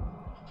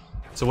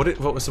 So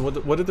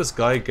what did this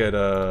guy get?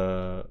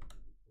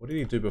 What did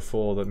he do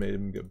before that made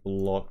him get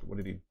blocked? What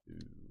did he do?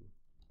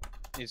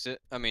 Is it?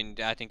 I mean,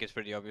 I think it's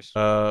pretty obvious.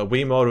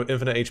 Wii mode with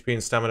infinite HP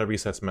and stamina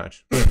resets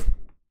match.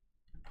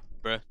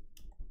 Bruh.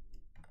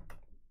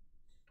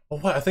 Oh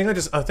what? I think I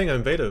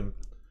invaded him.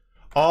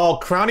 Oh,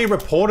 Crowny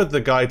reported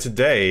the guy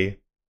today,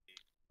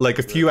 like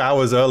a few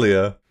hours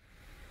earlier.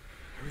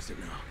 Where is it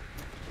now?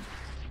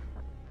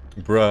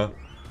 Bruh.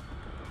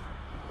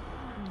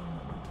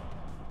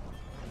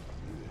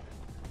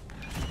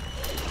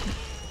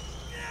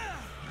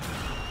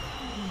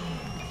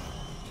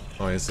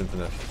 Oh, it's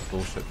infinite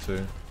bullshit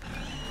too.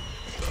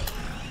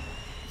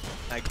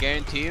 I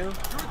guarantee you.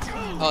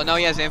 Oh, now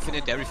he has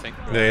infinite everything.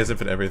 Yeah, he has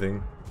infinite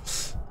everything.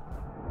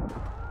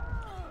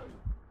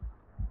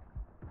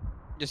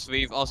 Just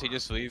leave. Also,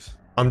 just leave.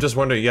 I'm just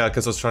wondering, yeah,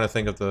 because I was trying to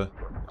think of the...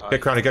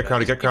 Get Crowny, get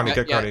Crowny, get Crowny,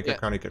 get Crowny,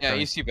 get Crowny, get Crowny. Yeah,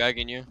 you see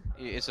bagging you.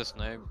 It's a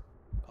snipe,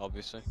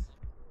 obviously.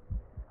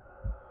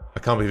 I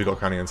can't believe he got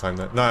Crowny in time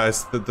there. No,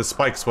 it's the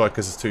spikes work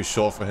because it's too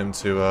short for him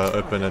to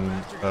open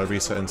and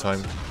reset in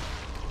time.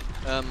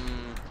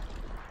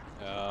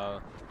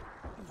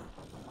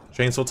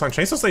 Chainsaw time.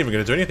 Chainsaw's not even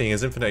going to do anything. He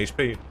has infinite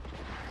HP.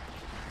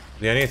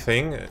 The only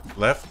thing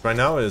left right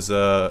now is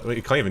well,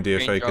 you can't even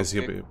DFA because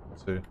he'll be able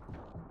to.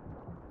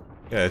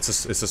 Yeah, it's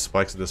just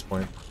spikes at this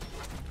point.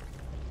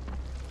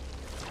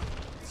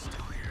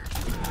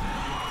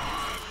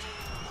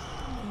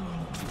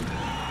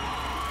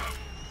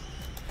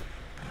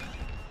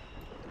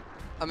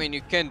 I mean,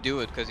 you can do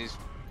it because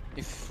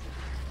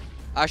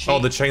actually. Oh,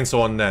 the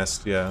chainsaw on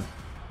nest, yeah.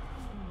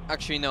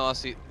 Actually, no.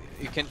 Also,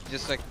 you can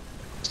just like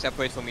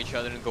separate from each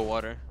other and go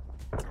water.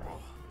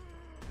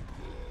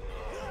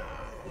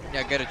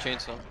 Yeah, get a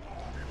chainsaw.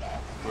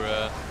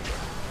 Bruh.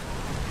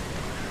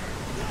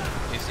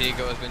 His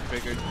ego has been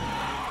triggered.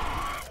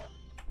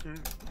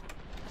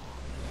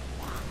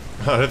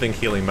 I don't think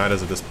healing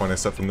matters at this point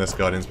except from this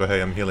Guardians, but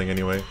hey, I'm healing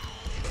anyway.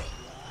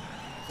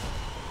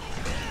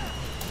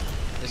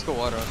 Let's go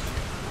water.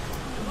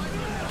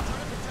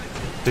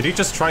 Did he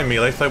just try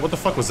melee fight? What the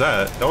fuck was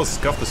that? That was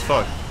scuffed as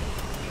fuck.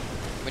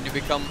 When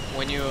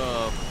you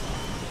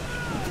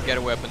get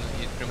a weapon,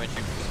 you pretty much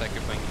just like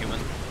you're playing human.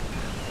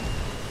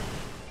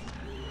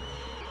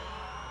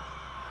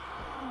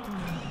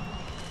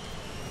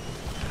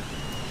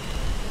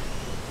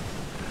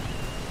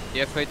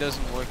 The FA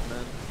doesn't work,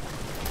 man.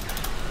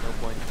 No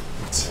point.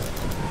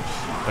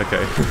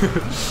 Okay.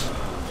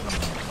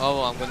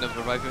 Oh, I'm gonna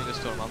revive you in the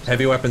storm.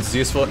 Heavy weapons is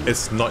useful?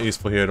 It's not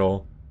useful here at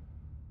all.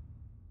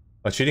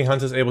 Are cheating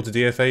hunters able to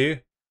DFA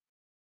you?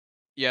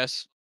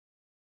 Yes.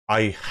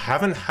 I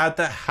haven't had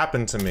that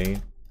happen to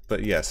me,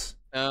 but yes.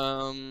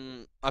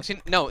 I've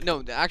seen no.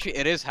 Actually,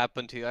 it has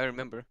happened to you. I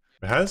remember.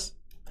 It has?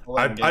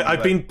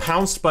 I've been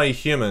pounced by a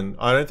human.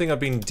 I don't think I've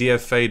been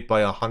DFA'd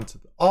by a hunter.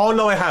 Oh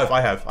no, I have.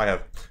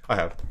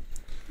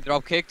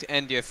 Drop kicked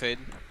and DFA'd.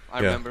 I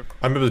remember.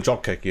 I remember the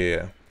drop kick.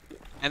 Yeah.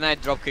 And I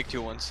drop kicked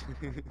you once.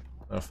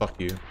 Oh fuck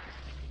you.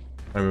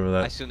 I remember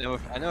that.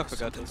 I never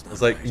forgot this. It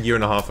was like a year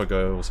and a half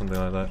ago or something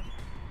like that.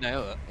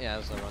 No, yeah, it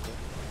was around it.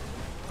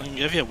 I can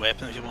give you a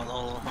weapon if you want.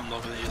 I'm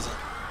not gonna use it.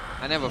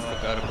 I never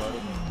forgot about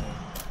it.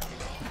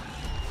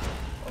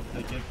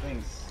 Okay, good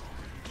things.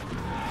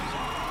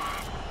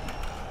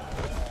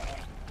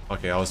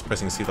 Okay, I was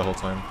pressing C the whole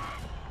time.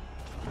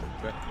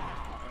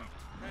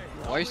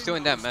 Why are you still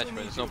in that match,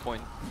 bro? There's no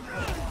point.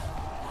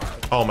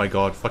 Oh my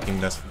god, fucking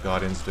Nest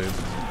Guardians, dude.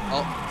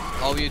 All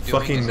you're doing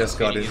fucking is Nest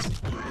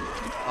Guardians.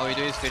 All you're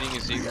doing is fitting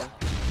his ego.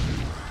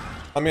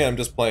 I mean, I'm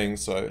just playing,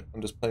 so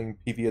I'm just playing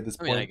PV at this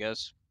point. I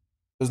guess.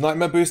 There's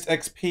Nightmare Boost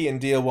XP in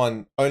Tier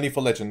 1, only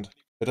for Legend.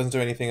 It doesn't do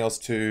anything else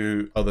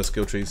to other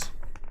skill trees.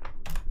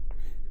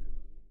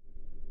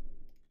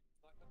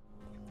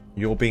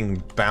 You're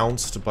being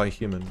bounced by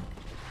human.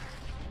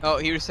 Oh,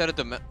 he resetted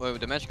the match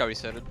got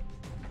resetted.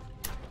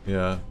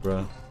 Yeah,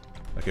 bruh.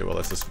 Okay, well,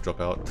 let's just drop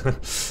out.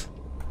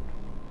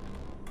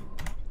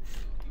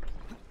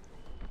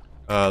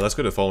 Let's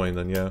go to following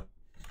then, yeah.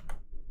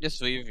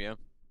 Just leave, yeah.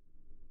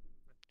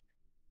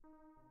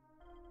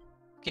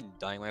 Fucking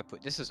dying when I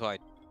put. This is why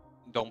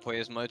don't play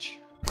as much.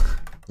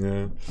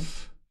 Yeah.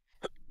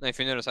 If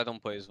you notice, I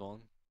don't play as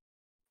long.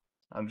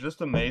 I'm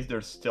just amazed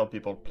there's still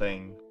people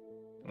playing.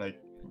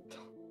 Like,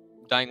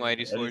 Dying Light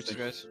that is esports, like-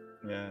 guys.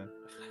 yeah.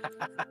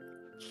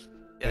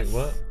 Wait,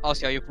 what?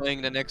 Also, are you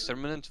playing the next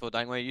tournament for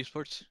Dying Light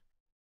esports?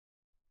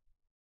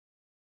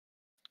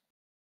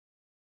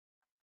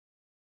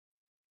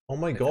 Oh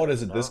my god,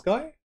 is it this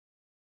guy?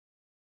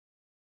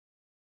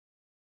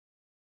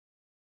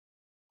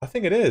 I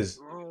think it is.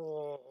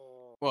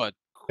 What?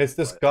 It's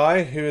this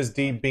guy who is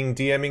been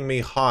DMing me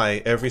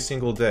hi every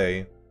single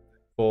day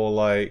for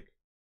like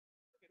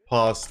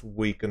past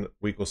week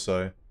or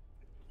so.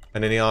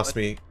 And then he asked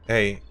me,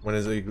 hey, when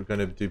is it going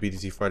to do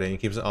BTT Friday? And he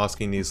keeps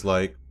asking these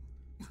like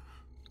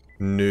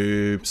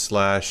noob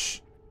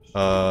slash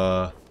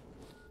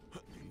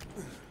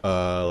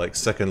like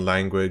second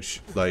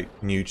language, like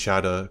new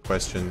chatter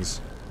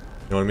questions.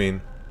 You know what I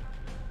mean?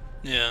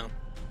 Yeah.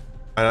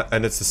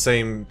 And it's the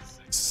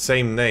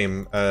same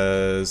name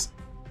as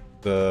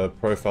the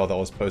profile that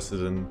was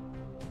posted in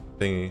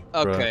thingy.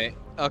 Okay,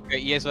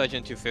 okay, ES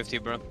Legend 250,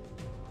 bro.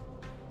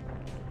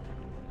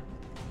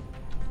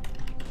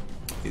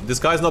 This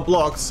guy's not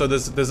blocked, so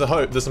there's a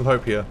hope. There's some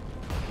hope here.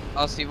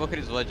 I'll see. Look at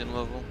his legend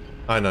level.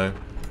 I know.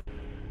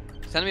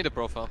 Send me the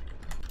profile.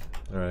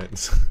 All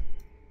right.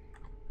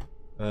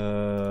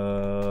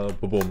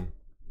 Boom.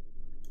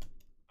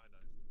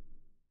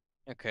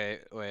 Okay,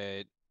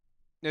 wait.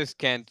 This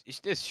can't.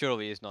 This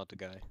surely is not the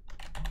guy.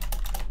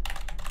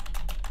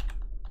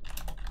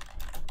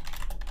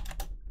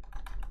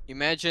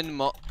 Imagine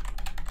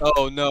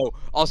Oh no!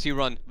 Aussie,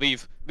 run!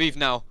 Leave! Leave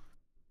now!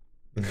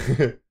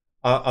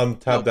 I'm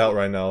tabbed out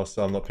right now,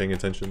 so I'm not paying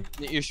attention.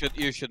 You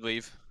should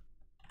leave.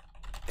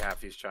 Yeah,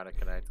 if he's trying to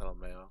connect on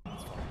mail.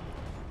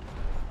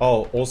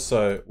 Oh,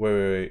 also,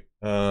 wait.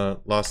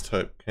 Last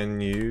hope.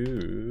 Can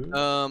you?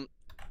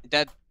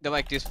 That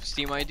like this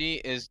Steam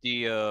ID is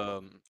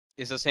the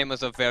same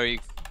as a very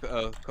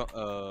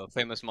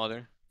famous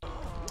modder.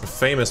 A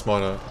famous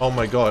modder. Oh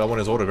my god, I want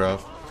his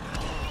autograph.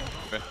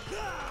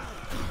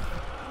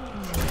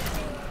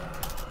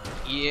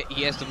 He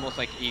has the most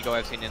like ego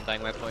I've seen in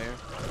Dying Light player.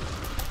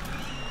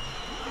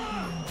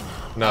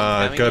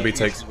 Nah, Gobi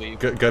takes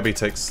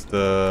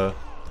the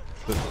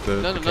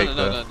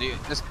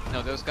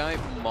No, this guy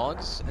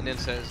mods and then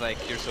says like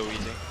you're so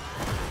easy,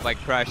 like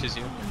crashes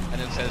you, and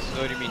then says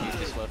what do you mean you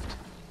just left?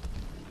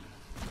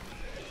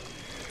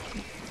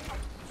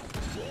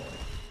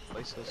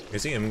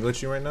 Is he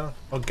glitchy right now?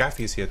 Oh,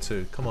 Gaffy's here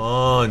too. Come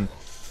on.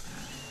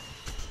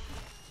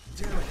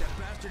 Damn it, that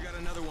bastard got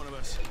another one of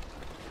us.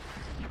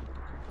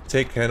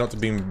 Take care not to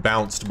being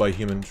bounced by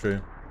human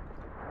true.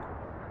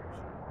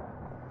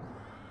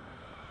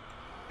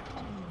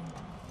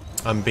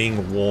 I'm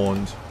being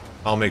warned.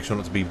 I'll make sure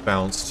not to be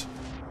bounced.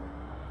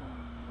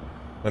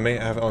 My mate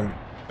have it on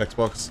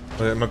Xbox.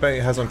 My mate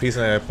has on PC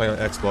and I play on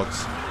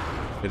Xbox.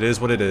 It is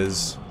what it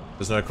is.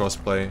 There's no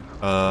crossplay.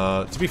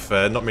 To be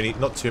fair,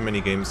 not too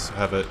many games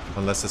have it,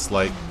 unless it's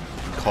like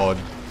COD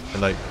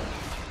and like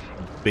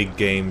big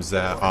games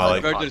that are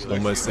like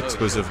almost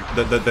exclusive.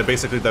 They're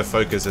basically their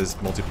focus is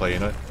multiplayer, you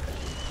know.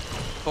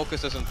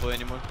 Focus doesn't play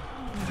anymore.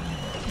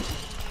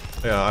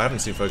 Yeah, I haven't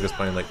seen Focus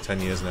play in like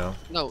 10 years now.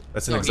 No,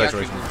 that's an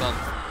exaggeration.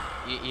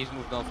 He's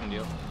moved on from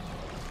the.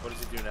 What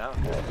does he do now?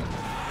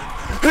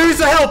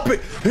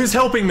 Who's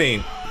helping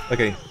me?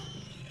 Okay,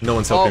 no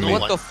one's helping me.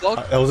 What the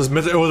fuck? It was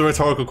a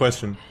rhetorical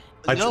question.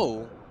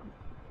 No,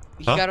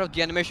 he got out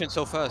the animation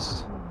so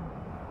fast.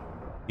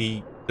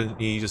 He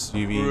just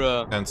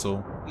UV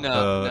cancel.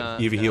 No,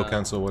 UV heal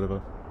cancel,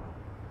 whatever.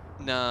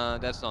 Nah,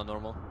 that's not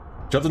normal.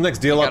 Drop the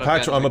next DLR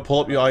patch, or I'm gonna pull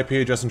up your IP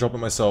address and drop it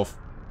myself.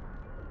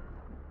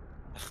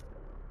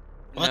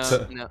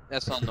 What? No,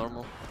 that's not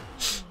normal.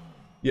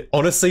 Yeah,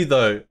 honestly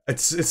though,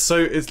 it's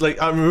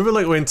like I remember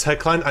like when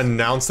Techline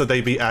announced that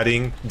they'd be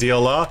adding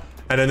DLR,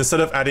 and then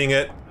instead of adding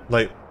it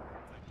like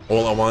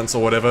all at once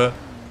or whatever,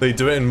 they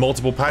do it in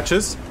multiple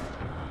patches,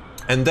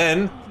 and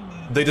then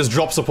they just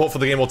drop support for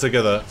the game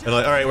altogether, and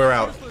like, all right, we're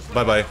out,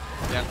 bye bye.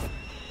 Yeah.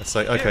 It's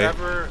like okay.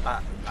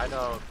 I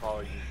know,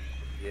 Paul,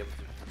 you able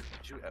to,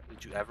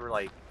 did you ever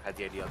like had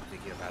the idea of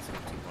thinking of asking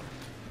a team one?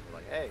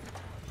 Like, hey,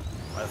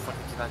 why the fuck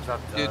did you not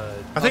drop? Dude,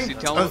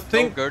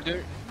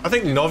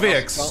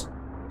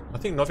 I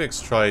think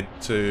Novix tried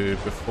to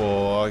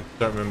before. I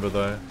don't remember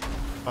though.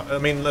 I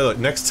mean, look,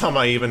 next time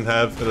I even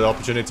have the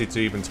opportunity to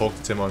even talk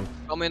to Timon,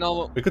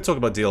 we could talk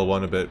about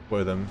DL1 a bit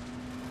with him.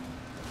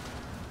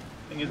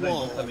 The thing is, I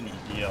don't have any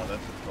DL.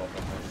 That's the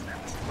problem.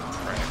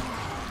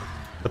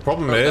 The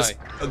problem is,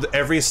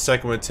 every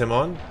second with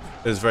Timon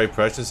is very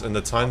precious, and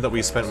the time that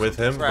we spent with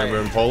him when we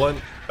were in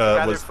Poland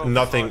was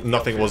nothing.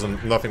 Nothing was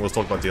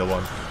talked about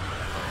DL1.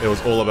 It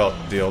was all about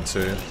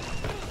DL2.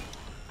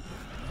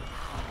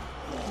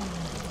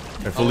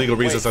 And for legal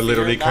reasons, I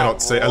literally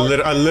cannot say. I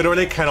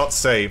literally cannot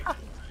say.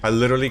 I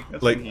literally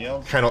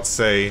cannot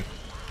say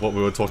what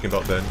we were talking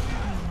about then.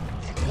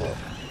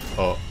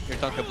 Oh. You're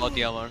talking about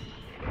DLR.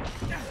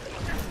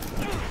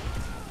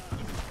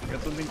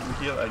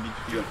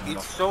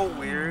 It's so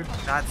weird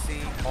not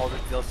seeing all the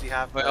DLC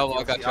have. Wait,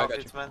 I got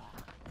you. Man.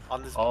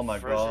 on this Oh my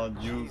version.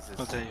 god, you. Jesus.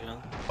 Oh, there you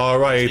go.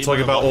 Alright, you're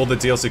talking about all the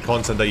DLC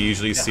content that you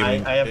usually see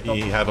when I have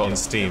you have it on In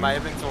Steam. my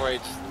inventory,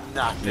 it's just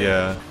not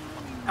there.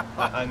 Yeah.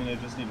 I mean, I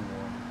just need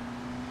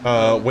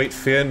one. Wait,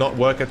 fear not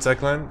work at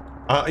Techland?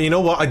 You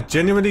know what? I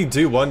genuinely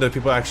do wonder if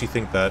people actually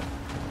think that.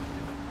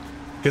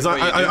 Because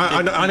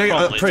I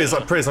know,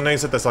 Priz, I know you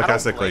said that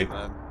sarcastically.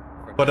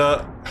 But,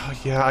 oh,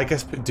 yeah, I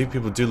guess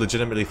people do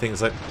legitimately think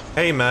it's like,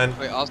 hey man.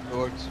 Wait, ask the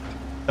words.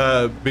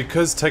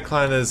 Because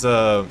Techland is,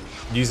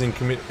 using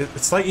community,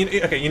 it's like,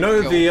 okay, you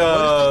know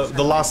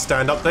the Last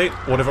Stand update?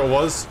 Whatever it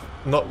was?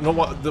 Not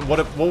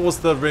what was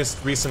the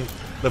recent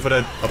Left 4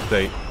 Dead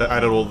update that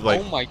added all, like...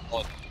 Oh my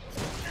god.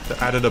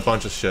 That added a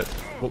bunch of shit.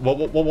 What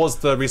was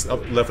the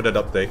recent Left 4 Dead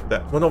update?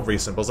 That, well, not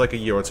recent, but it was like a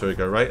year or two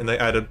ago, right? And they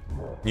added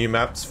new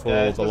maps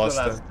for the Last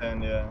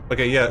Stand. Yeah.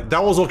 Okay, yeah,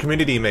 that was all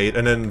community made,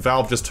 and then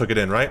Valve just took it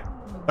in, right?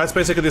 That's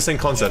basically the same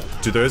concept.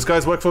 Do those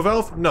guys work for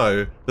Valve?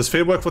 No. Does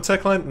Fear work for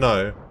Techland?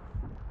 No.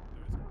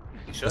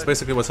 That's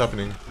basically what's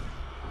happening.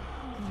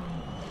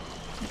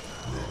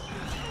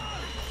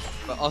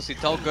 But also,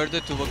 tell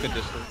Gerda to look at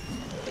this one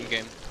in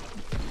game.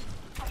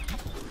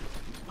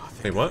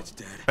 Wait, what?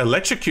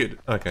 Electrocute?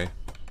 Okay.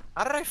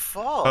 How did I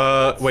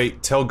fall?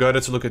 Wait, tell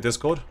Gerda to look at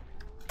Discord?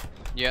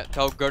 Yeah,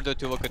 tell Gerda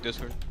to look at this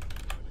one.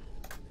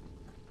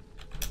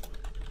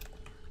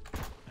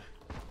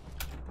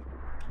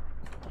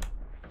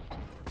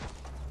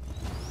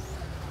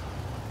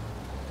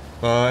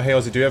 Hey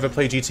Ozzy, do you ever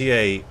play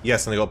GTA?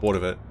 Yes, and I got bored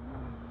of it.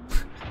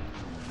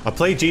 I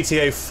played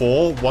GTA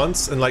 4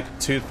 once in like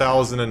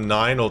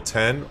 2009 or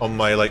 10 on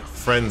my like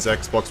friend's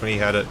Xbox when he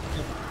had it.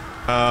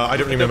 I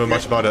don't remember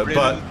much about it,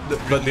 but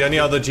the only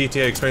other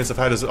GTA experience I've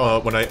had is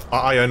when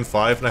I own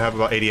 5 and I have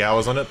about 80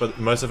 hours on it, but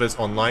most of it's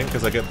online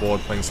because I get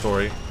bored playing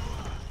story.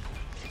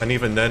 And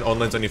even then,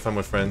 online's only fun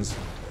with friends.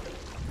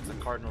 It's a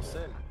cardinal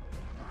sin.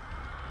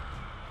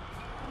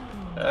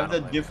 I have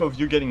that gif of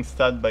you getting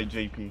stabbed by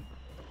JP.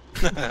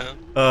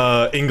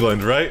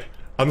 England, right?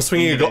 I'm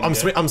swinging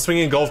I'm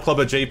swinging a golf club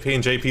at JP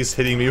and JP's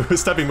hitting me,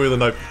 stabbing me with a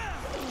knife.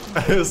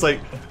 It's like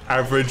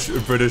average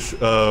British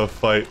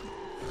fight.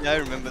 Yeah, I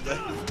remember that.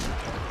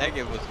 That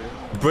game was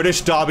good.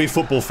 British Derby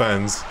football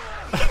fans.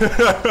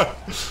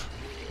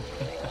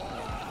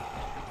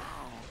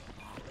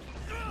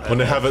 When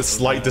they have a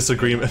slight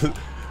disagreement,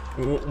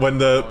 when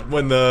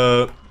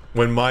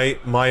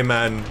my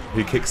man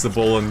who kicks the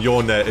ball in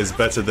your net is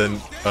better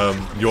than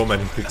your man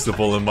who kicks the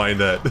ball in my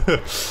net.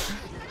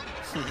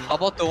 How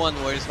about the one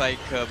where it's like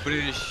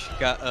British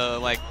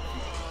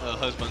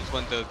husbands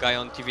when the guy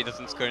on TV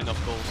doesn't score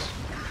enough goals?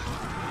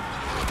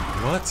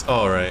 What?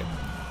 All right.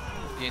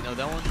 Do you know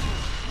that one?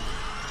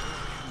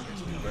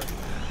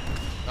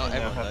 Oh, I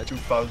everyone have died.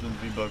 2,000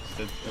 V-Bucks,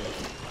 that's good.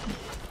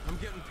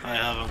 I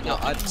haven't No,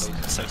 got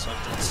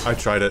 600. I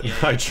tried it. Yeah.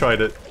 I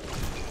tried it.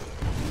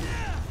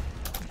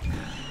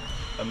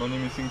 I'm only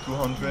missing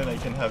 200, I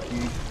can have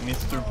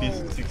Mr.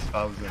 Beast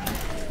 6,000.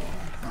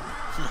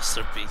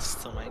 Mr. Beast,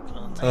 oh my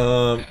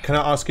god. Can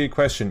I ask you a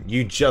question?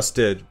 You just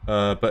did,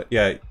 but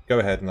yeah, go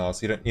ahead and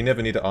ask. You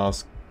never need to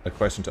ask a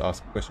question to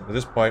ask a question. At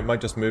this point, might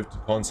just move to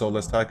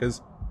console-less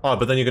hackers. Oh,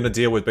 but then you're gonna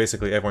deal with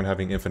basically everyone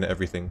having infinite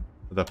everything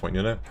at that point,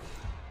 you know?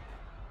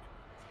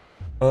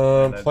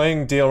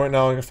 Playing deal right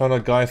now, I found a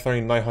guy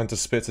throwing 900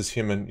 spits as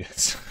human.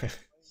 Yes.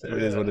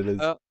 It is what it is.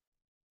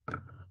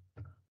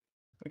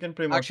 We can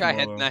play more Actually, I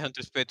tomorrow. had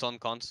 900 spits on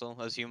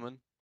console as human.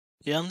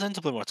 Yeah, I'm down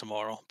to play more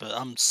tomorrow, but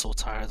I'm so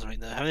tired right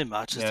now. How many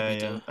matches do we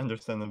do?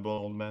 Understandable,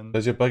 old man.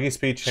 Does your buggy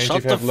speed change Shut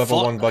if you have the level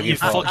fuck 1 buggy you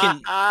file?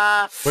 fucking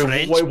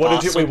French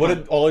What did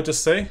bastard. Ola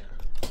just say?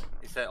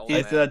 He said old I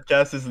man. said that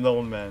Cass is an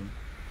old man.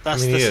 I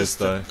mean, he is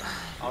though.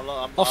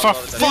 Oh, for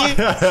fuck!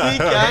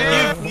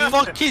 You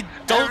fucking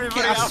donkey!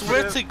 Everybody I else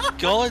swear is. to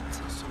God,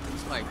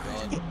 Oh my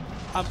god.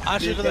 I'm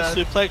actually gonna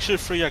suplex you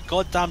through your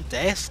goddamn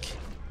desk.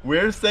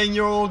 We're saying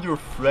you're old, your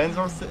friends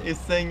is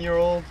saying you're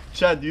old.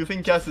 Chad, do you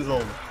think Cass is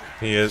old?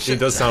 He is. He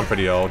does sound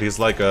pretty old. He's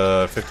like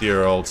a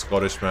 50-year-old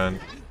Scottish man.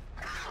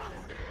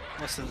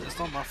 Listen, it's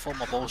not my fault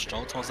my balls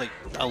dropped. I was like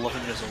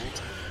 11 years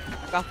old.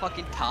 Got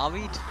fucking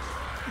tarried.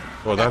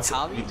 Well, that's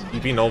Tommy?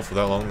 you've been old for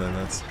that long, then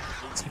that's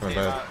kind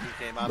of bad.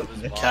 He came out of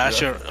his Cash,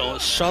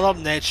 shut up,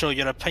 Nacho.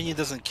 Your opinion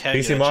doesn't count.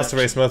 PC you're Master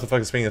Race Egyptian.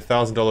 motherfuckers paying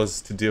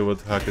 $1,000 to deal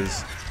with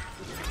hackers.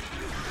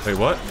 Wait,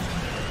 what?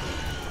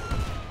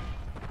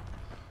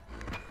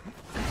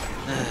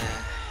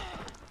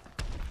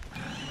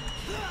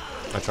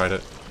 I tried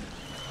it.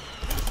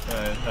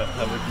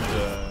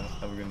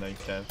 Have a good night,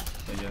 Cass.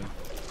 Again.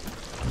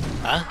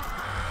 Huh?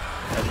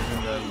 Have a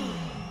good night.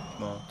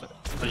 No.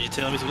 Are you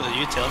telling me to go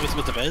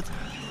to bed?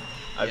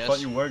 I Yes. thought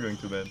you were going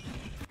to bed.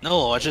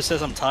 No, I just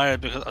says I'm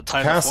tired because I'm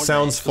tired. Cass of Fortnite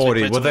sounds because we 40.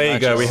 played Well, too many there you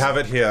go. We matches. have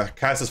it here.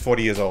 Cass is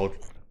 40 years old.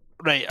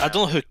 Right, I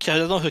don't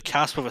know who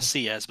Cass with a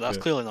C is, but that's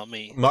clearly not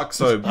me.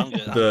 Muxo, I'm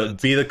good, I'm the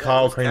good. Be the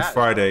Kyle what's Crane that?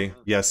 Friday.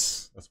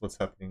 Yes, that's what's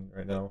happening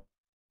right now.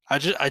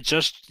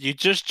 You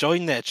just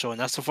joined Nacho, and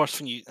that's the first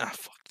thing you. I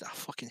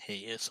fucking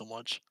hate you so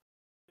much.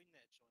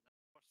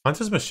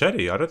 Hunter's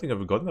Machete. I don't think I've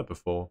ever gotten that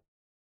before.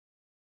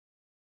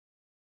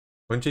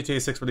 When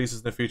GTA 6 releases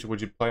in the future,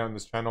 would you play on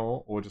this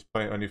channel or just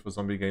play it only for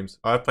zombie games?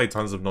 I've played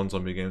tons of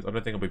non-zombie games. I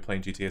don't think I'll be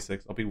playing GTA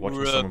 6. I'll be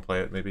watching someone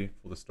play it maybe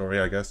for the story,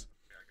 I guess.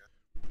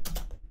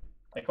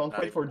 I can't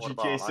wait for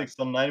GTA 6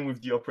 online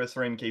with the Oppressor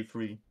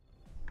MK3.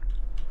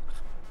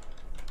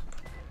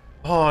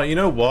 Oh, you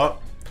know what?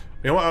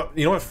 You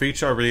know what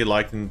feature I really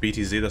liked in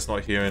BTZ that's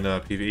not here in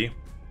PvE?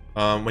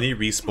 When you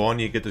respawn,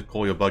 you get to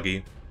call your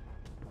buggy.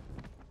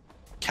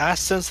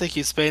 Cass sounds like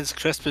he spends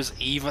Christmas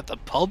Eve at the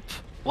pub.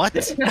 What?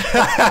 What the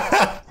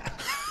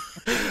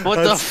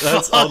fuck?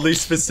 That's oddly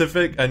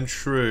specific and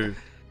true.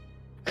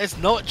 It's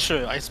not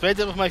true. I spend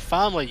it with my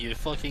family. You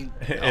fucking.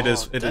 It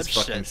is fucking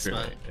shits, true.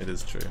 man. It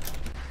is true.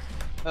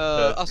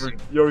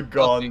 You're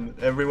gone.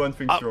 Everyone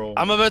thinks you're old.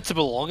 I'm about to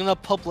belong in a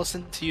pub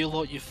listening to you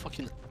lot, you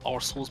fucking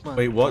arseholes, man.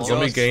 Wait, what?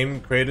 Zombie game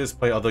creators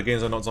play other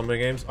games that are not zombie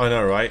games? I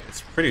know, right?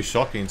 It's pretty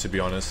shocking, to be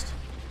honest.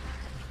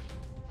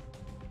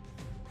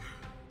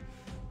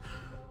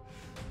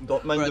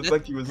 Don't mind the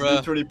fact he was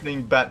literally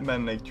playing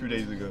Batman like 2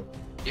 days ago.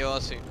 Yo, I'll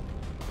see.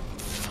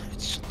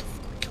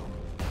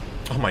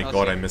 Oh my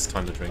god, I missed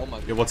time to drink. Oh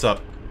yeah, what's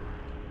up?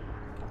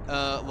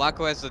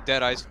 Wacko has the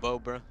dead ice bow,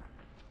 bro.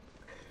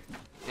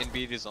 In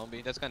BD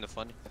Zombie, that's kind of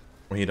funny.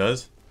 What he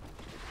does?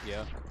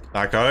 Yeah.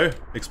 Wacko,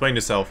 explain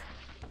yourself.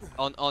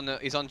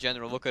 He's on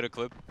general. Look at a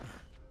clip.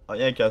 Oh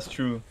yeah, that's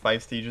true.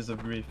 5 stages of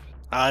grief.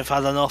 I've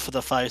had enough of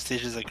the 5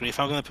 stages of grief.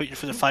 I'm gonna put you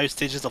through the 5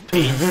 stages of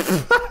pain.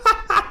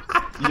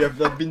 You have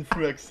not been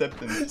through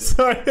acceptance.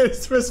 Sorry,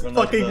 it's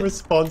fucking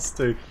response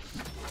to.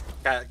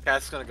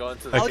 Cat's gonna go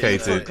into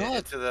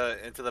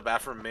the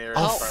bathroom mirror.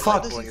 Oh and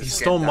fuck! pulling his He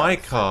skin stole down. my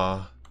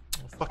car. Oh,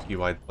 fuck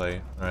you, I'd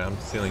play. Alright, I'm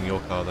stealing your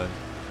car then.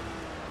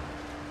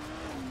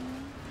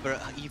 Bro,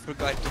 he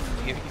forgot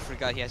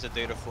he has a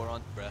data 4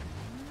 on, bro.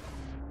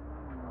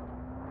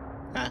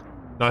 Huh?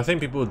 No, I think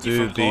people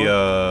do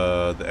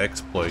the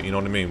exploit. You know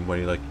what I mean? When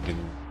you like, you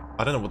can.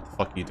 I don't know what the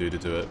fuck you do to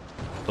do it,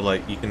 but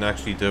like you can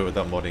actually do it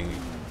without modding. You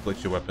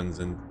glitch your weapons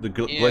and the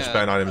glitch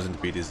ban items into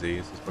BDZ. So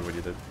that's probably what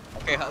you did.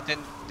 Okay,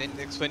 then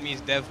explain me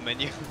his dev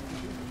menu.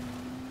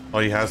 Oh,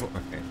 he has one.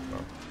 Okay.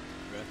 Well.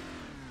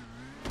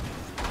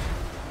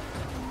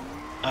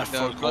 I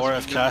forgot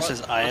if Cass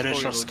is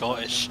Irish or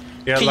Scottish.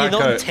 Yeah, Can you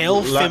not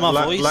tell from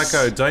my voice?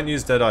 Lacko, don't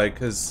use Deadeye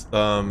because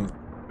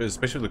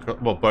especially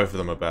both of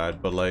them are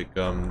bad, but like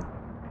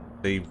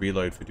they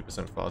reload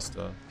 50%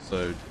 faster,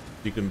 so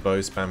you can bow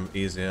spam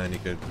easier and you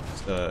could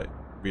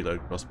reload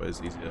crossbows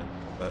easier.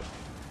 But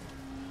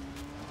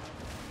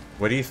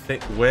where do you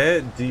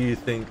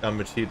think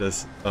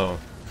Machida's? Oh,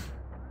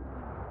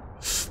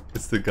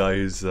 it's the guy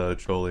who's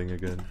trolling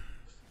again.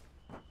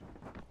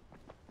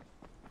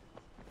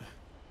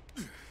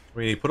 I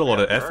mean, he put a lot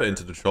of effort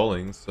into the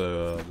trolling,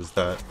 so there's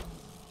that.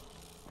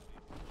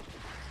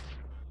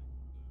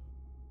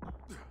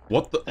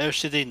 What the? How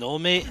should they know,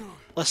 mate?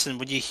 Listen,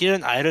 when you hear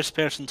an Irish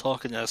person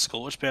talking and a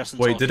Scottish person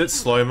Wait, talking... did it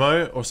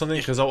slow-mo or something?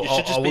 Because I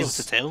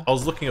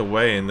was looking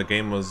away and the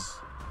game was...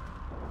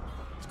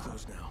 It's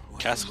closed now.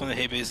 Cat's gonna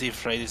hate Busy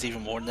Fridays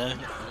even more now.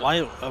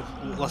 Why?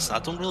 Listen, I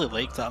don't really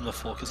like that I'm the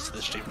focus to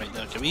the stream right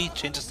now. Can we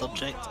change the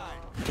subject?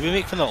 Can we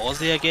make fun of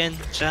Aussie again,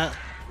 chat?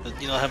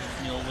 You know,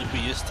 like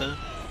we used to.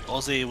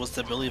 Aussie was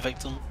the bully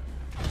victim.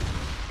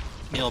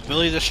 You know,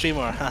 bully the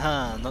streamer,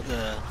 haha, not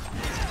the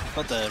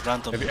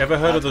random. Have you ever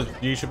heard of the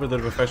YouTuber The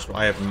Professional?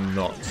 I have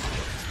not.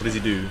 What does he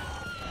do?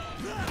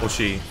 Or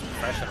she?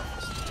 Professional.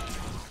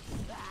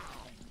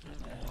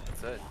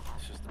 That's it.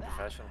 It's just a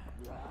professional.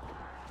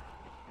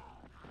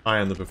 I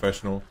am the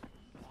professional.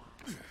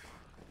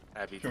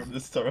 You're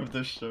the star of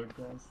the show,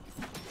 guys.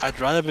 I'd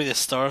rather be the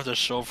star of the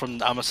show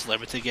from I'm a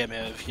Celebrity to get me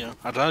out of here.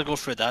 I'd rather go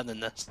through that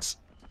than this.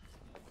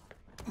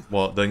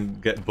 What,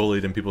 then get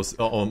bullied and people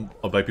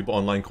by people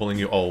online calling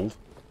you old?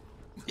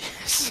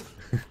 Yes.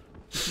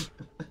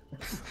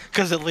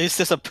 Because at least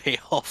there's a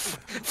payoff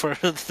for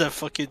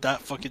that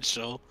fucking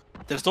show.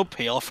 There's no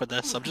payoff for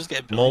this. I'm just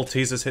getting bullied.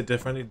 Maltesers hit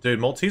differently, dude.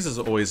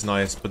 Maltesers are always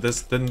nice, but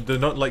they're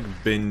not like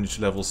binge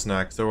level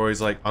snacks. They're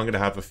always like, I'm gonna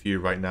have a few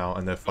right now,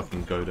 and they're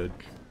fucking goated.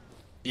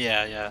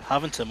 Yeah.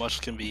 Having too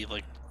much can be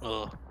like,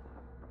 ugh.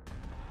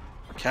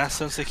 Cass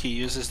sounds like he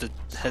uses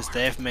his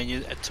dev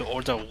menu to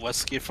order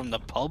whiskey from the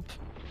pub.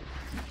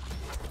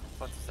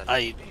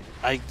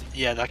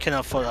 Yeah, that kind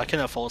of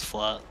falls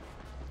flat.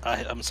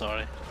 I'm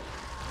sorry.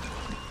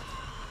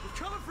 We're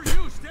coming for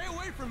you. Stay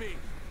away from me.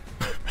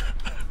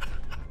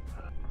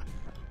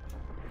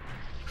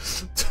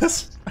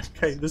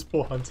 Okay, this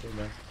poor Hunter,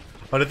 man.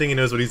 I don't think he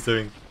knows what he's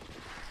doing.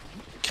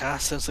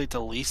 Cass sounds like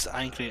the least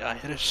angry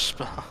Irish,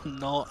 but I'm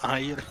not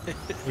Irish.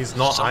 He's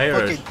not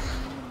Irish.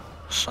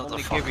 Shut the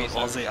fuck up,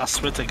 Aussie. I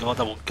swear to God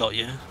I will gut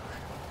you.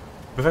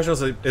 Professional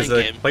is a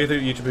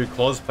playthrough YouTuber who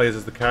cosplays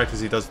as the characters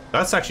he does.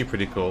 That's actually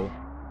pretty cool.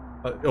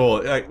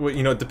 Or,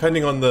 you know,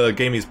 depending on the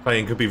game he's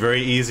playing, could be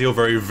very easy or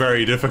very,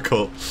 very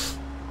difficult.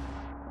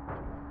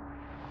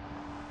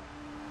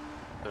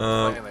 He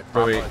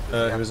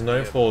was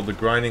known for the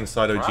grinding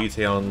side of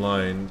GTA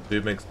Online.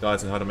 Dude makes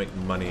guides on how to make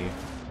money.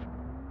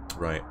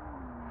 Right.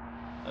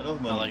 I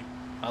love money.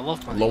 I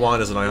love money. Lawan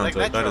is an eye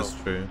hunter. That is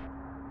true.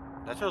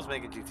 That show's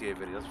making GTA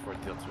videos for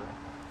Tilts, right?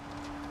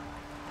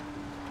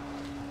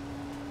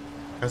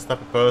 As the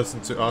type of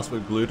person to ask for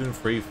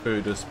gluten-free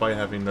food despite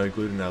having no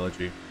gluten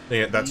allergy.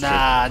 Yeah, that's true.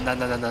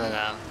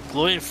 Nah.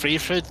 Gluten-free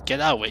food? Get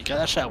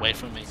that shit away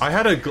from me. I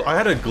had a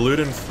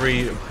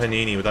gluten-free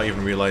panini without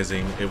even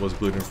realizing it was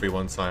gluten-free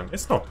one time.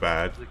 It's not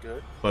bad,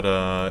 but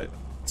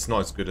it's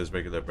not as good as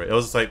regular bread. It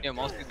was like, Yeah,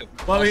 mostly the.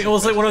 well, I mean, it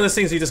was like one of those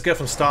things you just get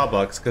from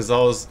Starbucks because I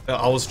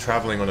was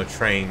traveling on a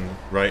train,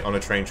 right, on a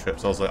train trip.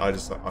 So I was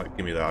like,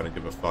 give me that. I don't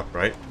give a fuck,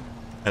 right?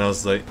 And I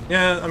was like,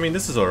 yeah, I mean,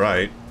 this is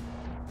alright.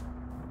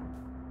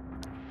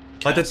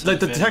 Like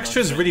the texture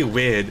is really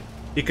weird.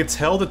 You could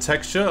tell the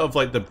texture of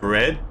like the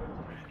bread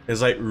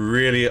is like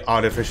really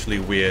artificially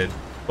weird.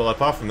 But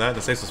apart from that,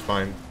 the taste was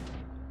fine.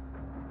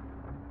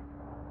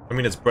 I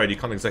mean, it's bread. You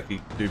can't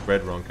exactly do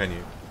bread wrong, can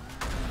you?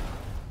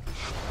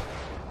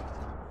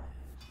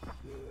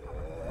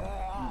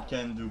 You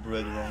can do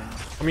bread wrong.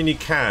 I mean, you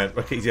can.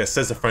 Okay, yeah,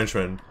 says the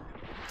Frenchman.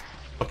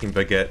 Fucking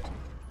baguette.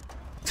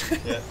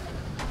 Yeah.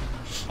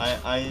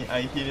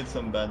 I heated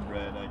some bad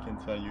bread, I can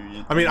tell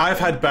you. I mean, I've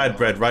had bad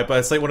bread, right? But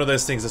it's like one of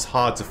those things that's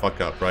hard to fuck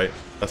up, right?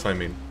 That's what I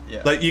mean.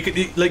 Yeah. Like you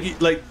could,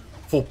 like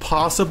for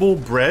passable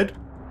bread,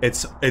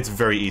 it's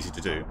very easy to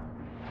do.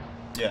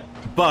 Yeah.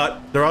 But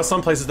there are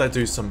some places that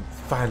do some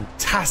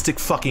fantastic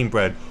fucking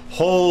bread.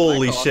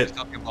 Holy shit!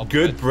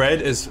 Good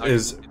bread is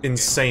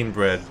insane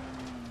bread.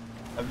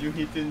 Have you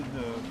eaten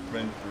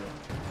French bread?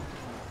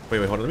 Wait,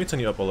 hold on. Let me turn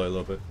you up a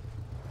little bit.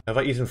 Have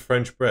I eaten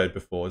French bread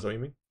before? Is that what you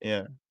mean?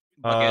 Yeah.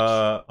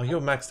 Oh, you're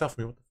maxed out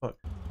for me. What the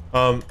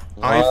fuck?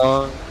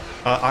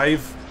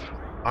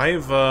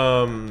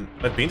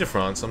 I've been to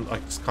France. I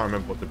just can't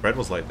remember what the bread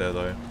was like there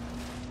though.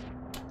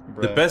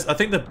 Bread. I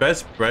think the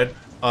best bread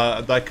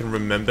that I can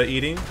remember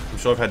eating, I'm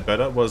sure I've had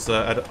better, was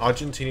at an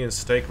Argentinian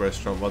steak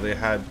restaurant where they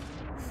had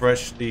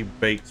freshly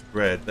baked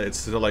bread. It's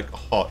still like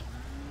hot,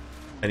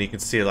 and you can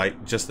see it like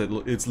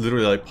it's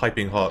literally like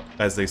piping hot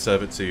as they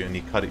serve it to you, and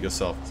you cut it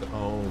yourself. It's like,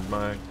 oh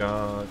my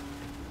god.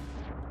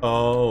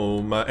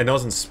 Oh my! And it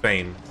was in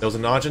Spain. There was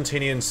an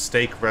Argentinian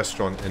steak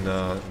restaurant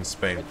in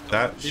Spain.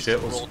 That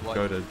shit was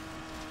goated.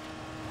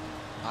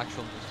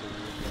 Actual Mr.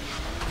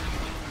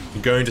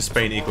 Worldwide. Going to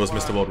Spain equals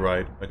Mr.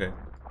 Worldwide. Okay.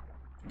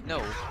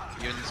 No,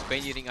 you're in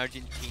Spain eating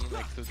Argentinian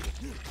like food.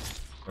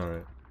 All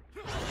right.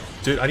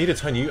 Dude, I need to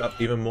turn you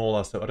up even more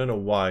last time. I don't know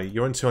why.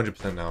 You're on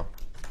 200% now.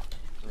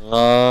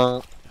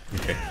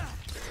 Okay.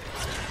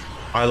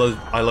 I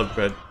love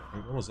bread.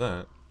 What was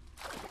that?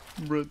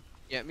 Bread.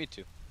 Yeah, me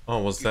too. Oh,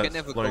 was that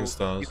Flowing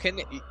Stars? You can.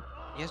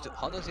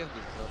 How does he have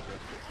the bread?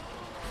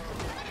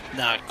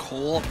 Nah,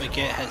 co-op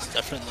baguette hits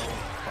different though.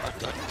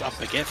 A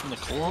baguette from the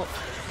co-op.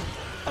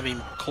 I mean,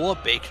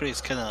 co-op bakery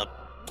is kind of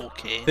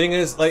okay. Thing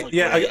is, like,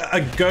 yeah, a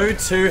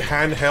go-to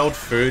handheld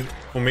food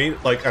for me,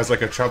 like as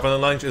like a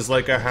traveling lunch, is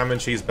like a ham and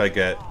cheese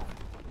baguette,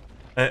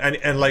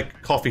 and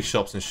like coffee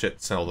shops and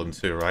shit sell them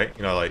too, right?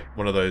 You know, like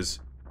one of those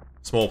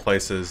small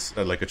places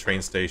at like a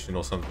train station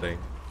or something.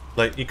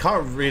 Like, you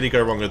can't really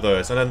go wrong with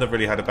those, and I never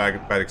really had a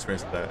bad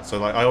experience with that. So,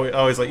 like, I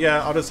always like,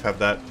 yeah, I'll just have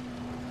that,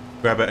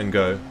 grab it and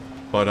go.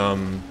 But,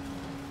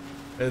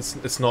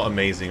 it's not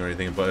amazing or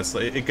anything, but it's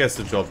like, it gets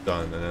the job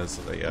done, and it's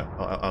like, yeah,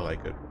 I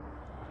like it.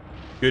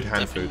 Good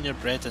hand Dipping food. your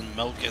bread in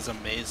milk is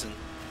amazing.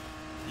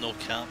 No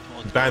cap.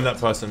 Ban that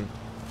person.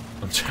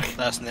 I'm joking.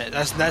 That's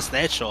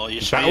natural.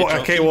 You sure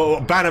okay, well,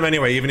 ban him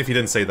anyway, even if you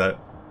didn't say that.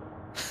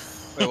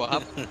 Wait, what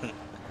happened?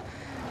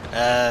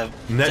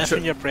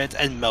 Dipping your bread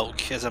in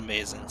milk is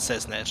amazing,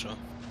 says Natural.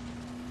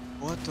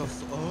 What the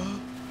fuck?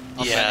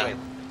 Yeah.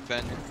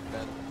 Ben.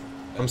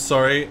 I'm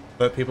sorry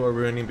that people are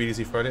ruining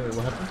BDC Friday. Wait,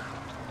 what happened?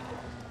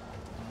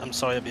 I'm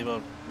sorry that people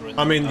are ruining.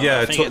 I mean, yeah,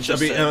 I I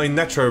mean,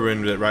 Netro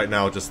ruined it right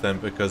now just then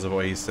because of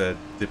what he said,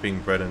 dipping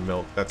bread in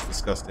milk. That's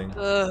disgusting.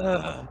 Dude,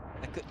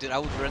 I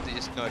would rather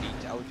just not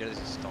eat. I would rather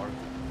just starve.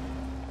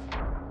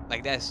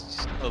 Like, that's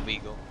just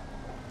illegal.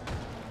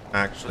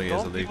 Actually,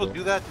 is illegal. People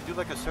do that to do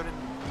like a certain,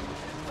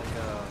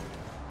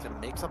 to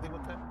make something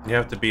with them? You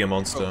have to be a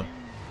monster.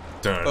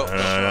 Shut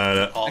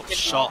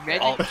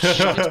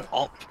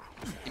up.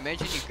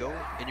 Imagine you go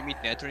and you meet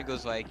Netro and he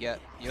goes like, yeah,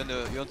 you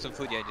want some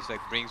food? Yeah, and just like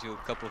brings you a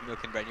cup of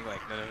milk and bread and you're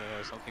like, no,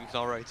 something's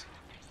alright.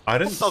 I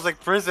didn't. That sounds like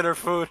prisoner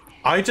food.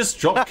 I just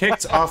drop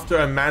kicked after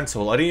a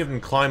mantle. I didn't even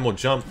climb or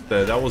jump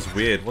there. That was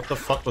weird. What the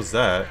fuck was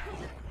that?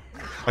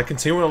 I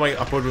continued on my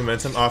upward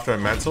momentum after a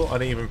mantle. I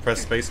didn't even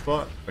press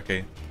spacebar.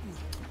 Okay.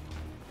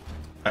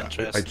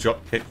 I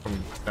drop kicked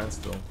from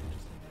standstill.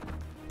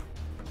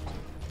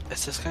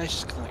 Is this guy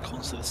just gonna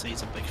constantly say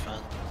he's a big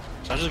fan?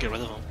 Should I just get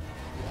rid of him?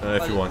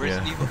 If you want,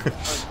 yeah.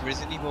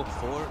 Resident Evil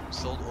 4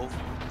 sold over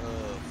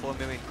 4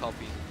 million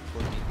copies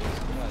in 14 days.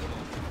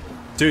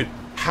 Dude,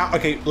 how?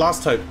 Okay,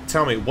 last time,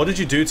 tell me, what did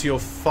you do to your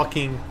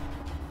fucking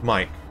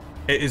mic?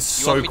 It is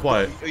so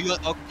quiet. Okay.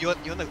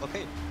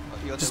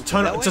 Just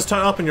turn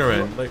up on your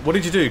end. Like, what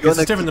did you do? Because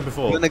it's different than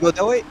before. You wanna go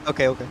that way?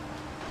 Okay.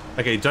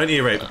 Okay, don't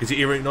ear-rape, because you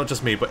ear-rape not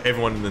just me, but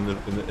everyone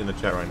in the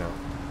chat right now.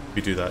 If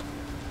you do that,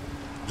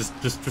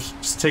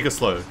 just take it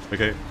slow,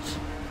 okay?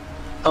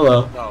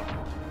 Hello. No.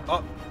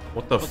 Oh.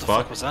 What the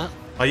fuck was that?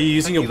 Are you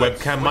using your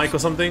webcam mic or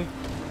something?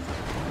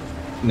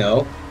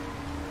 No.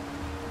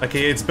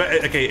 Okay, it's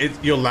better. Okay,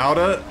 you're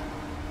louder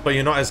But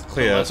you're not as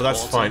clear, less so that's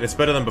quality. fine. It's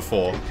better than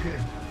before.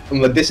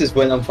 But this is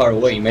when I'm far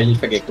away. Imagine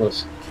if I get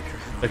close.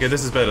 Okay,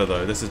 this is better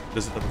though. This is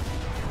the...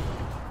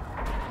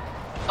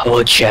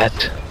 Hello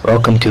chat,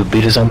 welcome to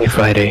Beat a Zombie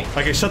Friday.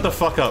 Okay, shut the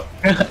fuck up.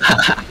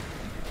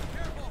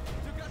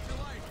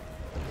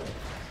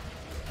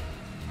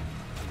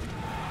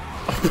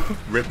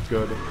 Rip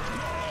good.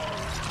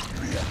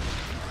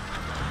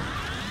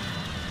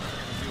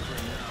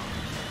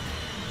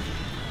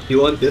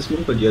 You want this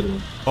mic or the other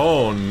one?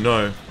 Oh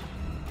no.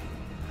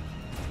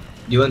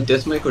 You want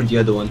this mic or the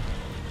other one?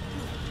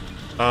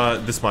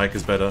 This mic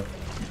is better.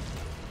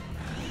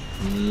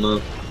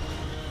 No.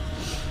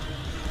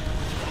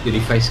 Dude,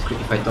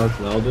 if I talk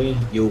loudly,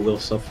 you will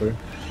suffer.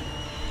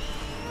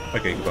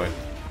 Okay, goodbye.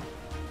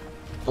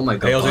 Oh my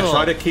god. Hey, also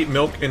try to keep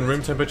milk in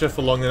room temperature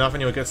for long enough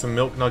and you'll get some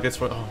milk nuggets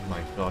for- Oh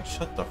my god,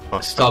 shut the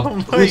fuck Stop. up.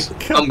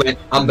 Oh my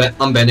god.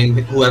 I'm betting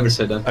whoever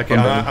said that. Okay,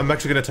 I'm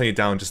actually gonna turn you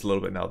down just a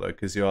little bit now though,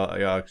 because you're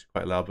actually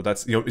quite loud, but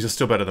that's you're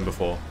still better than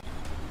before.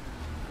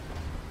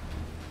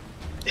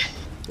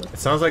 It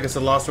sounds like it's the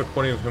last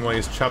recording of him while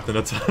he's trapped in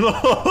a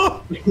tunnel.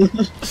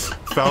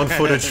 Found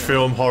footage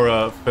film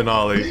horror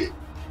finale.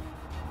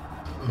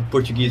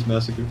 Portuguese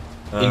massacre.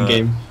 In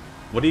game.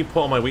 What do you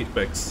put on my wheat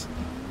bix?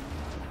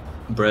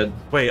 Bread.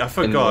 Wait, I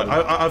forgot.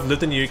 I've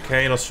lived in the UK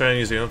and Australia and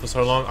New Zealand for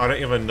so long, I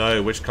don't even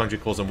know which country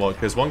calls them what,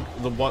 because one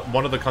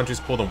of the countries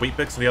call them wheat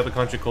bix and the other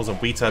country calls them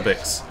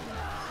Weetabix.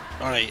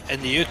 Alright,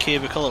 in the UK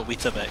we call it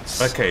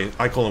Weetabix. Okay,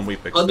 I call them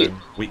wheat bix then.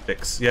 Wheat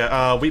bix.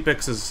 Yeah, wheat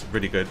bix is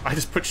really good. I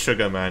just put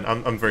sugar, man.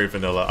 I'm very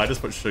vanilla. I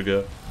just put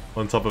sugar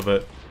on top of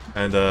it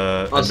and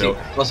milk.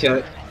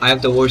 Also, I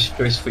have the worst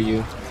choice for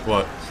you.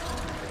 What?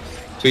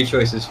 3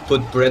 choices.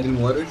 Put bread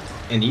in water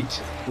and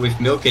eat. With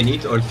milk and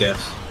eat, or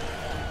death.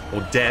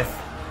 Or death.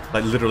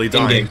 Like literally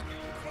dying.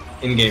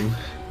 In-game.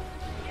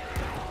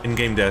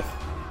 In-game death.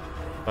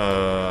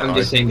 I'm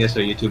just saying this so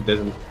YouTube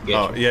doesn't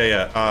get you.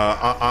 Yeah.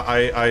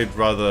 I'd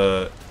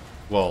rather.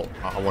 Well,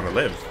 I want to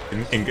live.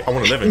 I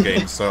want to live in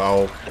games, so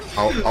I'll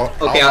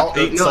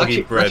eat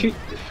soggy bread.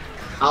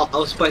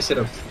 I'll spice it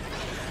up.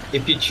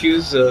 If you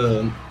choose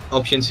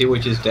option C,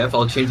 which is death,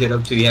 I'll change it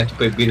up to you have to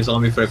play Beat a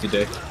Zombie for every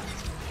day.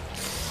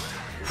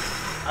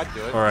 I'd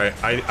do it. All right,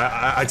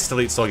 I'd still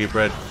eat soggy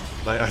bread.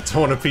 Like, I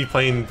don't want to be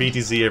playing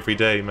BTZ every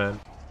day, man.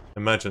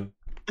 Imagine.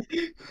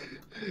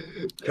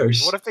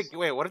 Curse. What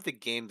if the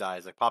game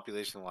dies, like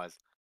population-wise?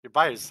 You're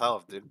by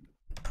yourself, dude.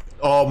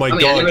 Oh my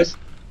god. Anyways,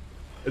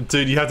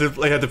 dude, you had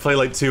to play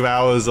like 2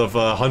 hours of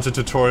Hunter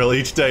tutorial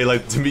each day,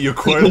 like to meet your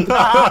quota.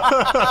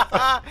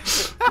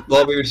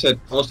 lobby reset.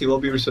 Honestly,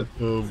 lobby reset.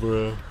 Oh,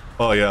 bro.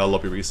 Oh yeah, I'll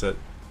lobby reset.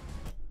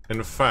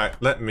 In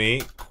fact, let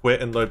me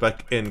quit and load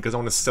back in because I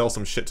want to sell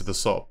some shit to the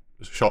shop.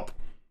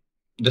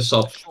 The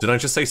SOP. Did I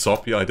just say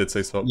SOP? Yeah, I did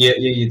say SOP. Yeah,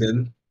 you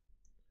did.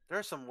 There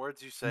are some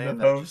words you say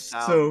No, that just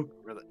sound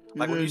really...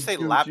 Like when you say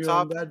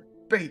laptop,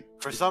 bait.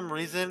 for some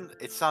reason,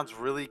 it sounds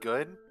really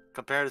good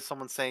compared to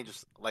someone saying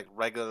just like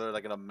regular,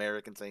 like an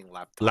American saying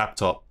laptop.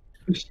 Laptop.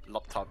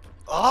 Laptop.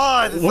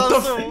 Oh, this What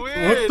sounds the so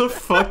weird. What the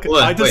fuck?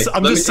 What?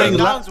 I'm just saying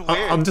laptop.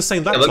 I'm just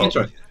saying Yeah, laptop. let me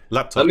try.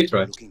 Laptop. Let me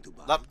try.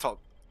 Laptop.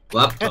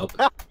 Laptop.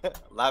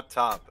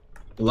 Laptop.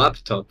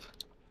 Laptop.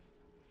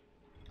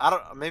 I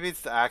don't. Maybe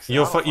it's the accent.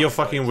 You're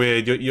fucking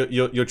weird.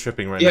 You're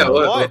tripping right Yeah.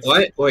 now.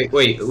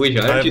 Wait.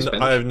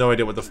 I have no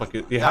idea what the fuck.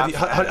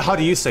 How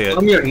do you say it?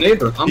 I'm your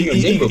neighbor. I'm your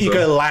neighbor, You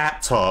bro. go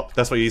laptop.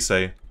 That's what you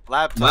say.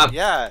 Laptop.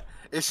 Yeah.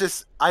 It's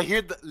just I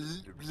hear the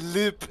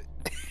lip.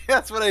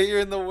 That's what I hear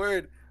in the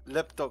word.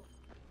 Laptop.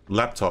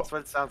 Laptop. That's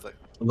what it sounds like.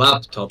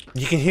 Laptop.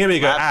 You can hear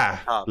me go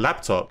Laptop.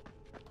 laptop.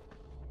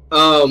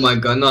 Oh my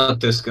god, not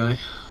this guy.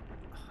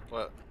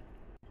 What?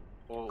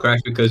 Oh.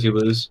 Crash because you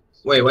lose.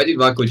 Wait, why did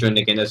Vaco join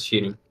again? That's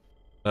cheating.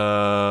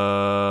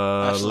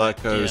 Laco's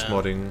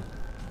modding.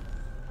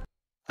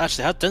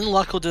 Actually, didn't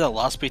Laco do that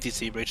last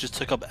BTC where he just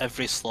took up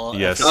every slot?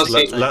 Yes,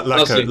 every time?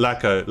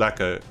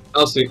 Laco.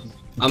 I'll see.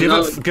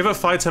 Give it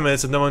 5-10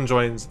 minutes. If no one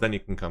joins, then you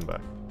can come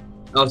back.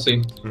 I'll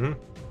see.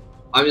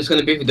 I'm just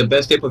gonna pick the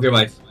best tip of your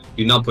life.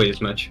 Do not play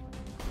this match.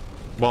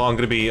 Well, I'm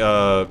gonna be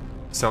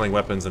selling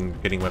weapons and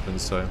getting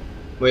weapons. So.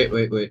 Wait.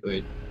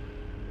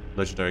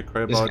 Legendary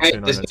crowbar.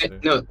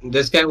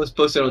 This guy was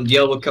posted on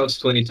Diablo Couch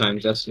 20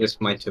 times. That's just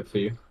my tip for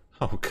you.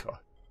 Oh god.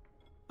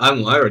 I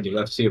already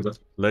left you, but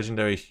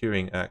Legendary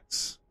hewing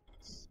axe.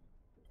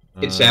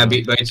 it's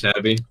Abby, but it's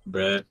Abby,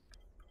 bruh.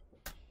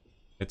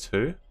 It's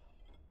who?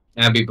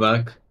 Abby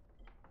Black.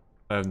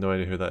 I have no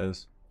idea who that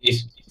is.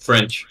 He's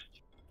French.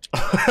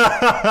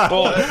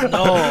 Oh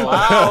no!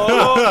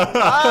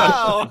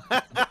 Wow!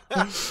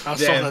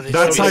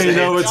 That's how you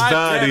know it's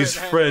bad. He's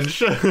French.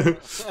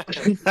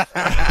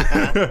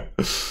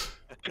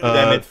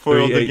 Damn it,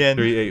 foiled again.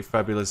 3-8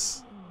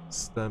 fabulous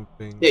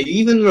stamping. Yeah, you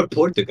even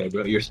report the guy,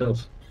 bro,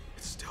 yourself.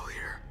 It's still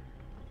here.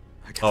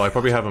 Oh, I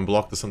probably have him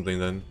blocked or something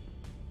then.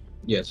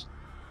 Yes.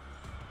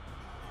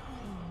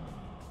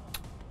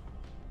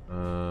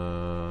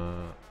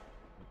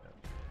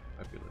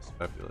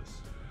 Fabulous.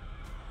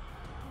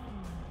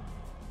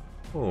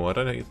 Oh, I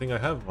don't think I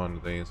have one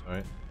of these,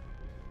 right?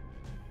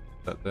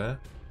 Is that there?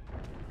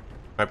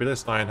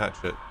 Fabulous Iron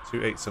Hatchet.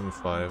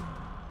 2875.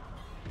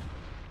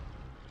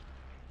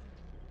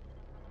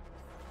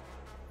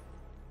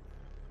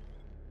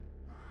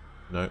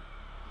 No.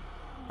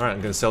 Alright,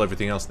 I'm gonna sell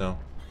everything else now.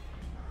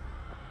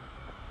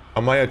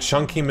 Am I a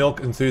chunky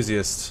milk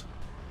enthusiast?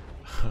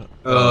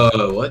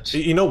 What?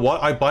 You know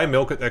what? I buy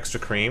milk with extra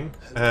cream,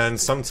 and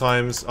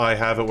sometimes I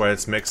have it where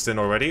it's mixed in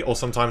already, or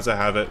sometimes I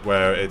have it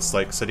where it's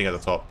like sitting at the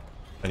top,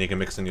 and you can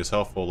mix in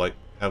yourself, or like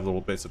have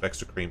little bits of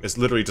extra cream. It's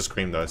literally just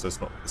cream though, so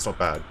it's not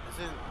bad.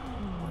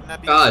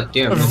 God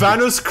damn.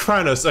 Vanus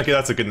Kranos. Okay,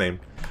 that's a good name.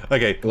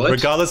 Okay, what?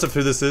 Regardless of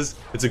who this is,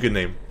 it's a good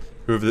name.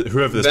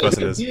 Whoever this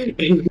person is.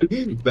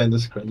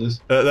 Vanus Kranos.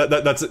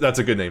 That's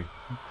a good name.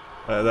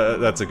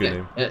 That's a good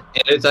name. And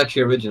it's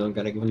actually original.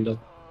 Gotta give him that.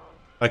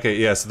 Okay,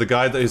 yeah. So the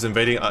guy that is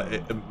invading,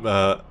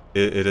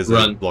 it is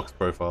a blocked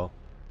profile.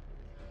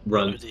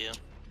 Run. Oh dear.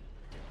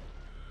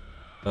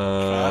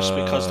 Crash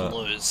because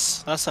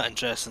lose. That's an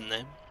interesting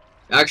name.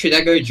 Actually,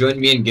 that guy joined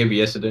me in Gibby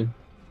yesterday.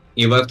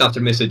 He left after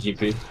Mr.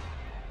 GP.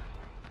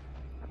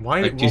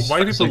 Why do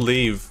people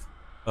leave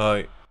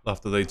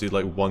after they do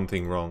like one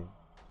thing wrong?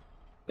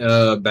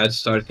 Bad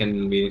start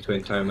can lead to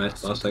entire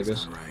match loss, I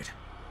guess.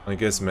 I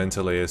guess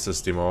mentally it's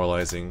just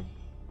demoralizing,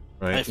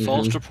 right? I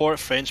false report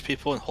French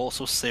people and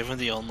also saving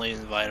the online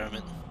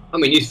environment. I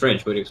mean, he's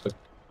French. What do you expect?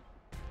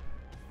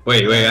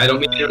 Wait, I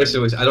don't mean it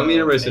racist. I don't mean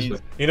it racist.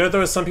 You know,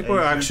 there are some people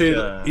who actually,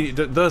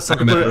 there are some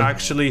people who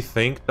actually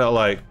think that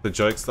like the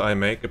jokes that I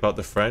make about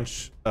the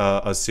French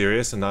are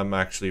serious, and I'm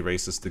actually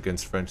racist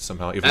against French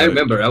somehow. Even I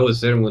remember I was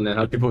there when that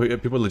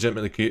happened. People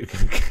legitimately.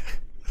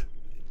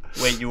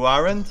 Wait, you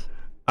aren't?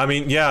 I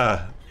mean,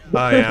 yeah,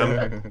 I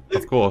am.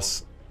 Of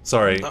course.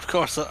 Sorry. Of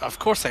course I'm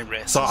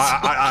racist. So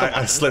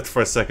I slipped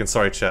for a second.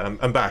 Sorry, chat.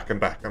 I'm back.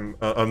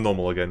 I'm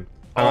normal again.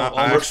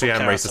 I actually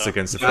am racist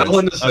against the French. I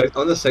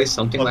want to say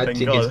something like I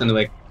think it's gonna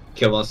like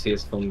kill us here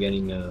from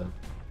getting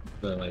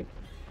like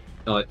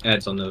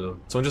ads on the.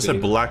 Someone just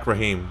said Black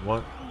Raheem.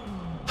 What?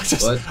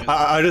 What?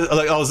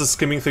 I was just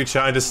skimming through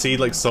chat. I just see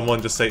like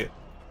someone just say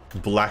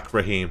Black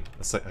Raheem.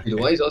 It's like, okay. Dude,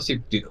 why is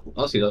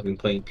Aussie not been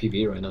playing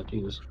PvE right now?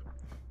 Jesus.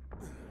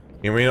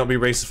 You may not be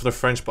racist for the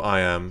French, but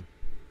I am.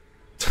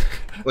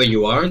 Wait,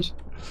 you aren't?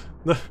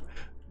 No,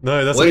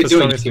 that's what not are you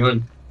doing,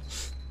 Simon?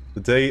 The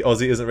day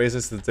Aussie isn't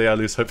racist, the day I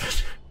lose hope.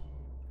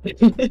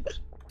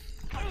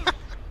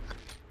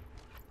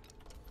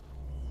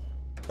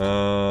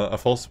 A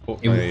false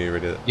support. No, you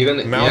read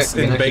it. Mouse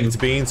in baked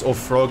beans or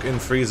frog in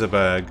freezer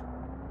bag.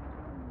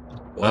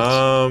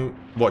 What?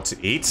 What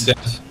to eat?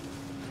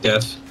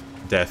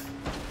 Death.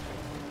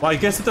 Well, I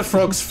guess if the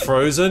frog's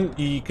frozen,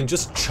 you can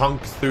just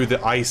chunk through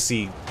the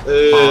icy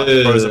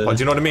frozen part.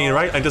 Do you know what I mean,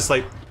 right? And just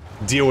like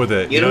deal with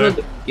it. You know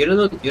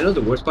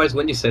the worst part is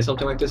when you say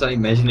something like this, I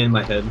imagine it in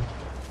my head,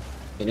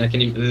 and I can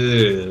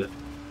even.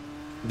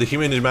 The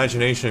human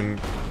imagination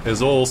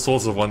is all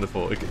sorts of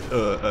wonderful.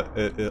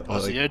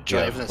 You're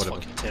driving this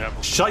fucking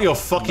terrible. Shut your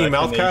fucking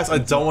mouth, Cass. I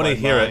don't want to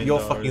hear it. You're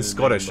fucking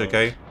Scottish,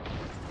 okay?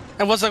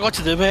 And what's that got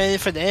to do with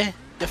anything, eh?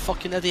 You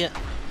fucking idiot.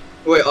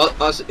 Wait,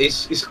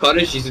 is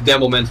Scottish? He's the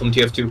demo man from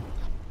TF2.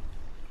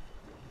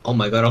 Oh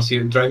my god,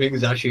 Aussie driving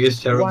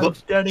is terrible.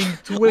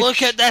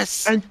 Look at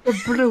this! And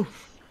the blue.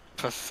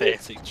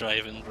 Pathetic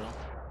driving, bro.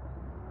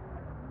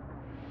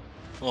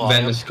 Oh,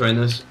 Vanus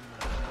Kranos.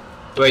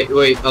 Wait,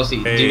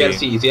 Aussie, do you gotta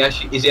see, is he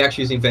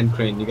actually using Van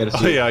Crane? You gotta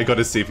see. Oh yeah, I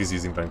gotta see if he's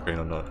using Van Crane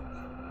or not.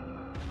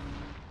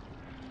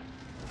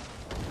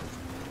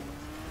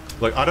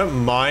 Like, I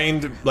don't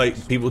mind,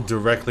 like, people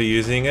directly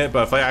using it,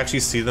 but if I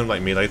actually see them,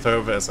 like, melee throw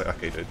over it, it's like,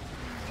 okay, dude.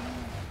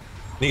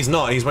 And he's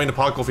not, he's wearing a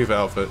parkour FIFA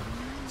outfit.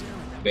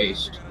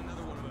 Based.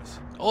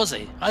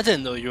 Aussie, I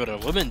didn't know you were a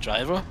woman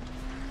driver.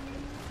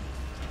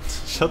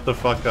 Shut the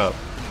fuck up.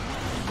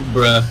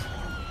 Bruh.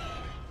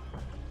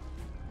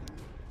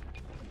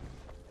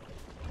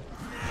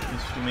 You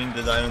streaming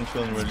Dead Island 2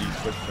 on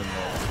release?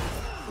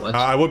 What?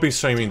 I would be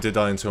streaming Dead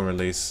Island 2 on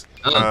release.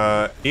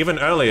 Even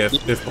earlier,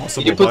 if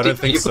possible, but I don't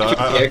think so. You put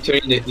your character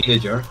in the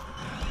jar.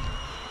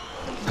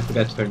 I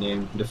forgot her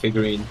name, the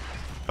figurine.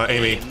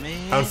 Amy.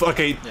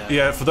 Okay,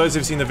 yeah, for those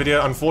who've seen the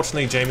video,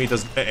 unfortunately, Jamie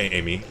does.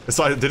 Amy.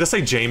 So, did I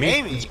say Jamie?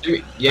 Amy.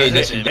 Yeah,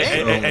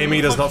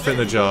 Amy does not fit in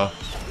the jar.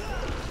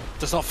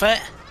 Does not fit?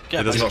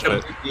 It does not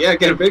fit. Yeah,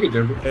 get a bigger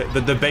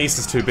gerbil. The base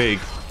is too big.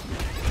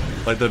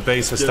 Like, the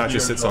base her statue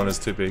sits on is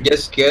too big.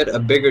 Just get a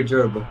bigger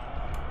gerbil.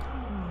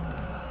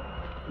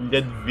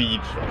 Get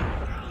Veach.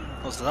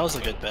 That was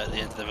a good bit at the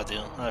end of the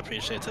video. I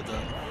appreciated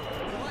that.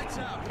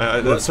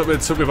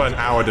 It took me about an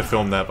hour to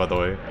film that, by the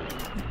way.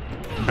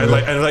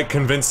 And like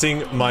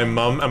convincing my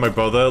mum and my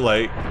brother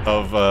like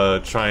of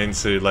trying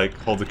to like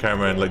hold the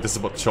camera and like this is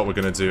what shot we're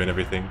gonna do and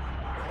everything.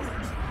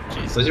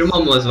 Jesus. But your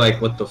mom was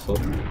like, what the fuck?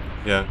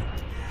 Yeah.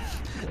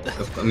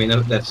 I mean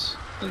that's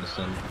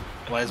understandable.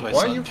 Why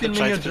are you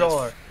filming a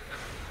jar?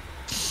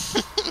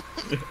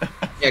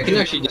 Yeah, I can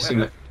actually just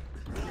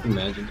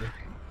imagine it.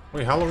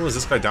 Wait, how long was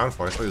this guy down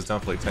for? I thought he was down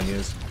for like 10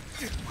 years.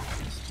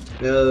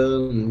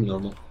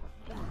 Normal.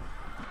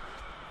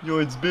 Yo,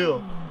 it's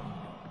Bill.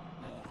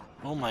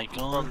 Oh my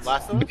god.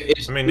 Last one?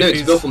 I mean, no,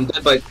 it's Bill from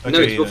Dead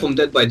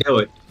by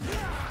Daylight.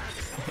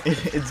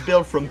 It's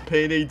built from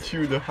Payday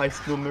 2, The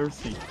Heist No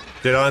Mercy.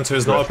 Dead Island 2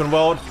 is not open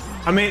world.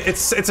 I mean,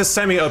 it's a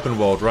semi-open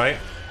world, right?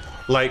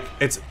 Like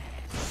it's.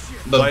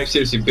 But like,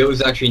 seriously, Bill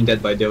is actually in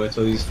Dead by Daylight,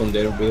 so he's from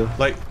Dead Bill.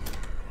 Like,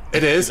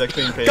 it is.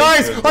 Exactly.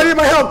 Guys, I need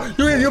my help.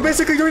 You're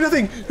basically doing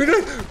nothing.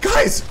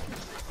 Guys,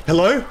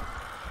 hello.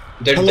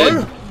 They're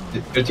hello.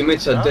 dead. Their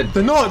teammates are dead.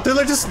 They're not.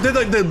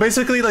 They're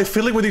basically like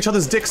fiddling with each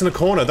other's dicks in the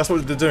corner. That's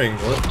what they're doing.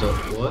 What the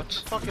what?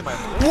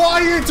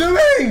 What are you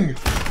doing?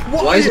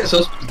 Why is it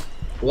so?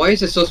 Why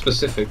is it so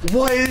specific?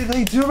 What are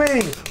they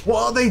doing?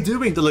 What are they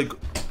doing? They're like.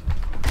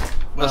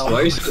 Well, why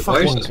are you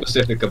so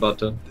specific about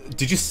that?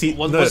 Did you see?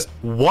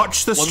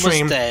 Watch the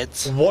stream. Was dead.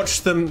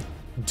 Watch them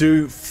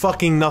do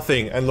fucking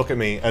nothing and look at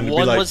me and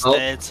one be like. Was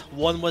dead.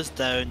 One was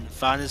down.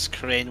 Vanna's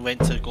crane went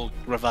to go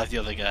revive the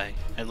other guy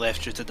and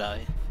left you to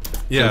die.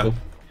 Yeah.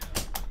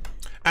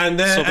 And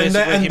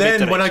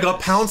then when I got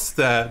pounced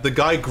there, the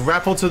guy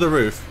grappled to the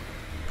roof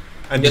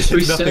and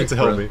did nothing to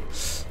help me.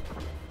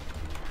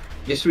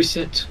 Just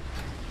reset.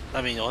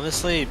 I mean,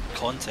 honestly,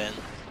 content.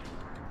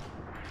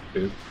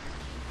 Dude.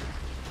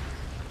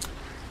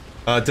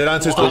 Dead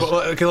Island 2's not,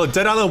 okay, look,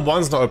 Dead Island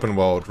 1's not open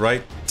world,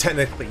 right?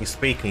 Technically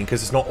speaking,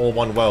 because it's not all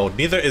one world.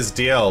 Neither is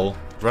DL,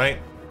 right?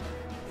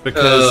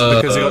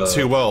 Because you got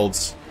two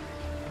worlds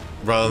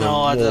rather than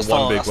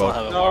one big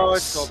world. No,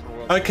 it's open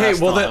world. Okay,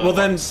 well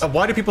then,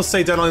 why do people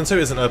say Dead Island 2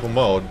 isn't open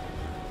world?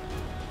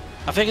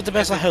 I think it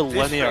depends on how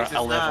linear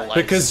a level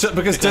is.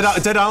 Because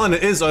Dead Island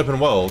is open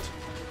world.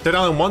 Dead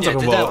Island 1's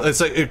open world.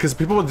 It's like, because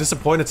people were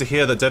disappointed to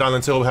hear that Dead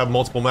Island 2 will have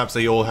multiple maps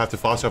that you all have to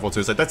fast travel to.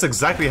 It's like, that's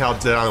exactly how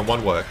Dead Island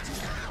 1 worked.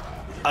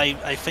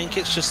 I think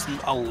it's just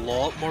a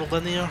lot more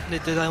linear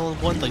than Dead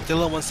Island 1. Like, Dead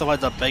Island 1 still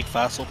had a big,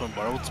 vast open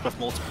worlds with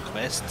multiple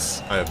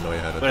quests. I have no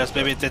idea how to. Whereas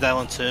maybe Dead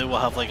Island 2 will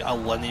have like a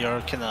linear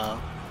kind of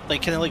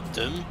like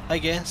Doom, I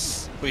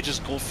guess, where you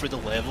just go through the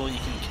level and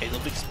you can kind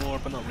of explore,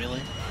 but not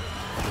really.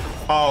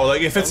 Oh,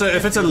 like if it's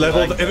a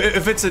level,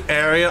 if it's an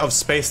area of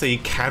space that you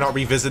cannot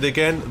revisit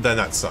again, then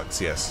that sucks.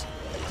 Yes.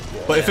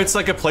 But if it's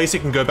like a place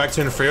you can go back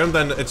to in Freedom,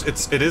 then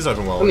it is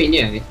open world. I mean,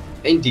 yeah,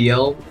 in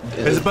DL.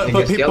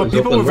 But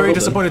people were very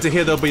disappointed to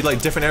hear there'll be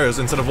like different areas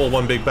instead of all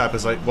one big map.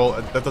 It's like, well,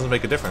 that doesn't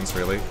make a difference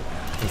really.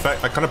 In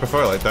fact, I kind of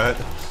prefer it like that.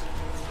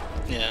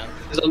 Yeah.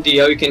 Because on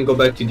DL you can go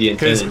back to the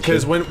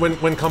Because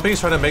when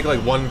companies try to make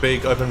like one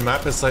big open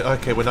map, it's like,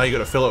 okay, well now you got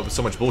to fill up with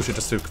so much bullshit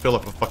just to fill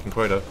up a fucking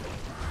quota,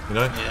 you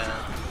know?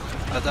 Yeah.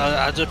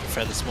 I do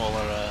prefer the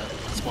smaller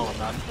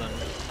map thing.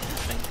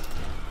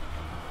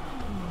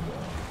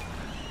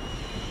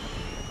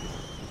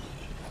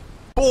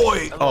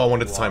 Boy! Oh, I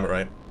wanted to time it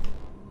right.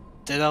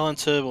 Dead Island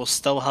 2 will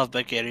still have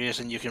big areas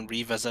and you can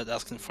revisit.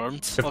 That's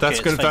confirmed. If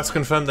that's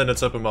confirmed, then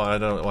it's open. I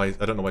don't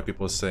know why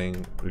people are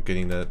saying we're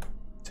getting the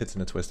tits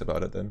in a twist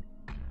about it. Then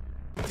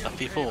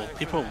people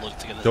look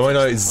to get it. Do I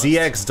know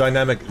ZX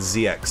Dynamic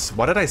ZX?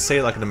 Why did I say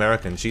it like an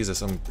American?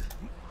 Jesus, I'm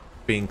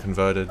being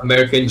converted.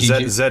 American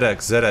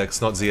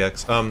ZX, not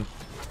ZX.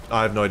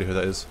 I have no idea who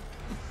that is.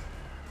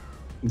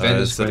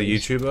 Is that a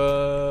YouTuber?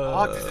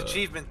 Oh, this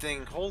achievement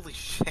thing. Holy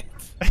shit.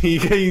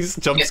 He's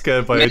jump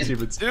scared by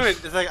achievements. Dude,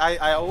 it's like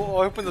I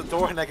opened the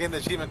door and I get an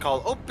achievement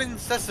called Open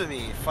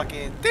Sesame.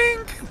 Fucking ding!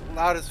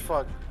 Loud as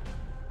fuck.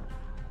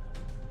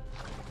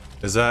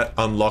 Is that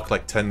unlock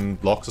like 10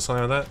 blocks or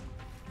something like that?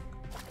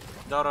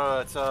 No,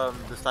 it's the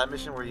side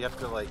mission where you have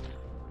to like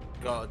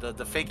go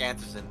the fake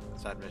Anderson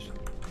side mission.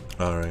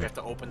 Alright. You have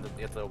to open the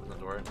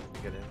door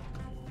to get in.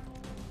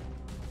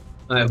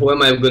 Alright, who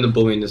am I gonna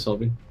bully in this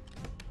lobby?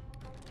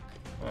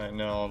 Alright,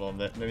 no, hold on.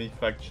 Let me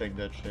fact check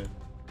that shit.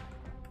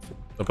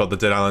 About the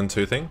Dead Island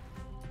 2 thing?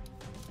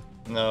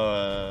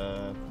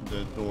 No,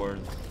 the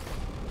doors.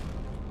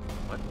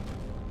 What?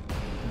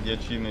 The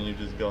achievement you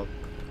just got.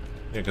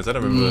 Yeah, because I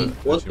don't remember.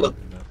 What?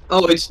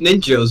 Oh, it's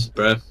ninjas,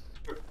 bruh.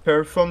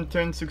 Perform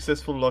 10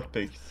 successful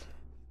lockpicks.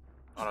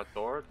 On a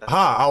door?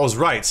 I was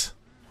right.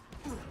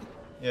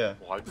 Yeah.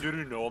 Well, I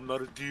didn't know. I'm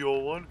not a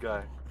DO1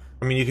 guy.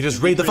 I mean, you can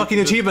just read the fucking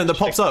achievement that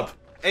pops up.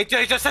 It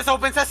just says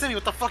Open Sesame.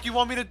 What the fuck you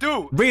want me to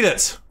do? Read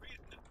it.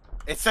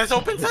 It says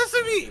Open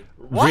Sesame.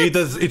 What? Read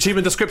the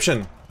achievement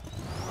description.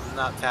 I'm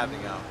not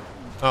tapping out.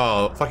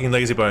 Oh, fucking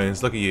lazy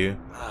bones. Look at you.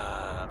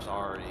 I'm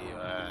sorry.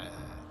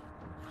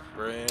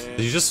 Did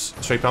you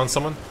just straight pound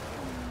someone?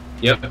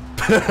 Yep.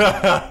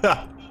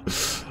 I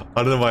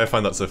don't know why I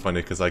find that so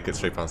funny, because I get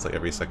straight pounced like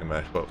every second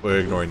match, but we're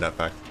ignoring that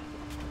fact.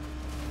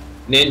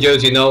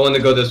 Ninjas, you know I want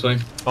to go this way.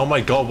 Oh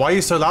my god, why are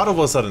you so loud all of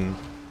a sudden?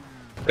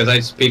 Because I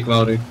speak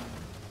louder.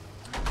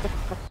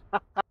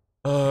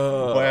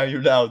 Why are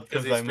you loud?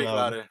 Because I'm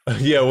loud.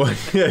 Yeah, well,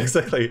 yeah,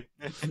 exactly.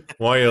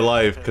 Why are you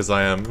alive? Because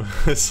I am.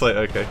 It's like,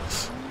 okay.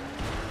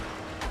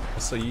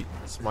 So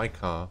it's my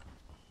car.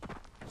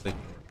 So,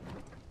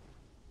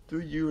 do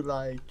you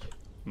like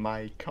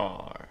my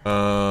car?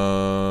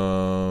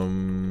 Oh,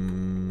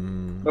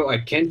 I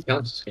can't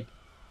count this game.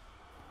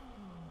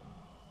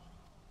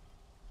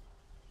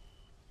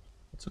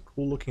 It's a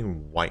cool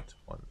looking white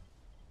one.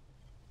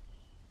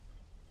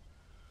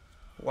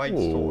 White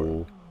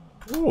store.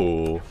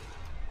 Ooh.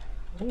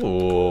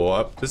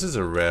 Ooh. This is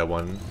a rare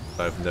one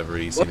I've never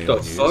really seen anyone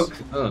use. What the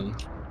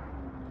fuck?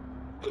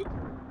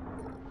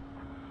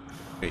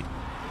 Okay.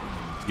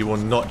 You will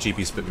not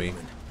GP spit me.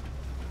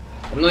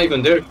 I'm not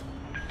even there.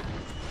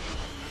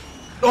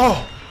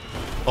 Oh!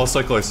 Oh,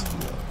 so close.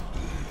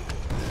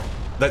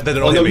 That did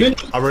not hit me.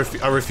 I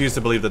refuse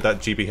to believe that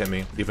GP hit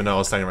me, even though I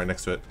was standing right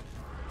next to it.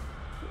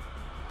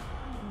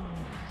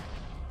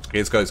 Okay,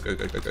 let's go, let's go,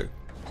 go, go, go.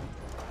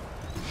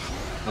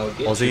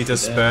 Aussie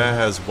Despair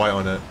has white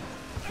on it.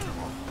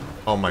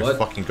 Oh my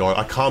fucking god.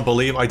 I can't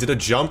believe I did a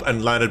jump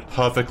and landed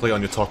perfectly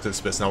on your toxic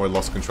spits. Now we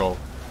lost control.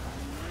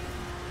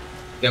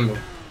 Damn, bro.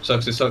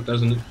 Sucks to suck,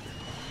 doesn't it?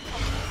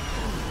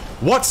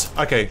 What?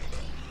 Okay.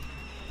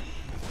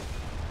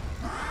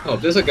 Oh,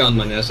 there's a guy on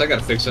my nest. I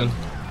gotta fix him.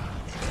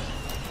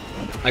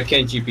 I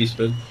can't GP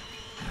spin.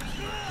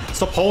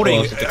 Stop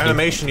holding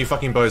animation, you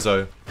fucking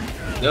bozo.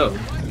 No.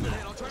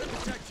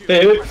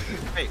 Hey,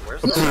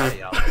 where's the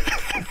guy out?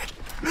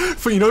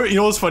 You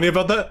know what's funny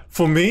about that?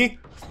 For me,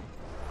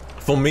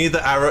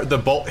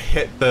 the bolt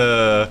hit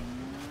the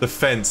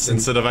fence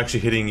instead of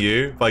actually hitting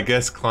you. But I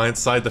guess client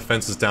side, the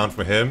fence was down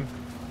for him,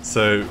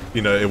 so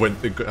you know oh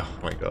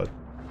my god.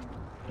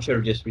 I should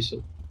have just reset.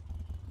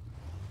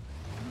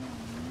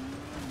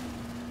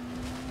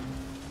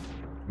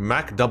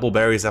 Mac double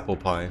berries apple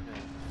pie.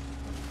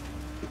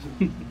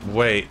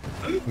 Wait,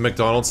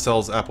 McDonald's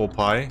sells apple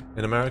pie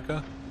in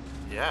America?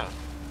 Yeah.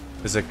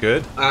 Is it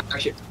good?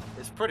 Actually,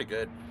 it's pretty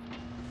good.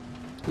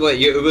 Wait,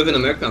 you live in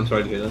America? I'm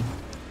sorry to hear that.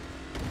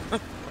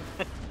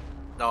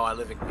 No, I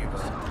live in Cuba.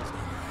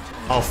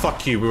 Oh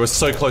fuck you! We were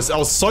so close. I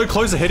was so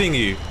close to hitting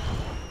you.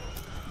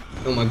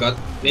 Oh my god,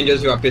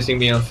 ninjas, you are pissing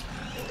me off.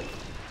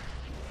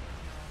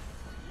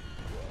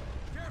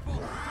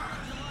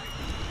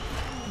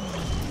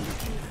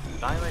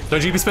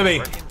 Don't GP spit me.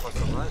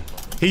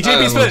 He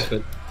GP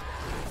spit.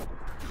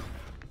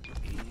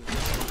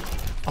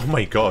 Oh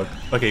my god.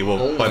 Okay,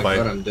 well, bye bye.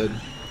 God, I'm dead.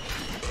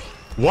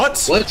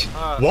 What? What?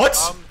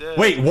 What?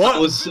 Wait, what?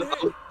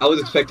 I was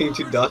expecting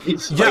to die.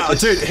 Yeah,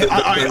 dude,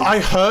 I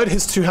heard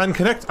his two-hand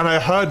connect, and I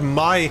heard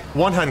my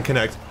one-hand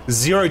connect.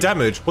 0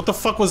 damage. What the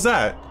fuck was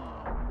that?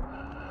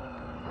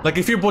 Like,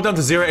 if you brought down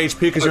to 0 HP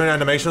because you're in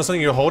animation or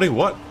something, you're holding?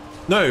 What?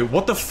 No,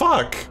 what the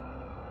fuck?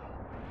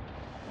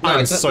 No,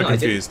 I'm so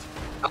confused.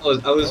 I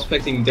was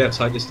expecting death,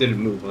 so I just didn't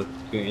move. I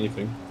wasn't doing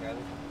anything.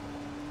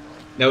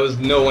 There was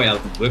no way I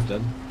would whip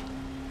that.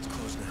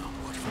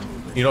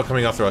 You're not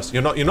coming after us.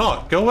 You're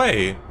not. Go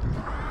away.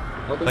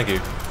 Okay. Thank you.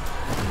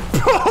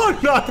 Oh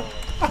no!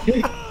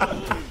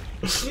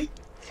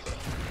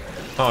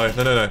 Oh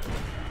no.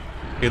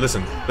 Okay,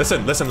 listen. I'm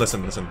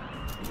listening.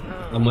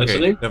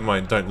 Okay, never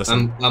mind. Don't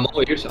listen. I'm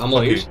all ears. I'm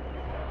all ears.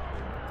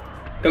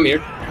 Come here.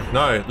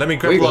 No, let me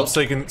grapple up so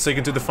you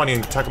can do the funny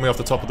and tackle me off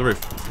the top of the roof.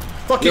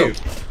 Fuck you.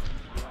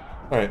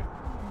 All right.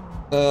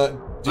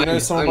 Do you know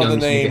someone by the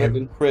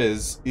name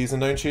Priz? He's a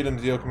known cheater in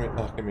the DL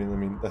community. Oh, I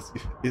mean,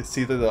 it's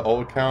either the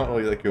old account or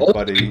like your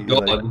buddy,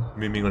 like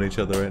memeing on each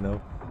other right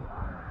now.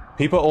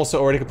 People also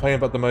already complain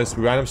about the most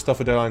random stuff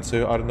with Deadline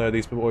 2. I don't know,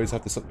 these people always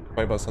have to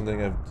complain about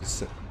something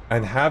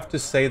and have to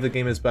say the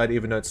game is bad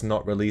even though it's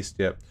not released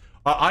yet.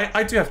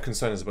 I do have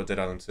concerns about Dead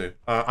Island 2.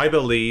 I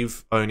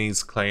believe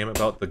Oni's claim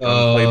about the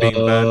gunplay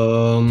being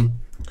bad.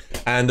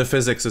 And the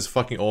physics is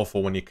fucking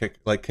awful when you kick.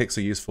 Like, kicks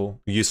are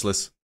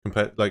useless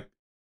compared,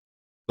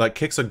 like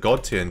kicks are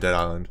god tier in Dead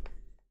Island.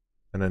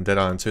 And then Dead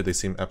Island 2, they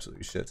seem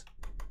absolutely shit.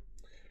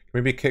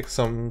 Maybe kick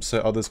some so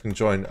others can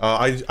join.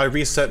 I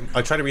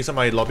try to reset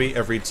my lobby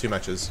every 2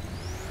 matches.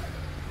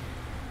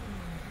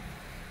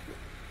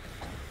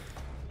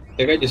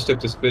 That guy just took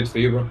the spit for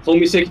you, bro. Hold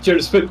me second chair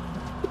to spit.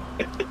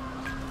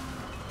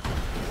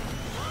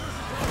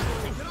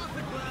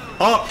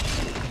 Oh!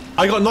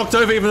 I got knocked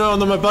over even though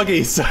I'm on my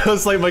buggy, so it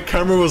was like my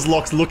camera was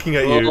locked looking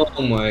at you.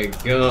 Oh my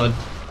god.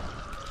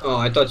 Oh,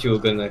 I thought you were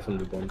gonna knife from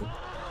the bomb.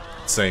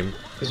 Same.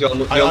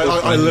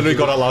 I literally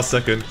got out last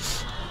second.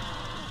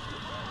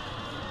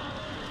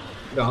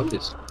 No,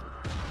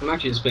 I'm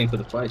actually just playing for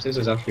the fights. This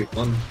is actually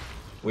fun.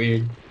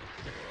 Weird.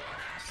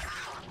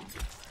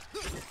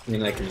 I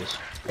mean, I can just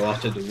go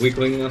after the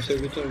wiggling after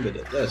every time,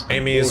 but that's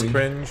Amy is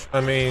cringe.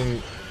 I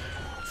mean,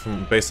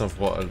 based on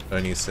what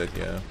Oni said,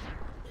 yeah.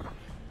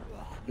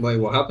 Wait,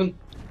 what happened?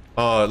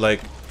 Oh,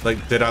 like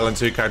Dead Island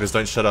 2 characters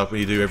don't shut up when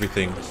you do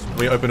everything.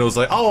 When you open it was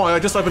like, oh, I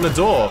just opened the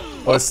door.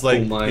 Or it's like,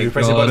 you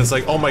press the button, it's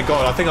like, oh my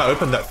god, I think I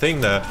opened that thing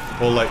there.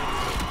 Or like,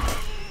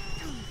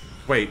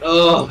 wait.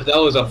 Oh, that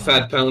was a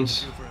fat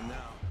pounce.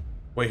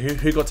 Wait,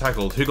 who got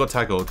tackled? Who got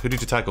tackled? Who did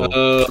you tackle?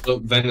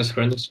 Venus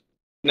Crenus.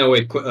 No,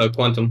 wait,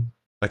 Quantum.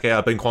 Okay,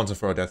 I've been Quantum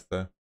for a death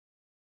though.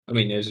 I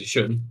mean, as it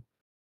should.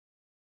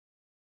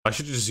 I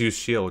should just use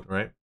shield,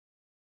 right?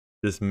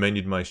 Just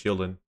menued my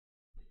shield in.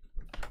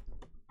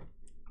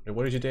 Wait,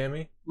 what did you dare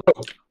me?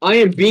 Bro, I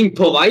am being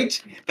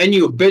polite, and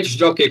you bitch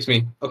drop kicks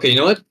me. Okay, you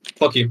know what?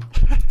 Fuck you.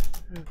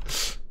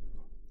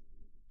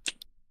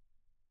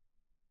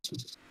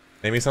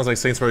 Amy sounds like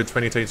Saints Row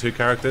 2022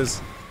 characters.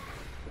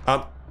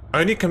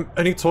 Only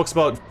talks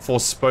about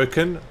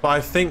Forspoken, but I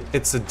think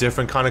it's a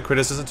different kind of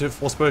criticism to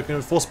Forspoken.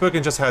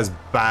 Forspoken just has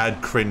bad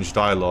cringe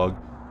dialogue.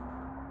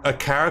 A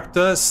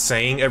character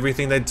saying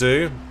everything they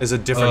do is a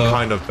different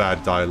kind of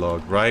bad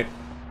dialogue, right?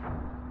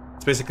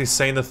 It's basically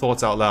saying the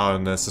thoughts out loud,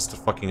 and it's just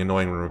fucking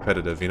annoying and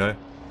repetitive, you know?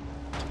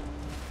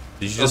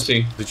 Did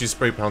you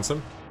spray pounce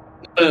him?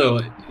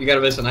 No, you gotta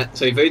listen.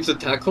 So if it's a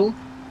tackle,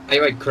 I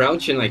like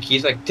crouch and like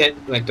he's like 10,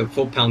 like the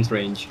full pounce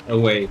range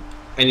away,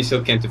 and he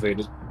still can't evade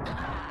it.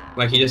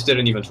 Like he just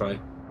didn't even try.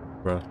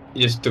 Bro.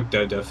 He just took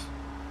the death.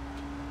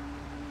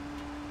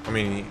 I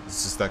mean,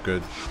 it's just that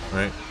good,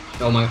 right?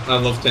 Oh my, I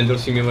love Tender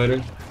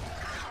Simulator.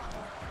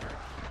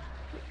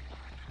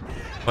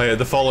 Oh yeah,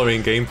 the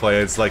following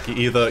gameplay, it's like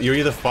you're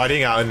either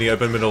fighting out in the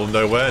open middle of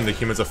nowhere and the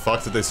humans are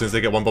fucked as soon as they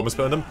get one bomb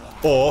spit on them,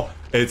 or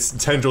it's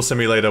Tendril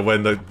Simulator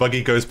when the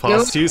buggy goes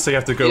past you, so you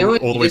have to go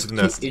all the way to the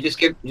nest. You just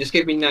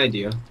gave me an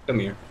idea. Come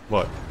here.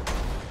 What?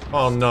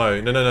 Oh no.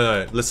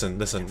 Listen.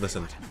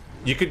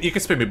 You can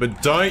spit me,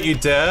 but don't you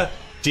dare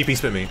GP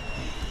spit me.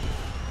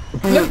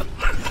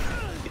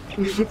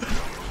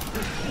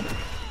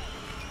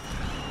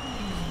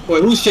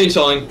 Wait, who's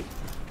chainsawing?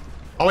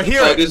 Oh, I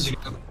hear it!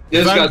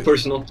 This got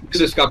personal.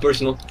 This got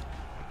personal.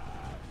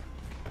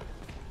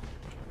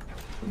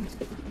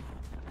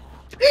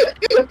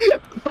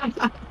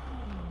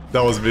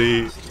 That was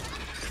me.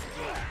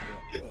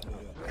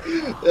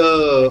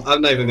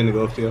 I'm not even gonna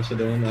go after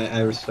Yoshida. I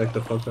respect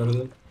the fuck out of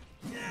it.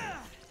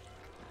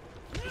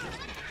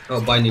 Oh,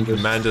 binding goes.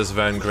 Mandus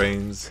Van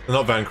Cranes.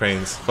 Not Van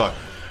Cranes. Fuck.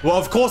 Well,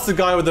 of course the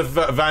guy with the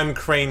Van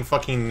Crane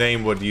fucking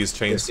name would use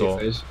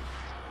chainsaw.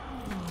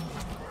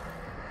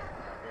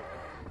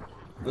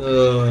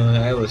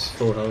 I was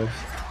full health.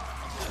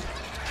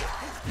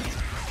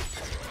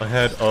 I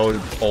had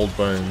old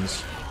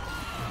bones.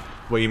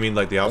 What, you mean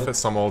like the outfit?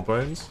 Some old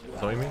bones? Is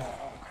that what you mean?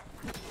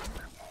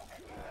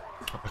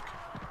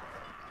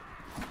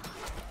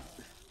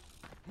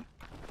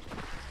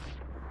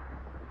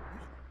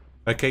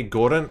 Okay,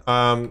 Gordon,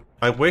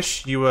 I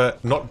wish you were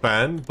not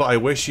banned, but I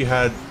wish you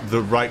had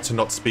the right to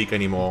not speak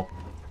anymore.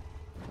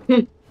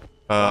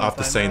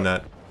 After saying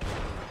that.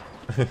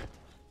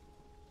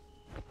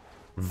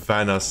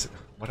 Vanus.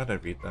 Why did I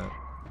read that?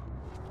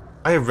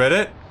 I read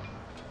it,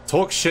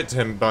 talk shit to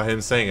him about him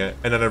saying it,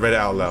 and then I read it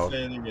out loud.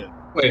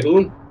 Wait,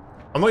 who?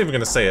 I'm not even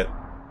gonna say it.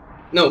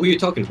 No, who are you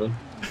talking to?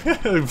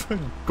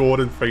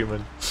 Gordon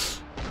Freeman.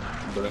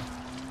 Bruh.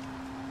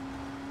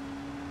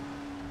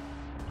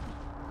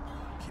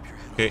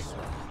 Okay.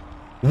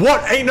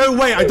 What? Ain't no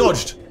way! I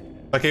dodged!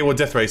 Okay, well,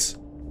 death race.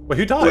 Wait,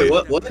 who died?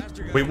 Wait, what?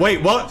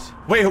 Wait, what?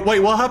 Wait,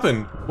 what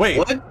happened? Wait.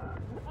 What?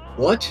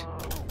 What?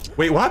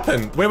 Wait, what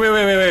happened?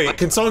 Wait.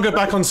 Can someone go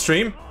back on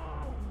stream?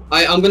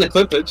 I'm gonna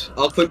clip it.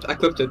 I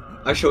clipped it.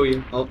 I'll show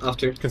you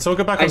after. Can someone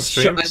go back on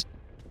stream?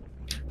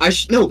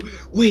 No,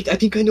 wait, I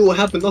think I know what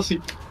happened,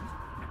 Lassie.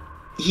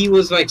 He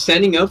was like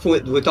standing up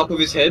with the top of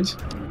his head,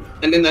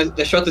 and then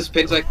the shot the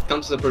spins like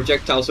comes to the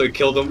projectile, so it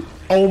killed him.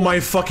 Oh my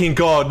fucking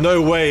god,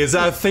 no way, is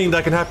that a thing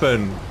that can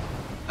happen?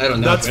 I don't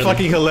know. That's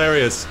fucking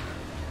hilarious.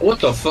 What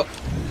the fuck?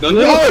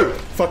 No!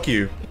 Fuck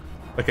you.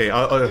 Okay,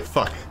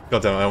 fuck.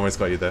 God damn it, I almost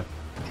got you there.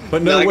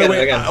 But no,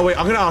 wait, I'm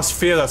gonna ask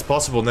Fear that's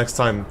possible next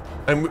time.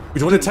 And do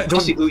you want to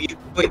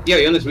wait, yeah,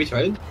 you want to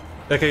retry it?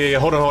 Okay, yeah,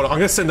 hold on. I'm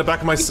gonna sit in the back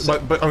of my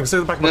I'm gonna sit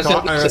in the back of my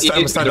car and I'm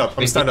gonna stand up.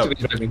 I'm stand up.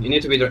 You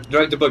need to be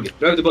drive the buggy.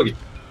 Drive the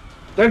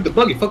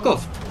buggy. Fuck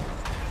off.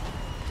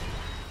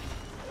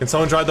 Can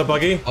someone drive the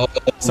buggy? Oh,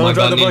 someone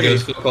drive the buggy.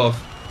 Fuck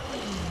off.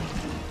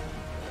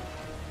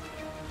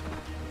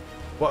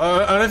 Well,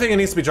 I don't think it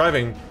needs to be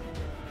driving.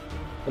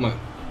 Come on.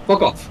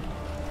 Fuck off.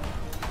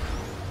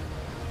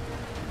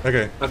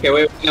 Okay. Okay,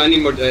 wait. I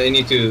need more. I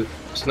need to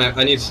snipe.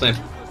 I need to snipe.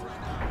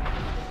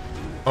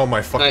 Oh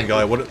my fucking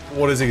guy!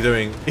 What is he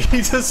doing?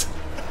 He just.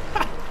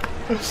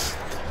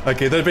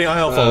 Okay, they're being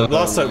unhelpful.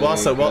 Last time.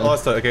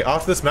 Okay,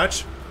 after this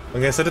match,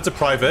 I'm gonna set it to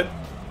private,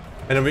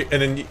 and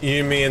then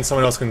you, me, and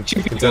someone else can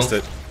contest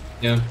it.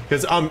 Yeah.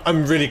 Because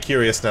I'm really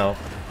curious now.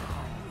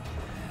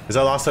 Is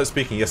that last time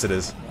speaking? Yes, it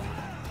is.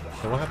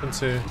 So what happened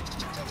to?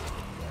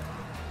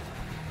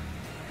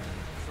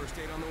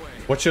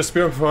 What's your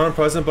spirit for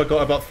present, but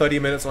got about 30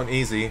 minutes on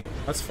easy.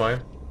 That's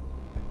fine.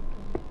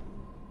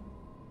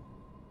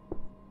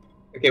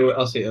 Okay, well,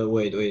 I'll say.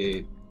 Wait.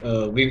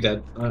 Leave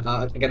that.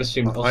 I gotta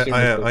stream. I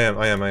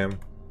am.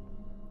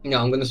 No,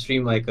 I'm gonna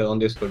stream like on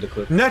Discord the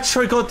clip.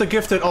 Naturally got the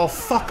gifted. Oh,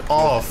 fuck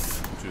off.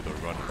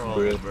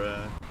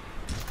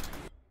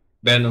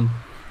 Ban them.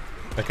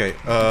 Okay.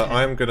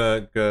 I'm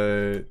gonna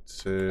go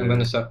to. I'm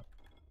gonna stop.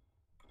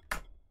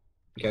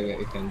 Okay,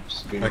 you can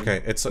stream.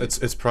 Okay,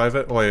 it's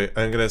private. Wait,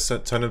 I'm gonna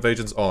turn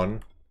invasions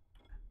on.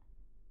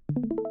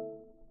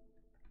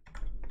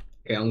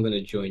 Okay, I'm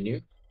gonna join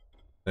you.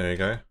 There you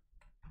go.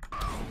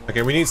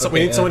 Okay, we need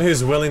someone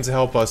who's willing to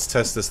help us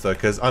test this though,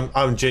 because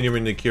I'm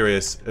genuinely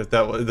curious if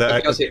that.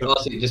 Okay, I'll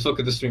see. Just look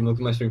at the stream. Look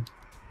at my stream.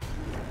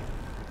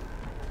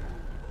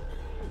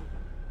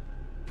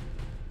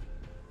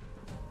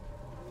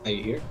 Are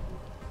you here?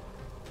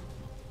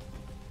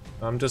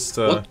 I'm just.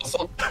 What the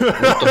fuck? What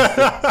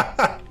the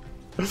fuck?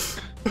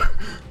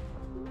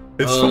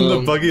 It's from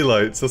the buggy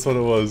lights. That's what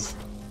it was.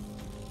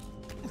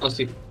 I'll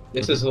see.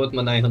 This is what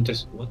my Night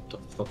Hunters. What the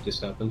fuck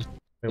just happened?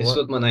 This is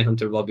what my Night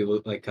Hunter lobby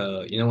look like.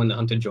 You know when the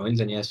hunter joins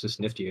and he has to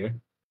sniff the air.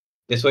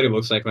 That's what it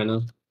looks like right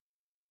now.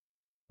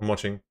 I'm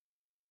watching.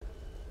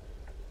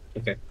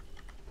 Okay.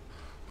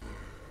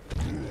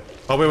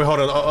 Oh wait, hold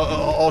on.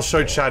 I'll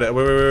show chat it.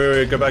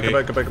 Wait. Go back.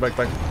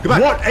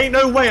 What? Ain't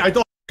no way. I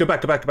don't. Go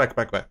back. Let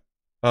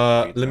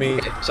me.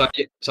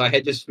 Okay, so I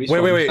had just. Wait.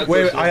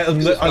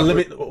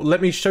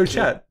 Let me show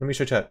chat.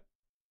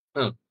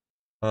 Oh.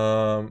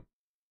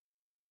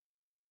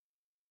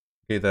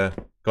 Okay, there.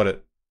 Got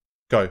it.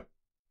 Go.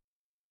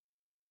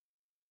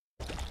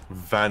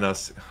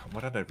 Vanas.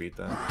 Why did I read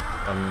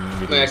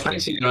that? Wait,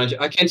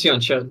 I can't see on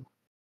chat.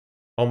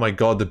 Oh my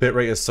god, the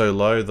bitrate is so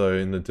low though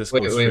in the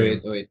Discord stream.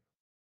 Wait.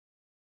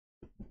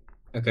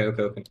 Okay.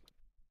 Gotta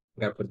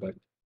put it back.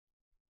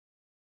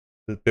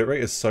 The bitrate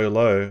is so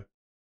low.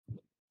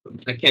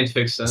 I can't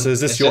fix that. So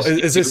is this your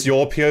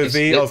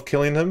POV of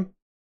killing him?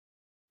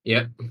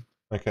 Yeah.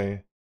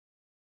 Okay.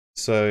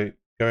 So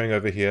going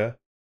over here.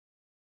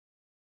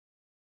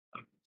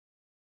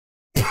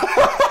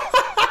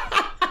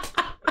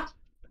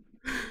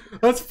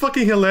 That's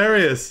fucking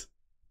hilarious.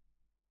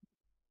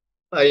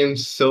 I am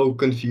so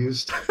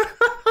confused.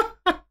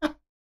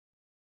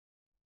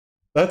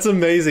 That's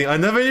amazing. I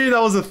never knew that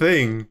was a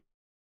thing.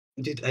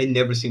 Dude, I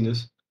never seen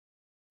this.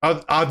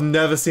 I've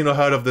never seen or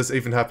heard of this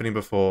even happening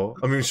before.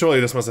 I mean,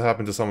 surely this must have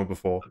happened to someone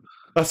before.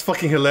 That's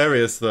fucking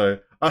hilarious, though.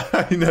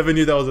 I never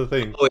knew that was a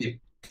thing. Oh, wait.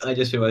 I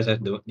just realized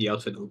that the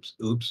outfit.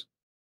 Oops.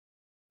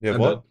 Yeah,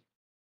 what?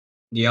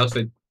 The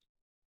outfit.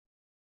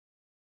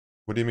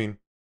 What do you mean?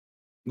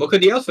 Look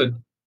at the outfit.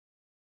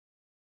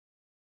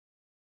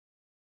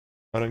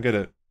 I don't get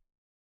it.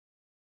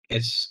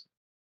 It's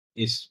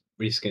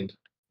reskinned.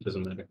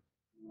 Doesn't matter.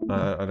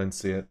 I don't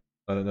see it.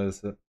 I don't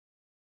notice it.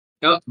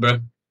 Oh, bro.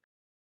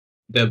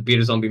 The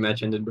beat zombie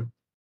match ended, bro.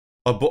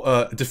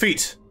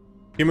 Defeat.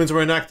 Humans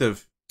were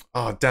inactive.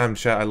 Oh, damn,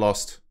 chat, I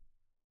lost.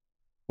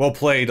 Well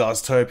played,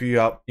 Oztope. You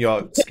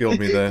outsskilled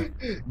me there.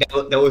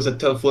 that was a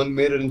tough 1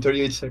 minute and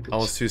 38 seconds. I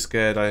was too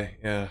scared.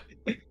 Yeah.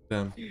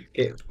 Damn.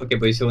 Okay,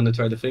 but you still want to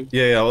try the thing?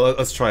 Yeah. Well,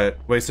 let's try it.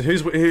 Wait, so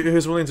who's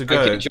willing to go?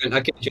 I can't join.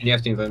 You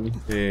have to invite me.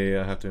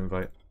 Yeah, I have to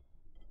invite.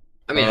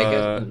 I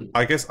mean,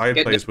 I guess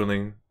iPlay is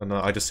willing, and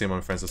I just see him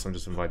on friends list. So I'm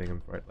just inviting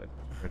him right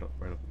off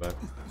the bat.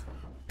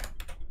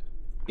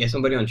 Yeah,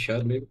 somebody on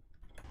chat maybe.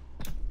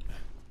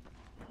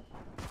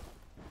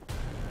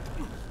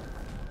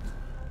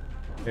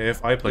 Yeah,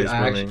 if iPlay is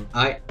willing.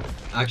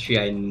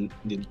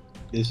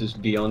 This is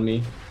beyond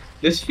me.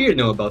 Does Fear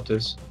know about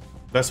this?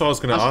 That's what I was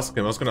gonna ask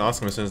him. I was gonna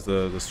ask him as soon as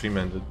the stream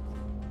ended.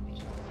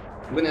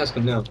 I'm gonna ask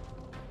him now.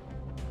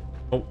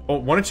 Oh,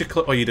 why don't you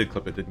clip? Oh, you did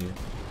clip it, didn't you?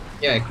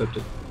 Yeah, I clipped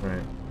it.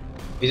 Right.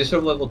 Is it sort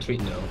of level 3?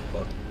 No.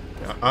 Fuck.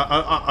 Yeah,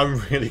 I'm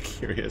really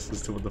curious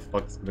as to what the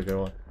fuck's gonna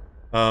go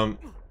on.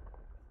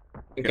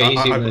 Okay,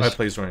 I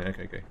plays running.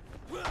 Okay.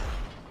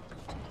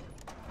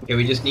 Okay,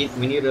 we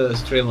need a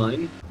straight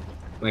line,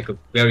 like a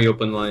very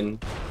open line.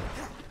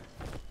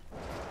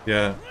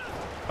 Yeah.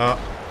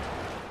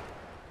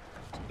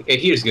 Okay,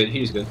 here's good.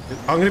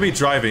 I'm gonna be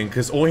driving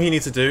because all he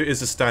needs to do is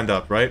to stand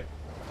up, right?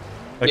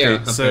 Okay.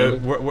 Yeah, so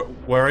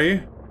where are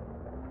you?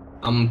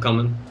 I'm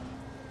coming.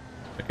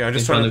 Okay, I'm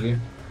just in trying front of you.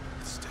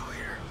 Still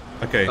here.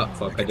 Okay. Oh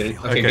fuck, I did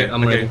it. Okay, good,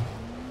 I'm ready.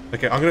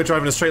 Okay, I'm gonna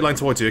drive in a straight line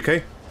towards you.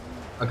 Okay.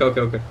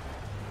 Okay.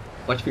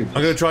 Watch me. I'm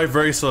gonna drive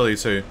very slowly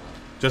too.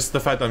 Just the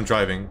fact that I'm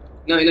driving.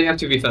 No, you have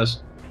to be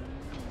fast.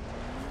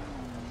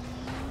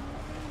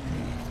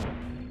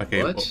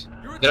 Okay. What?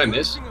 Did I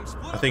miss?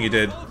 I think you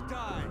did.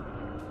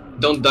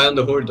 Don't die on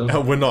the horde,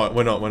 though. We're not.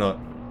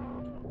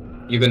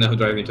 You're gonna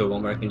drive into a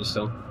bomber, I can just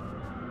tell.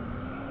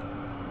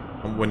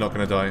 We're not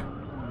gonna die.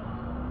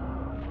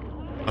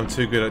 I'm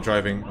too good at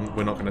driving.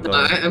 We're not gonna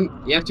die.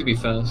 You have to be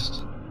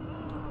fast.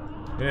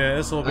 Yeah,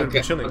 it's all good.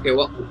 Chilling. Okay,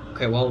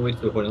 while we wait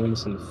for the horde, I'm gonna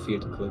send the Fear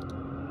to clip.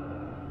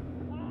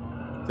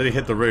 Did he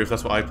hit the roof?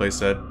 That's what iPlay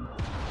said.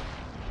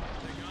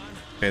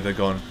 Okay, they're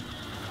gone.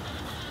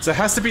 So it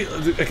has to be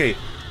okay.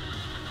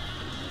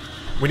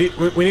 We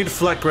need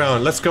flat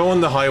ground. Let's go on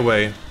the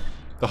highway.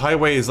 The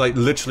highway is like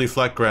literally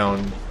flat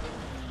ground.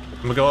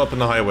 I'm gonna go up on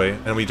the highway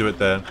and we do it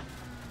there.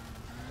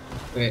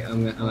 Wait,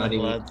 I'm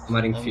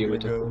adding Fear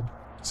with it.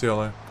 See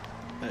y'all.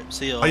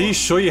 See y'all. Are you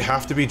sure you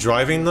have to be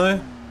driving though?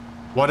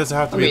 Why does it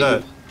have to be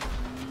that?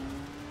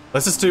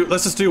 Let's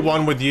just do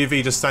one with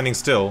UV just standing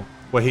still,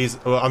 where he's.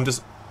 Well, I'm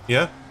just.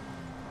 Yeah.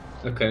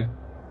 Okay.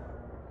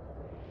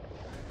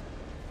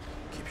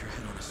 Keep your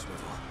head on a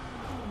swivel.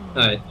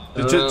 Alright.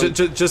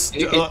 Just.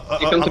 You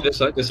come to this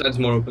side. This side's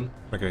more open.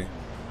 Okay.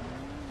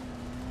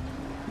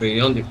 Wait,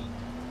 you don't do.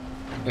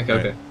 Okay.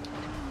 Right.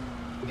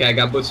 Okay, I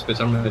got both spits.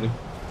 I'm ready.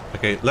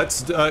 Okay,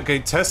 let's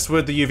test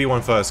with the UV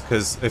one first,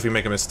 because if you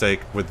make a mistake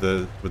with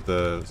the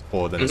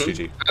horde, then it's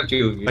GG.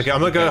 Okay, I'm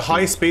gonna go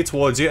high speed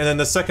towards you, and then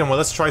the second one,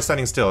 let's try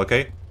standing still.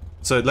 Okay,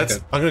 so let's.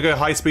 Okay. I'm gonna go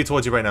high speed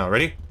towards you right now.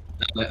 Ready?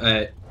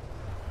 Go.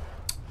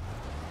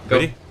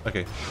 Ready?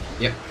 Okay.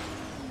 Yep.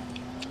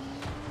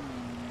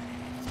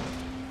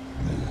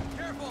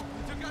 Careful, you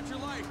took out your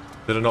light.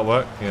 Did it not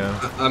work?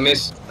 Yeah. I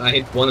missed. I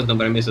hit one of them,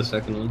 but I missed the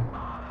second one.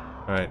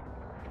 All right.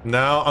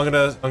 Now I'm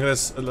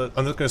just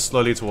gonna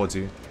slowly towards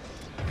you.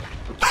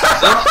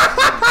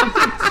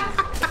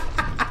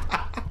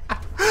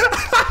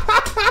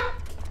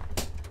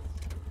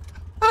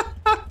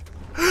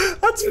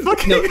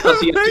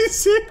 fucking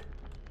amazing.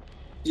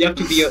 You have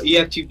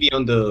to be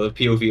on the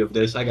POV of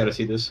this. I gotta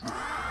see this.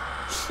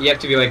 You have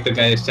to be like the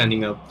guy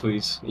standing up,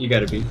 please. You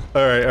gotta be.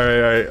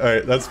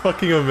 Alright. That's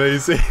fucking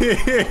amazing.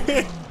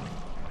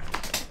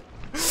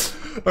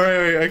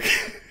 Alright.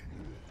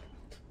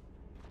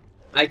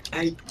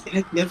 I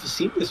had never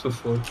seen this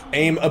before.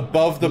 Aim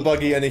above the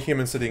buggy and a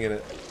human sitting in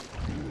it.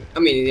 I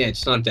mean, yeah,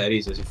 it's not that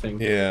easy as a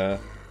thing. Yeah.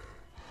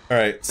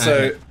 Alright,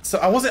 so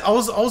I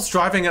was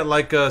driving at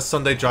like a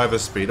Sunday driver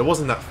speed. It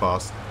wasn't that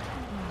fast.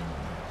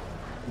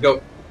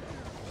 Go.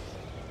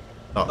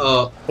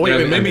 Oh. Wait,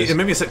 it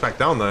made me sit back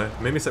down though.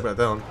 It made me sit back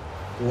down.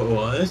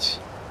 What?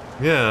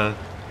 Yeah.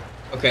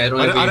 Okay, I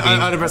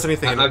don't press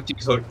anything. I have to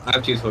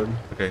use hold.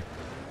 Okay.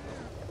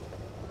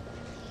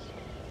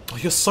 Oh,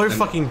 you're so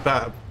fucking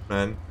bad,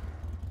 man.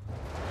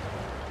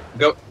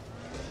 Go.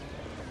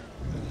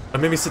 It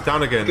made me sit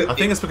down again. I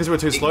think it's because we were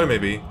too slow,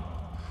 maybe.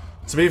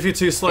 So maybe if you're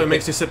too slow, it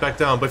makes you sit back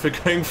down, but if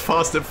you're going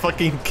fast, it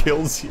fucking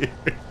kills you.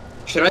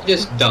 Should I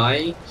just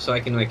die so I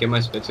can like get my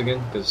splits again?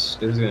 Because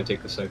this is gonna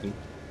take a second.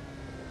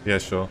 Yeah,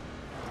 sure.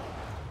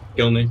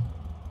 Kill me.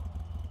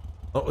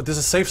 Oh, there's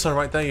a safe zone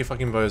right there, you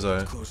fucking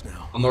bozo.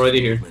 I'm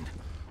already here.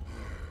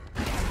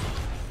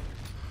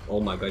 Oh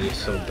my god, you're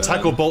so bad.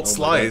 Tackle bolt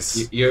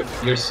slice.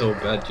 You're so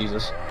bad,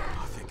 Jesus.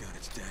 Oh, thank god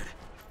it's dead.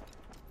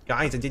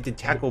 Guys, I did the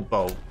tackle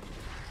bolt.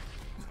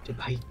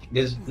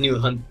 This new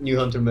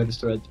hunter mode is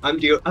thread. I'm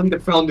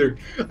the founder.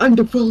 I'm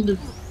the founder.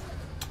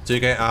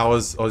 2K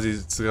hours,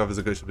 Aussie discovers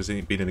a glitch has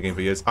been in the game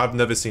for years. I've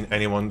never seen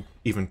anyone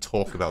even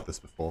talk about this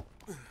before.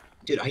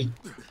 Dude,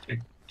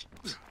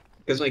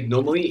 because like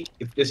normally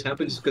if this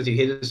happens, because you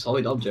hit a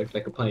solid object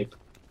like a pipe,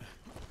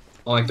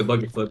 or like the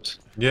buggy flipped.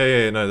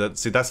 Yeah, no,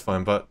 that's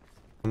fine, but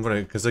I'm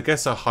wondering because I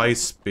guess at high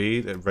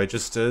speed it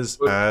registers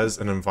as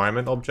an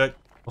environment object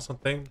or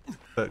something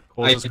that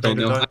causes. I don't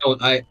know.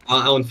 I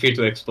don't fear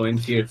to explain.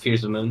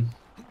 Fear's a man.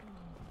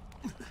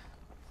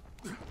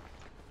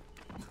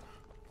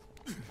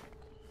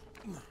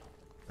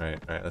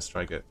 Alright, let's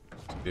try get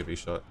POV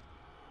shot.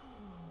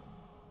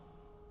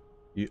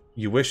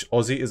 You wish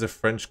Aussie is a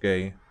French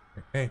gay.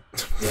 Okay.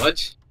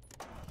 What?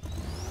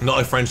 Not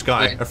a French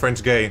guy, a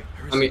French gay.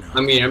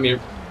 I'm here.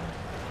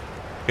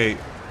 Okay.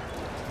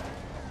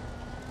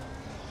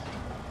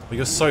 Well,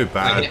 you're so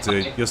bad,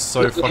 dude. You're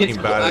so fucking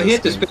bad. I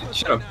hit the spit.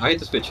 Shut up. I hit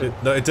the spit. Shut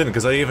up. No, it didn't,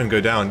 because I didn't even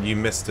go down. You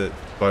missed it,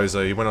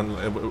 bozo. You went on.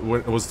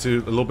 It was a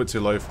little bit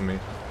too low for me.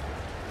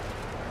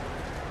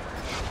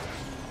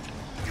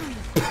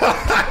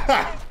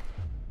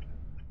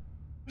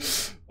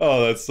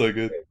 Oh, that's so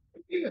good.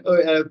 Oh,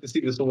 I have to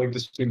see this on like the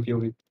stream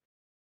POV.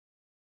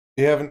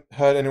 You haven't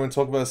heard anyone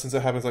talk about it since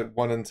it happens like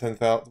 1 in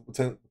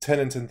 10,000, 10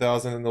 in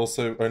 10,000, and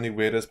also only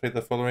weirdos paid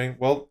the following.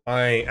 Well,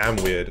 I am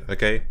weird,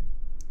 okay?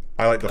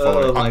 I like the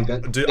following. Oh my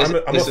god. Dude, I'm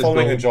a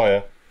following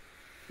enjoyer.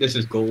 This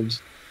is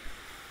gold.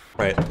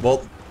 Right,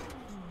 well,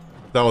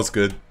 that was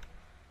good.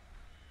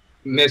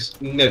 No,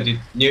 dude.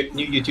 New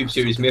YouTube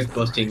series, Myth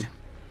Busting.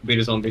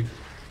 Beta Zombie.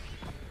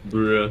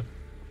 Bruh.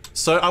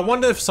 So I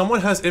wonder if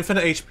someone has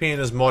infinite HP in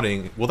his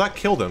modding, will that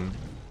kill them?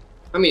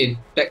 I mean,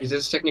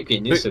 that's technically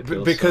an insta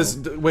kill. Because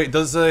wait,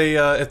 does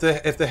if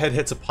the head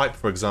hits a pipe,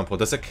 for example,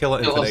 does it kill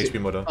an infinite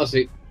HP modder? Also,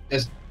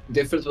 there's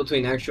difference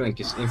between actual and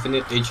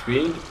infinite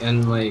HP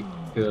and like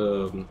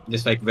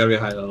just like very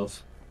high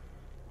health.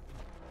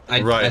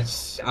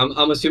 Right.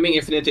 I'm assuming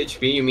infinite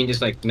HP. You mean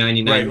just like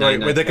 99. Right.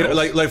 But they can,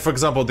 like for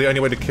example, the only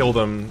way to kill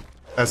them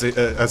as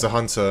a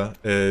hunter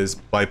is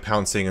by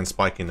pouncing and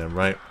spiking them,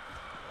 right?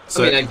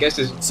 So, I mean, I guess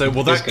it's... So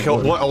will that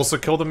kill... What, also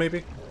kill them,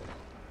 maybe?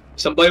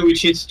 Somebody who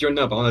cheats join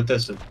up, I wanna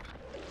test it.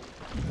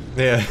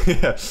 Yeah.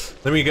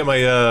 Let me get my,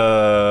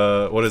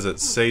 what is it?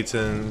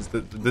 Satan's...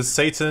 There's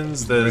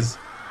Satan's, there's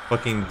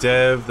fucking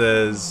Dev,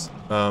 there's,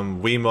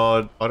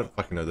 WeMod. I don't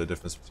fucking know the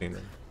difference between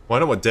them. Well, I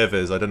know what Dev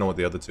is, I don't know what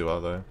the other two are,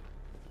 though.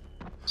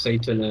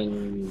 Satan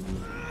and...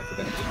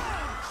 I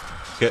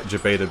forgot. Get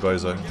jebaited,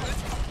 bozo.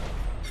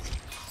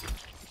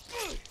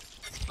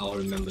 I'll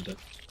remember that.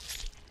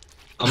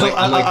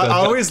 I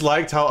always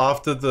liked how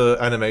after the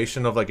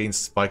animation of like getting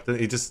spiked,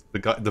 it just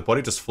the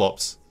body just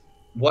flops.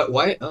 What?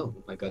 Why? Oh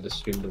my god, the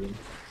stream doing.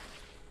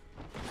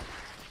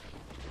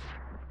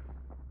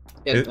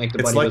 Yeah,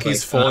 It's like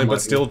he's falling,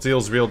 but still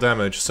deals real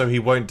damage, so he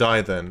won't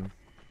die then.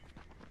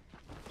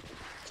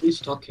 Who's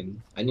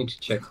talking? I need to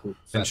check who.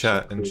 In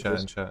chat.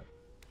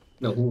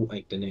 No, who?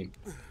 Like the name.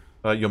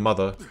 Your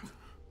mother.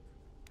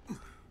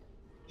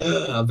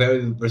 A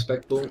very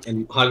respectful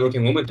and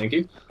hardworking woman. Thank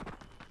you.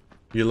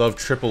 You love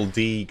triple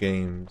D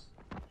games.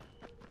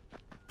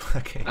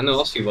 Okay. I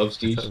know Ossie loves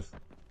these.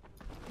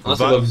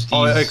 Loves these.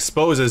 Oh, it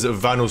exposes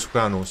Vanus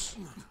Granus.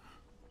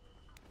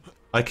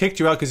 I kicked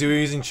you out because you were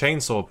using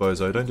chainsaw,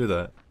 bozo. Don't do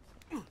that.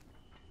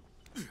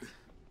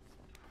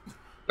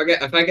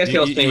 If I guess you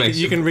was playing like...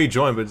 You can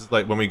rejoin, but it's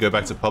like when we go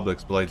back to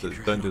Publix, but like,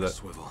 don't do that.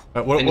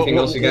 Anything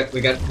else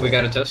we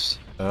got a test?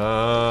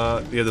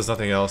 Yeah, there's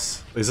nothing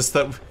else. Is this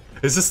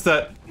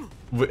that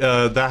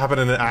that happened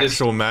in an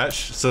actual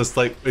match, so it's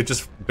like it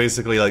just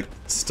basically like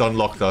stun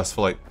locked us for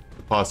like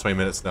the past 20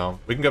 minutes now.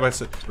 We can go back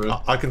to.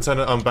 I can turn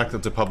it back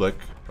up to public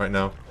right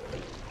now.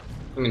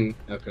 I mean,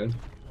 okay.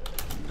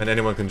 And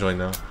anyone can join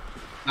now.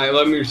 Alright,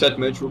 let me reset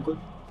match real quick.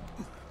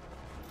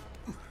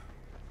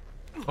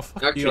 Oh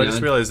fuck you! I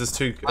just realized there's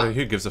two.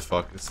 Who gives a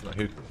fuck? It's not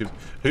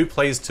who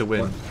plays to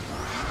win.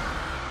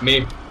 What?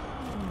 Me.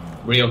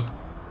 Real.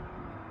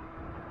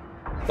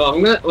 Oh,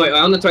 I'm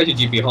gonna try to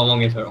GP. How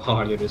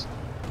hard it is.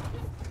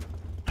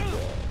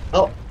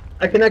 Oh,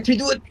 I can actually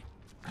do it.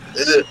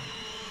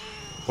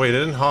 Wait, it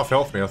didn't half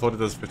health me. I thought it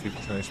does 50%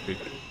 HP.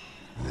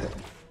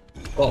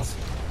 Oh.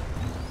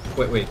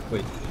 Wait.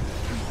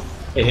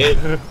 Hey.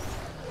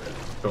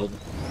 Trolled.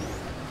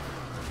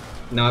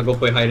 Now I go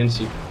play hide and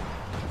seek.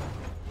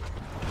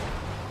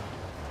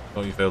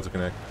 Oh, you failed to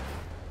connect.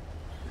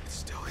 It's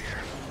still here.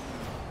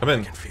 Come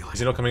in. Is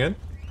he not coming in?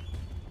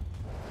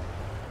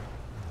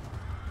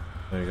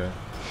 There you go.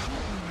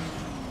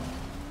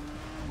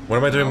 When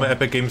am I doing my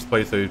Epic Games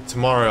playthrough?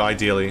 Tomorrow,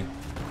 ideally.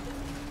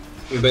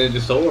 You better do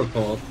solo or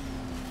co-op?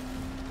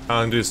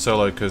 I'm gonna do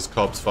solo because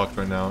co-op's fucked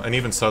right now, and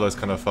even solo's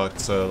kind of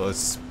fucked. So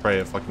let's pray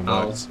it fucking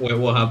works. Wait,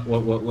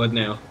 what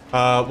now?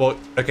 Well,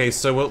 okay.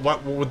 So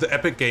with the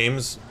Epic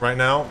Games right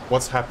now,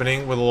 what's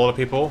happening with a lot of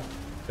people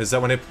is that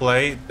when they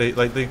play, they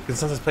can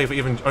sometimes play for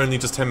even only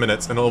just 10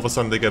 minutes, and all of a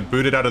sudden they get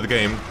booted out of the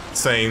game,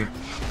 saying,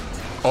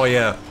 "Oh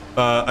yeah,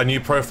 a new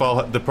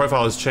profile. The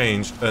profile has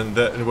changed, and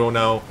that will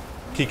now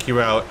kick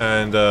you out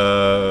and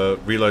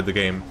reload the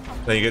game.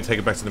 Then you get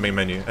taken back to the main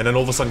menu, and then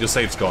all of a sudden your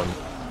save's gone."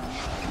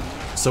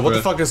 So what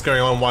the fuck is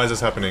going on? Why is this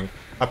happening?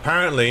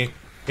 Apparently,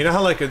 you know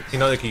how like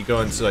you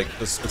go into like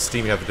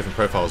Steam, you have the different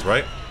profiles,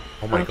 right?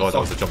 Oh my god, that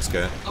was a jump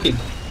scare. Kill him!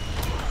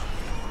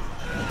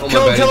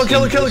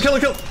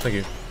 Thank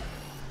you.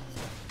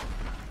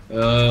 You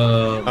know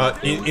how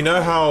you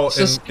know how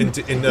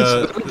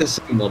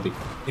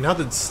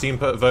the Steam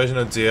version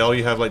of DL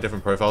you have like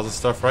different profiles and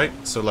stuff, right?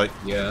 So like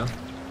yeah.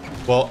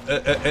 Well,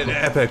 in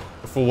Epic,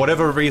 for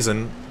whatever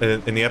reason,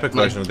 in the Epic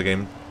version of the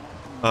game,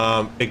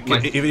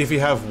 if you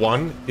have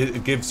one,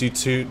 it gives you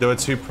two. There are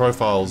two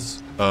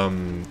profiles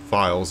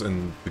files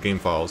in the game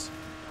files,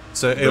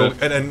 so it'll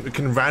and it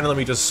can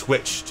randomly just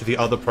switch to the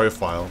other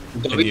profile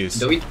and use.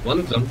 Delete one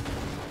of them.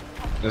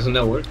 Doesn't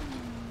that work?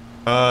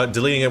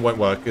 Deleting it won't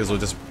work. It'll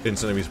just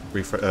instantly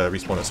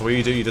respawn it. So what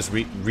you do, you just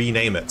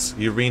rename it.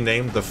 You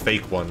rename the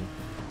fake one.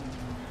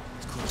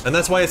 And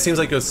that's why it seems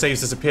like your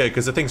saves disappear,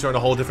 because the things are on a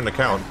whole different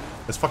account.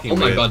 It's fucking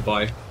weird. Oh my god,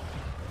 bye.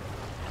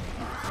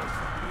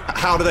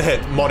 How did they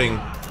hit? Modding.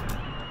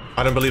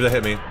 I don't believe they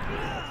hit me.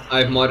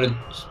 I've modded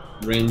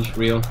range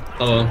real.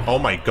 Hello. Oh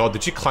my god,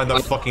 did you climb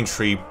that fucking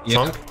tree,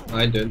 chunk?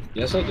 I did.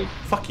 Yes, I did.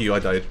 Fuck you, I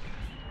died.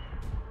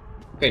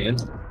 Okay, Ian.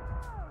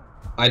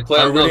 I'm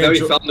very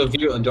fond of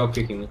you and dog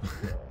kicking.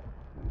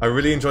 I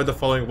really enjoyed the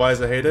following. Why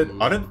is it hated?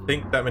 I don't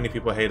think that many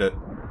people hate it.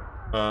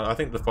 I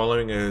think the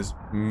following is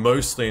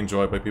mostly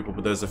enjoyed by people,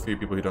 but there's a few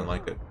people who don't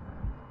like it.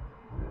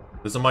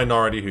 There's a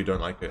minority who don't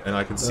like it, and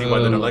I can see why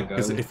they don't like it.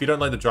 Because if you don't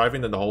like the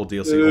driving, then the whole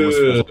DLC almost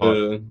falls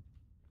apart.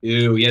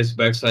 Ew, yes,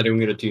 backsliding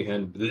with a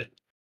two-hand.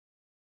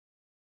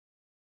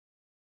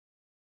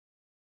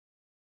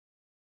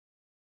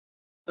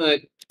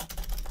 Alright.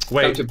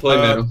 Wait, to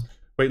play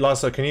wait,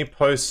 Lasso, can you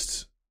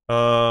post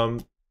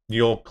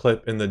your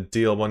clip in the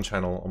DL1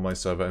 channel on my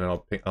server, and I'll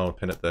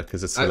pin it there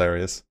because it's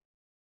hilarious.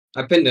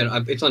 I pinned it.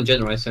 It's on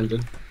general. I sent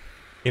it.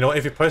 You know what?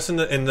 If you post in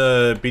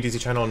the BTC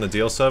channel on the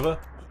DL server,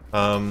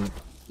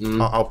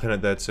 I'll pin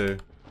it there too.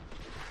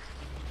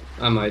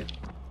 I might.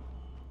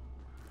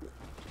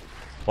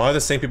 Why are the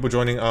same people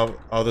joining?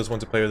 Others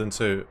want to play with them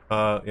too.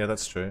 Yeah,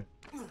 that's true.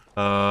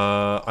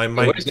 I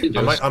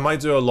might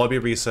do a lobby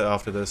reset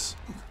after this.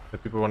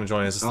 If people want to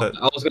join us.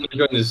 I was gonna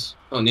join this.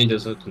 Oh,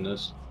 Ninja's hurting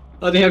us.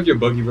 Oh, they have your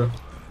buggy, bro.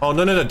 Oh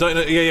no,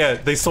 don't. Yeah.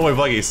 They stole my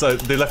buggy, so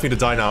they left me to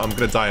die now. I'm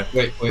gonna die.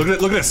 Wait. Look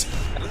at this.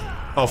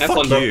 Oh,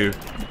 fuck you.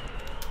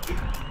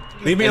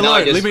 Leave me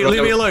alone. Leave me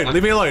alone.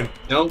 Leave me alone.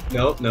 No.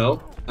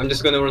 I'm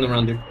just gonna run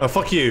around you. Oh,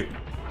 fuck you.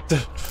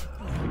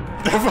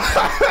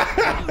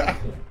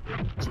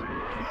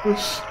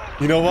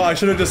 You know what? I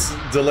should have just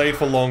delayed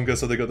for longer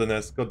so they got the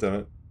nest. God damn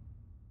it.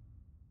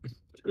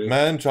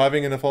 Man,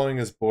 driving in the following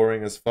is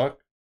boring as fuck.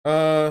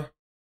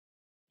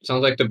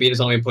 Sounds like the beat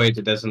is only played.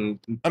 It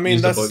doesn't. I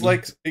mean, that's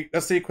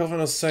the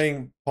equivalent of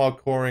saying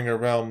parkouring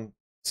around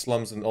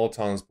slums and old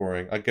towns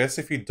boring. I guess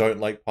if you don't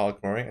like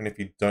parkouring and if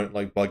you don't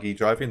like buggy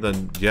driving,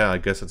 then yeah, I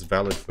guess it's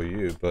valid for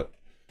you. But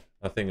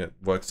I think it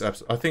works. I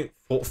think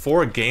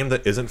for a game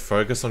that isn't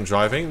focused on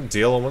driving,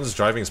 DL1's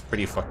driving is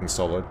pretty fucking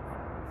solid.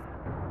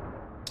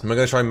 Am I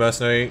gonna try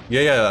Mercenary?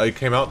 Yeah, it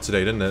came out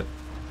today, didn't it?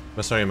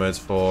 Mercenary modes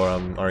for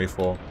RE4.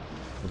 We'll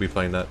be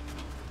playing that.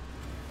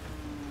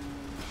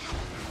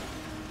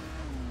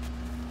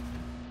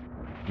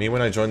 Me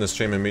when I join the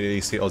stream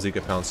immediately see Aussie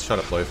get pounced. Shut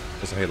up, Loaf.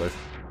 Just a hate Loaf.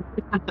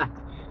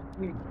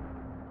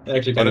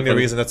 Actually, the only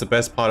reason that's the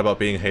best part about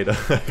being a hater.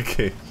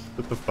 Okay,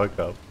 shut the fuck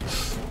up.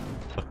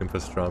 Fucking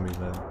pastrami,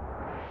 man.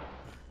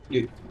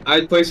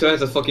 I'd play so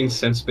as a fucking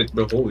sense bit,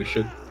 bro. Holy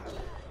shit.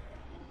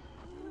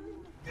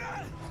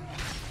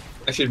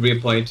 I should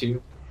reapply it to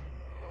you.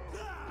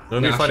 It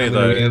would be funny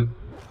though.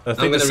 I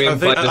think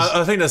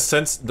the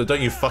sense that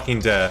don't you fucking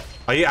dare.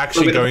 Are you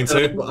actually going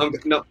to?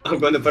 I'm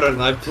going to put on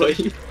live play.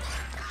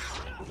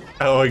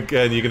 Oh,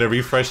 again, you're gonna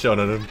refresh it on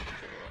him.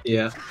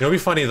 Yeah. It'll be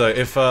funny though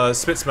if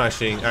spit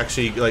smashing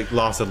actually like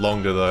lasted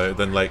longer though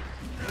than like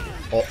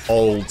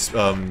old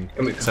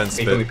sense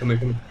spit. Come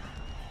here.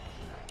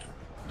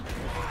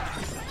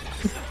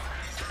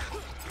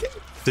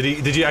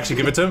 Did you actually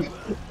give it to him?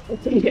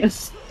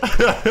 Yes.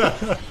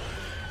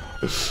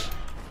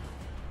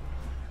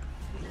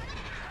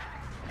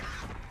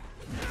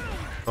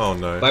 Oh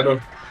no. Bye, bro.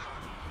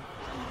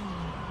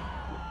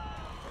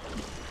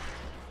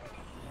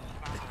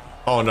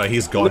 Oh no,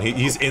 he's gone.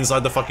 He's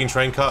inside the fucking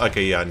train car?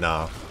 Okay, yeah,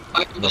 nah.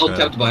 I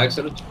tapped by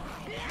accident.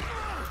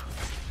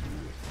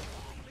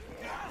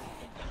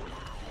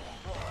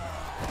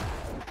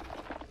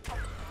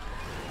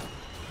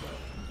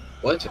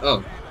 What?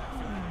 Oh.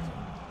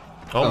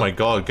 Oh my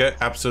god, get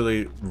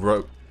absolutely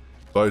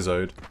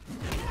bozoed.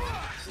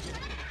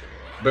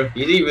 Bro,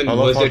 you didn't even I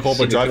love hardcore,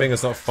 but driving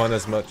is not fun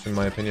as much in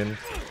my opinion.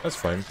 That's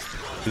fine.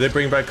 Did they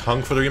bring back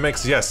Hunk for the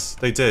remakes? Yes,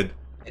 they did.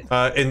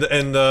 In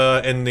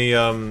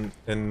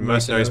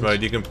Mercenaries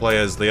mode, you can play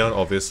as Leon,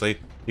 obviously.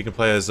 You can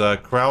play as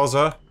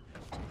Krauser,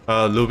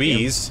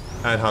 Louise,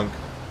 and Hunk.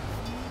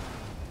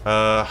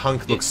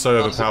 Hunk looks so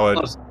overpowered.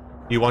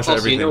 You one-shot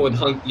everything.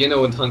 You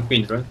know what Hunk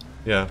means, right?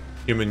 Yeah,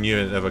 human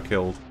unit ever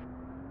killed.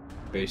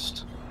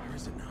 Based.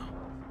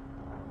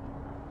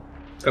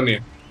 Come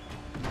here.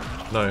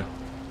 No.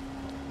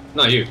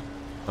 Not you.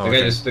 Oh, the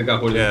guy just got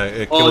hold of yeah,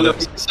 it. Oh no,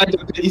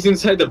 he's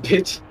inside the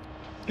pit.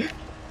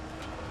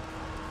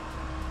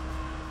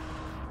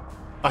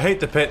 I hate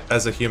the pit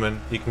as a human.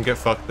 You can get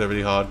fucked there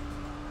really hard.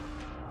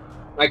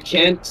 I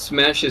can't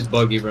smash his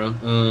buggy, bro.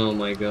 Oh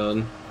my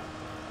god.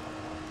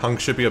 Hunk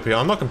should be OP.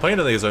 I'm not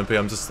complaining that he's OP,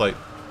 I'm just like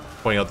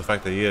pointing out the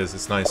fact that he is.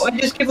 It's nice. Oh, I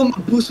just gave him a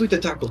boost with the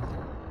tackle.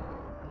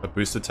 A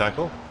boosted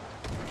tackle?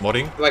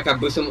 Modding? Like I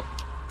boost him.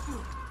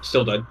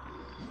 Still dead.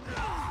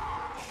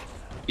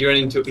 He ran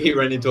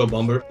into a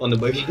bomber on the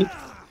buggy.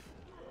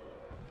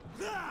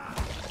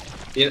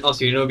 Yeah,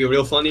 also, you know, it'd be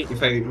real funny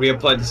if I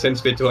reapplied the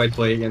sense bit to I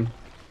play again.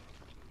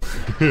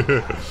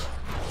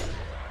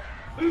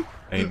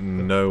 Ain't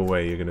no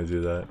way you're gonna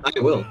do that.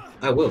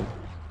 I will.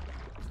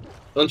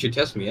 Don't you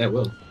test me, I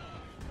will.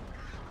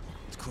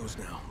 It's closed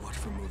now. Watch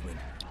for movement.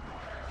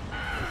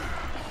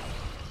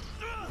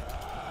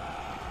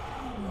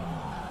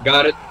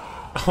 Got it.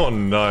 Oh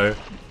no.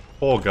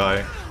 Poor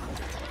guy.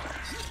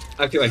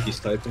 I feel like he's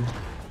typing.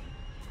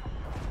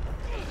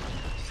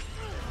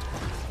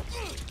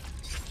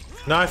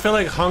 No, I feel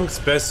like Hunk's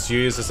best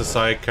used as a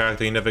side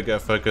character. You never get a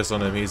focus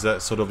on him. He's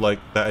that sort of like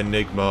that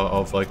enigma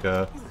of like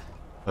a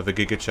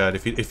Giga Chad.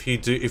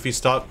 If you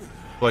start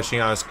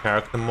fleshing out his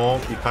character more,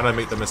 you kind of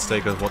make the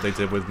mistake of what they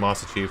did with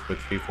Master Chief with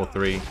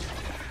 343.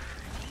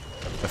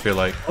 I feel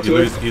like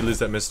you lose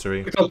that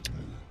mystery.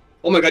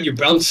 Oh my god, you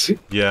bounced.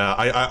 Yeah,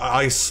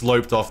 I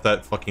sloped off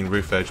that fucking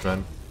roof edge,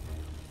 man.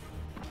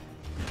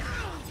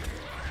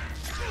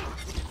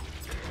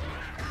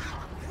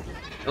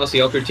 I'll see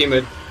help your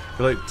teammate.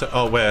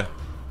 Oh, where?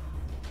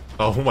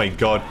 Oh my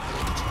god.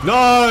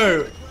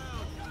 No!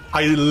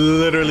 I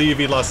literally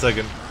beat last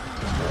second.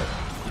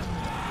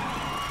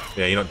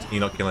 Yeah,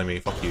 you're not killing me.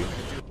 Fuck you.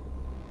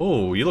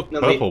 Oh, you look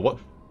purple. What?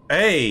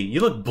 Hey,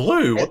 you look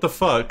blue. What the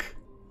fuck?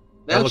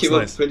 That actually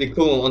looks pretty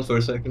cool on for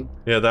a second.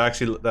 Yeah,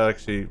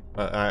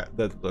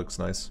 that looks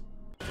nice.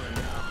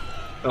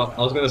 Oh,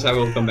 I was gonna say I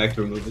will come back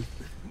to remove it.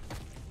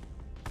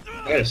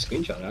 I got a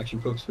screenshot. It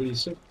actually looks pretty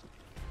sick.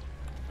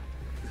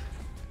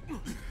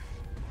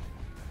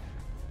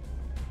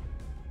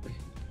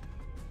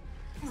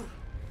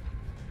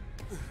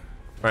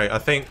 Right, I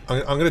think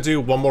I'm gonna do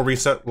one more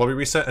reset, lobby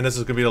reset, and this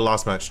is gonna be the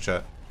last match,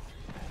 chat.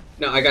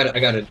 No, I got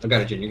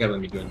it, Jin. You gotta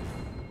let me do it.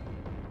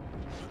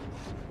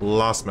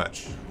 Last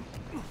match.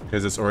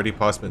 Because it's already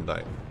past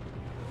midnight.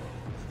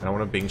 And I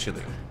want to bing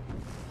chilling.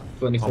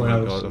 24 hours. Oh my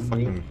hours. god, the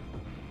fucking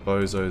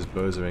bozo is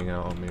bozoing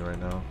out on me right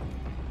now.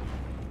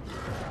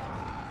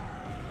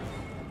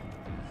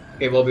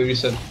 Okay, lobby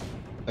reset.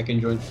 I can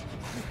join.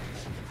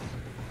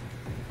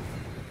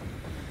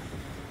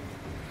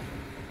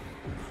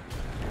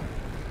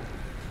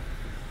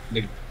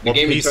 What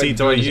PC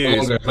do I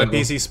use? My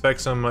PC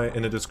specs are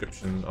in the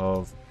description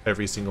of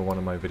every single one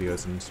of my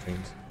videos and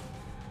streams.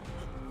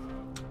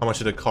 How much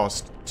did it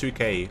cost?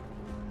 2K,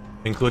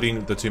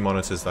 including the 2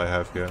 monitors that I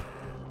have here.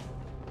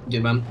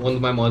 Yeah, man. One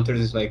of my monitors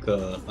is like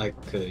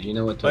you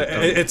know what?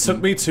 It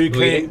took me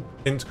 2K,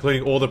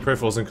 including all the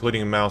peripherals,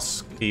 including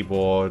mouse,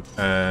 keyboard,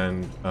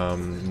 and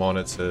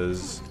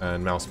monitors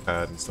and mouse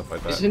pad and stuff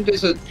like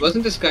that.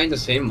 Wasn't this guy in the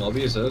same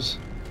lobby as us?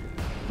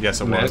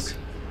 Yes, it was.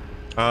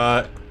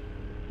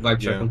 Vibe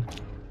checking.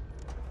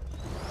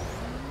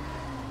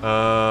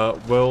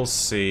 We'll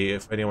see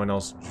if anyone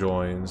else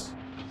joins.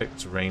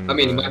 Picked Rainbow. I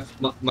mean,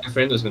 my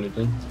friend was gonna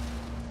join.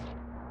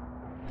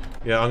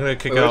 Yeah, I'm gonna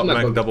kick out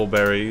Mac Double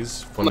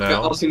Berries for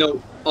now.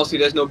 Also,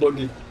 there's no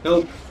buggy.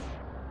 No.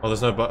 Oh,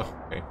 there's no bug.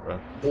 Okay, bro.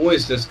 Who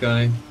is this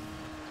guy?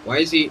 Why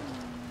is he?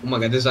 Oh my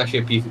god, this is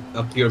actually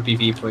a pure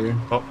PvE player.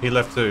 Oh, he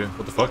left too.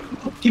 What the fuck?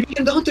 Oh, he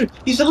became the hunter!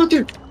 He's the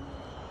hunter!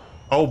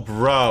 Oh,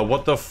 bruh,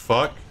 what the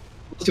fuck?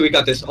 Also, we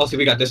got this. Also,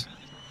 we got this.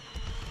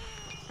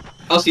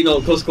 Also, no,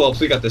 close co-ops.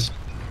 We got this.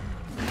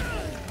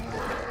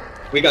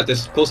 We got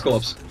this. Close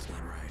co-ops.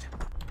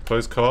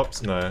 Close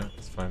co-ops? No,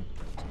 it's fine.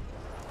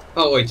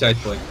 Oh, wait, tight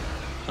play.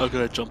 I'm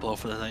gonna jump off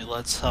for the night,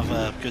 lads. Have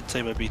a good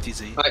time at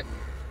BTZ. Alright.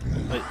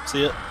 Right,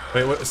 see ya.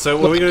 Wait, so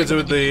what are we gonna do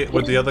with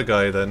the other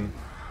guy then?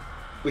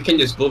 We can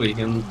just bully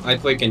him. I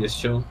play can just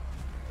chill.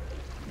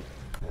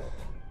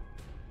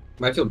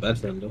 I feel bad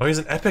for him though. Oh, he's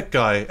an epic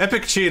guy.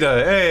 Epic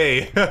cheater,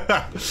 hey!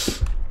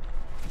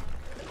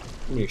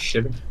 You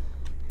shitter.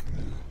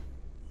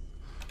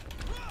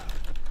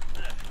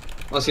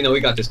 Honestly, no, we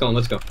got this. Come on,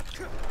 let's go.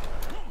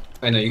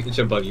 I know, it's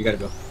your bug. You gotta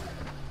go.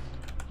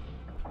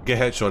 Get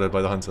headshotted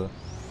by the hunter.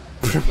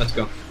 Let's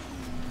go.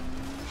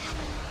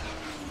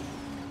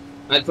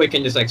 I play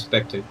can just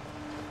expect it.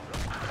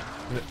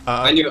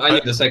 I knew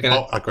the second.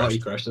 Oh, I crashed. Oh, he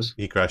crashed us.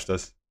 He crashed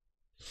us.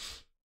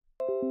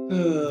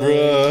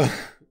 Bruh.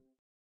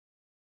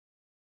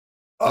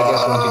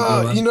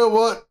 I guess you know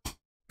what?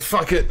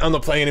 Fuck it, I'm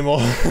not playing anymore.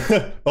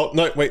 Oh,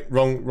 no, wait,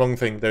 wrong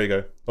thing. There you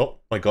go. Oh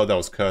my god, that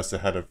was cursed.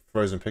 It had a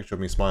frozen picture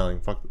of me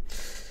smiling. Fuck.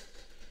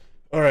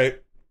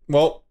 Alright,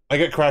 well, I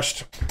get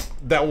crashed.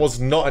 That was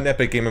not an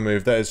epic gamer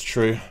move, that is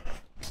true.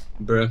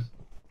 Bruh.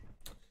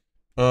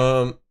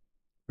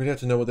 Really have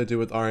to know what they do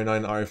with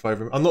RE9,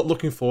 RE5. I'm not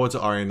looking forward to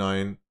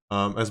RE9.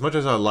 As much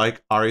as I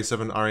like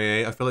RE7,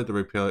 RE8, I feel like the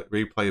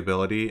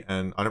replayability,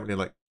 and I don't really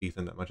like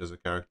Ethan that much as a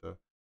character.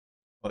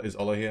 Is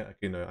Ola here? I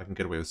can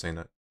get away with saying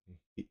that.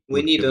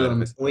 We need a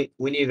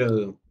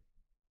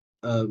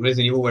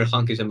Resident Evil where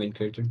Hank is a main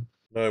character.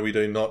 No, we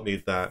do not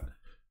need that.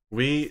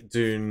 We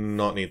do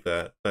not need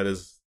that. That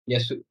is...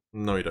 Yes.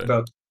 No, we don't.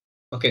 Bro.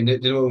 Okay,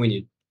 this is what we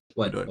need.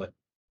 What?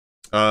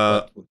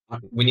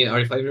 We need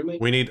RE5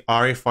 remake? We need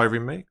RE5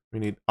 remake. We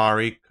need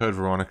RE Code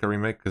Veronica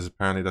remake, because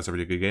apparently that's a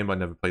really good game, but I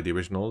never played the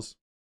originals.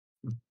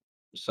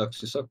 Sucks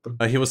to suck,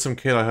 bro. He was some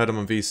kid, I heard him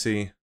on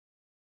VC.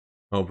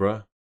 Oh,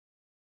 bruh.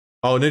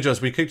 Oh, Ninjas,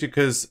 we kicked you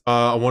because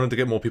I wanted to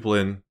get more people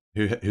in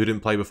who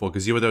didn't play before,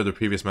 because you were there in the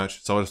previous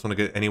match, so I just want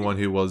to get anyone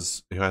who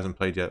hasn't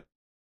played yet.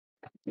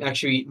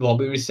 Actually,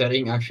 lobby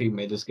resetting actually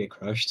made us get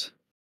crushed.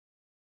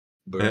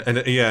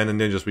 And yeah, and then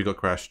Ninjas, we got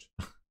crashed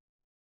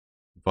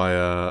by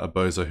a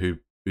bozo who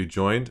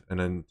joined and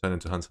then turned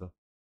into Hunter.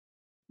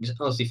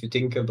 Honestly, if you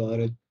think about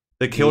it,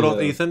 they killed off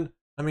Ethan.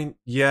 I mean,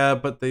 yeah,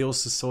 but they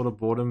also sort of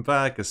brought him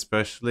back,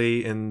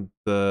 especially in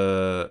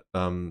the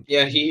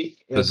the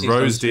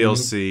Rose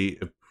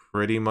DLC.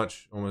 Pretty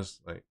much, almost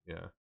like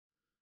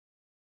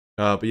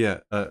but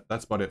yeah,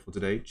 that's about it for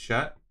today.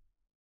 Chat.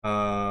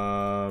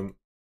 What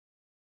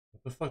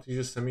the fuck did you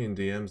just send me in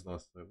DMs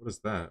last night? What is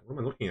that? What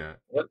am I looking at?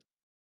 What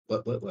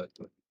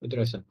did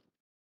I say?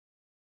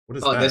 What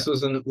is that? This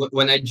was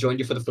when I joined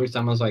you for the first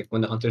time. I was like,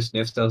 when the hunter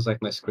sniffs, that was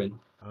like my screen.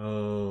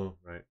 Oh,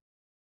 right.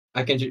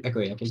 I can show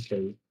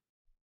you.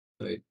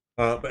 Wait.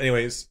 But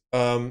anyways,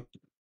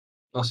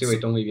 Also,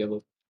 wait, don't leave yet.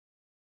 Look.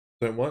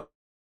 Don't what?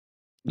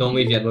 Don't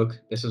leave yet. Look,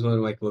 this is what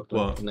it looked like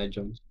What? when I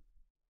jumped.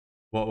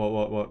 What?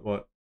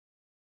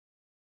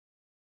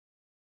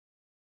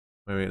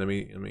 Wait, let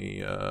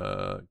me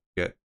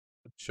get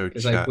show chat.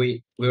 It's like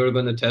we were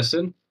gonna test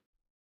it.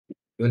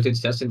 We went to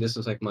test it. This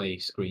was like my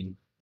screen.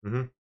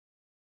 Oh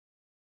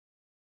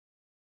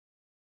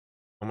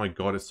my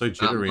god, it's so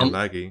jittery and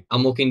laggy.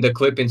 I'm looking the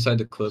clip inside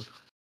the clip.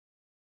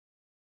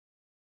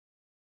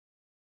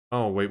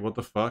 Oh wait, what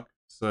the fuck?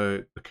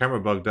 So the camera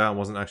bugged out and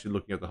wasn't actually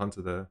looking at the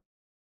hunter there.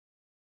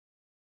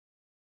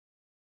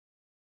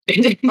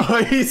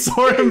 Oh, he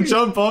saw him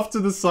jump off to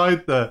the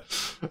side there.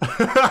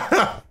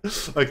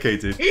 Okay,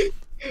 dude. Okay,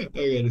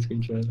 the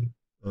screenshot.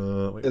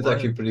 Wait, it's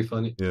actually pretty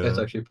funny. Yeah. It's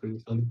actually pretty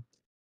funny.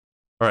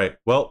 Alright,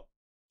 well,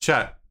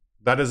 chat,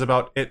 that is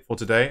about it for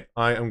today.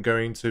 I am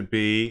going to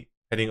be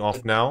heading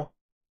off now.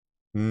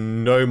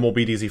 No more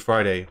BDZ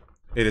Friday.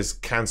 It is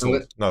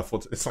cancelled. No,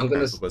 it's not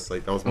cancelled, but it's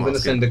like, that was my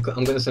last game.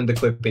 I'm gonna send the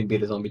clip in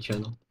Beta Zombie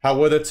channel. How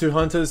were the two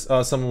hunters?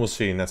 Someone was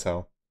cheating, that's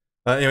how.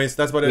 Anyways,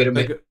 that's about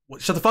it.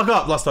 Shut the fuck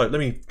up, last time. Let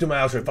me do my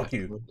outro. Fuck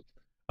you.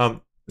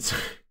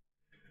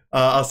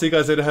 I'll see you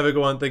guys later. Have a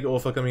good one. Thank you all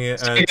for coming here.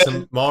 And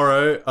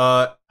tomorrow,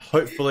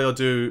 hopefully I'll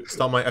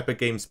start my Epic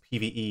Games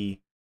PvE.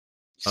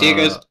 See you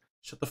guys.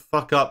 Shut the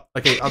fuck up.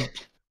 Okay,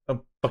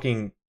 I'm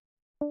fucking...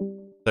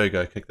 There you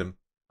go, kick them.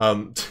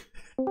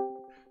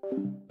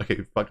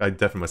 Okay, fuck, I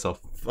deafened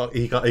myself. Fuck,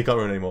 he can't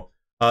run anymore.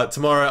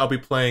 Tomorrow I'll be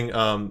playing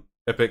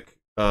Epic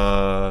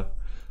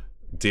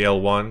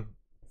DL1.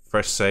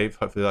 Fresh save.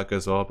 Hopefully that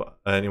goes well. But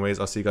anyways,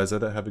 I'll see you guys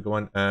later. Have a good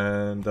one.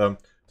 And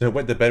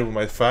went to bed with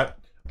my fat.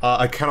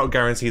 I cannot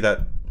guarantee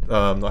that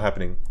not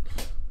happening.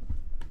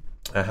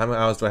 How many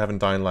hours do I have in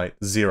Dying Light?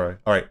 0.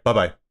 Alright,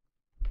 bye-bye.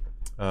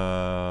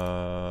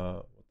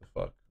 What the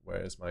fuck?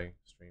 Where is my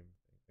stream?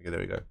 Okay,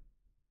 there we go.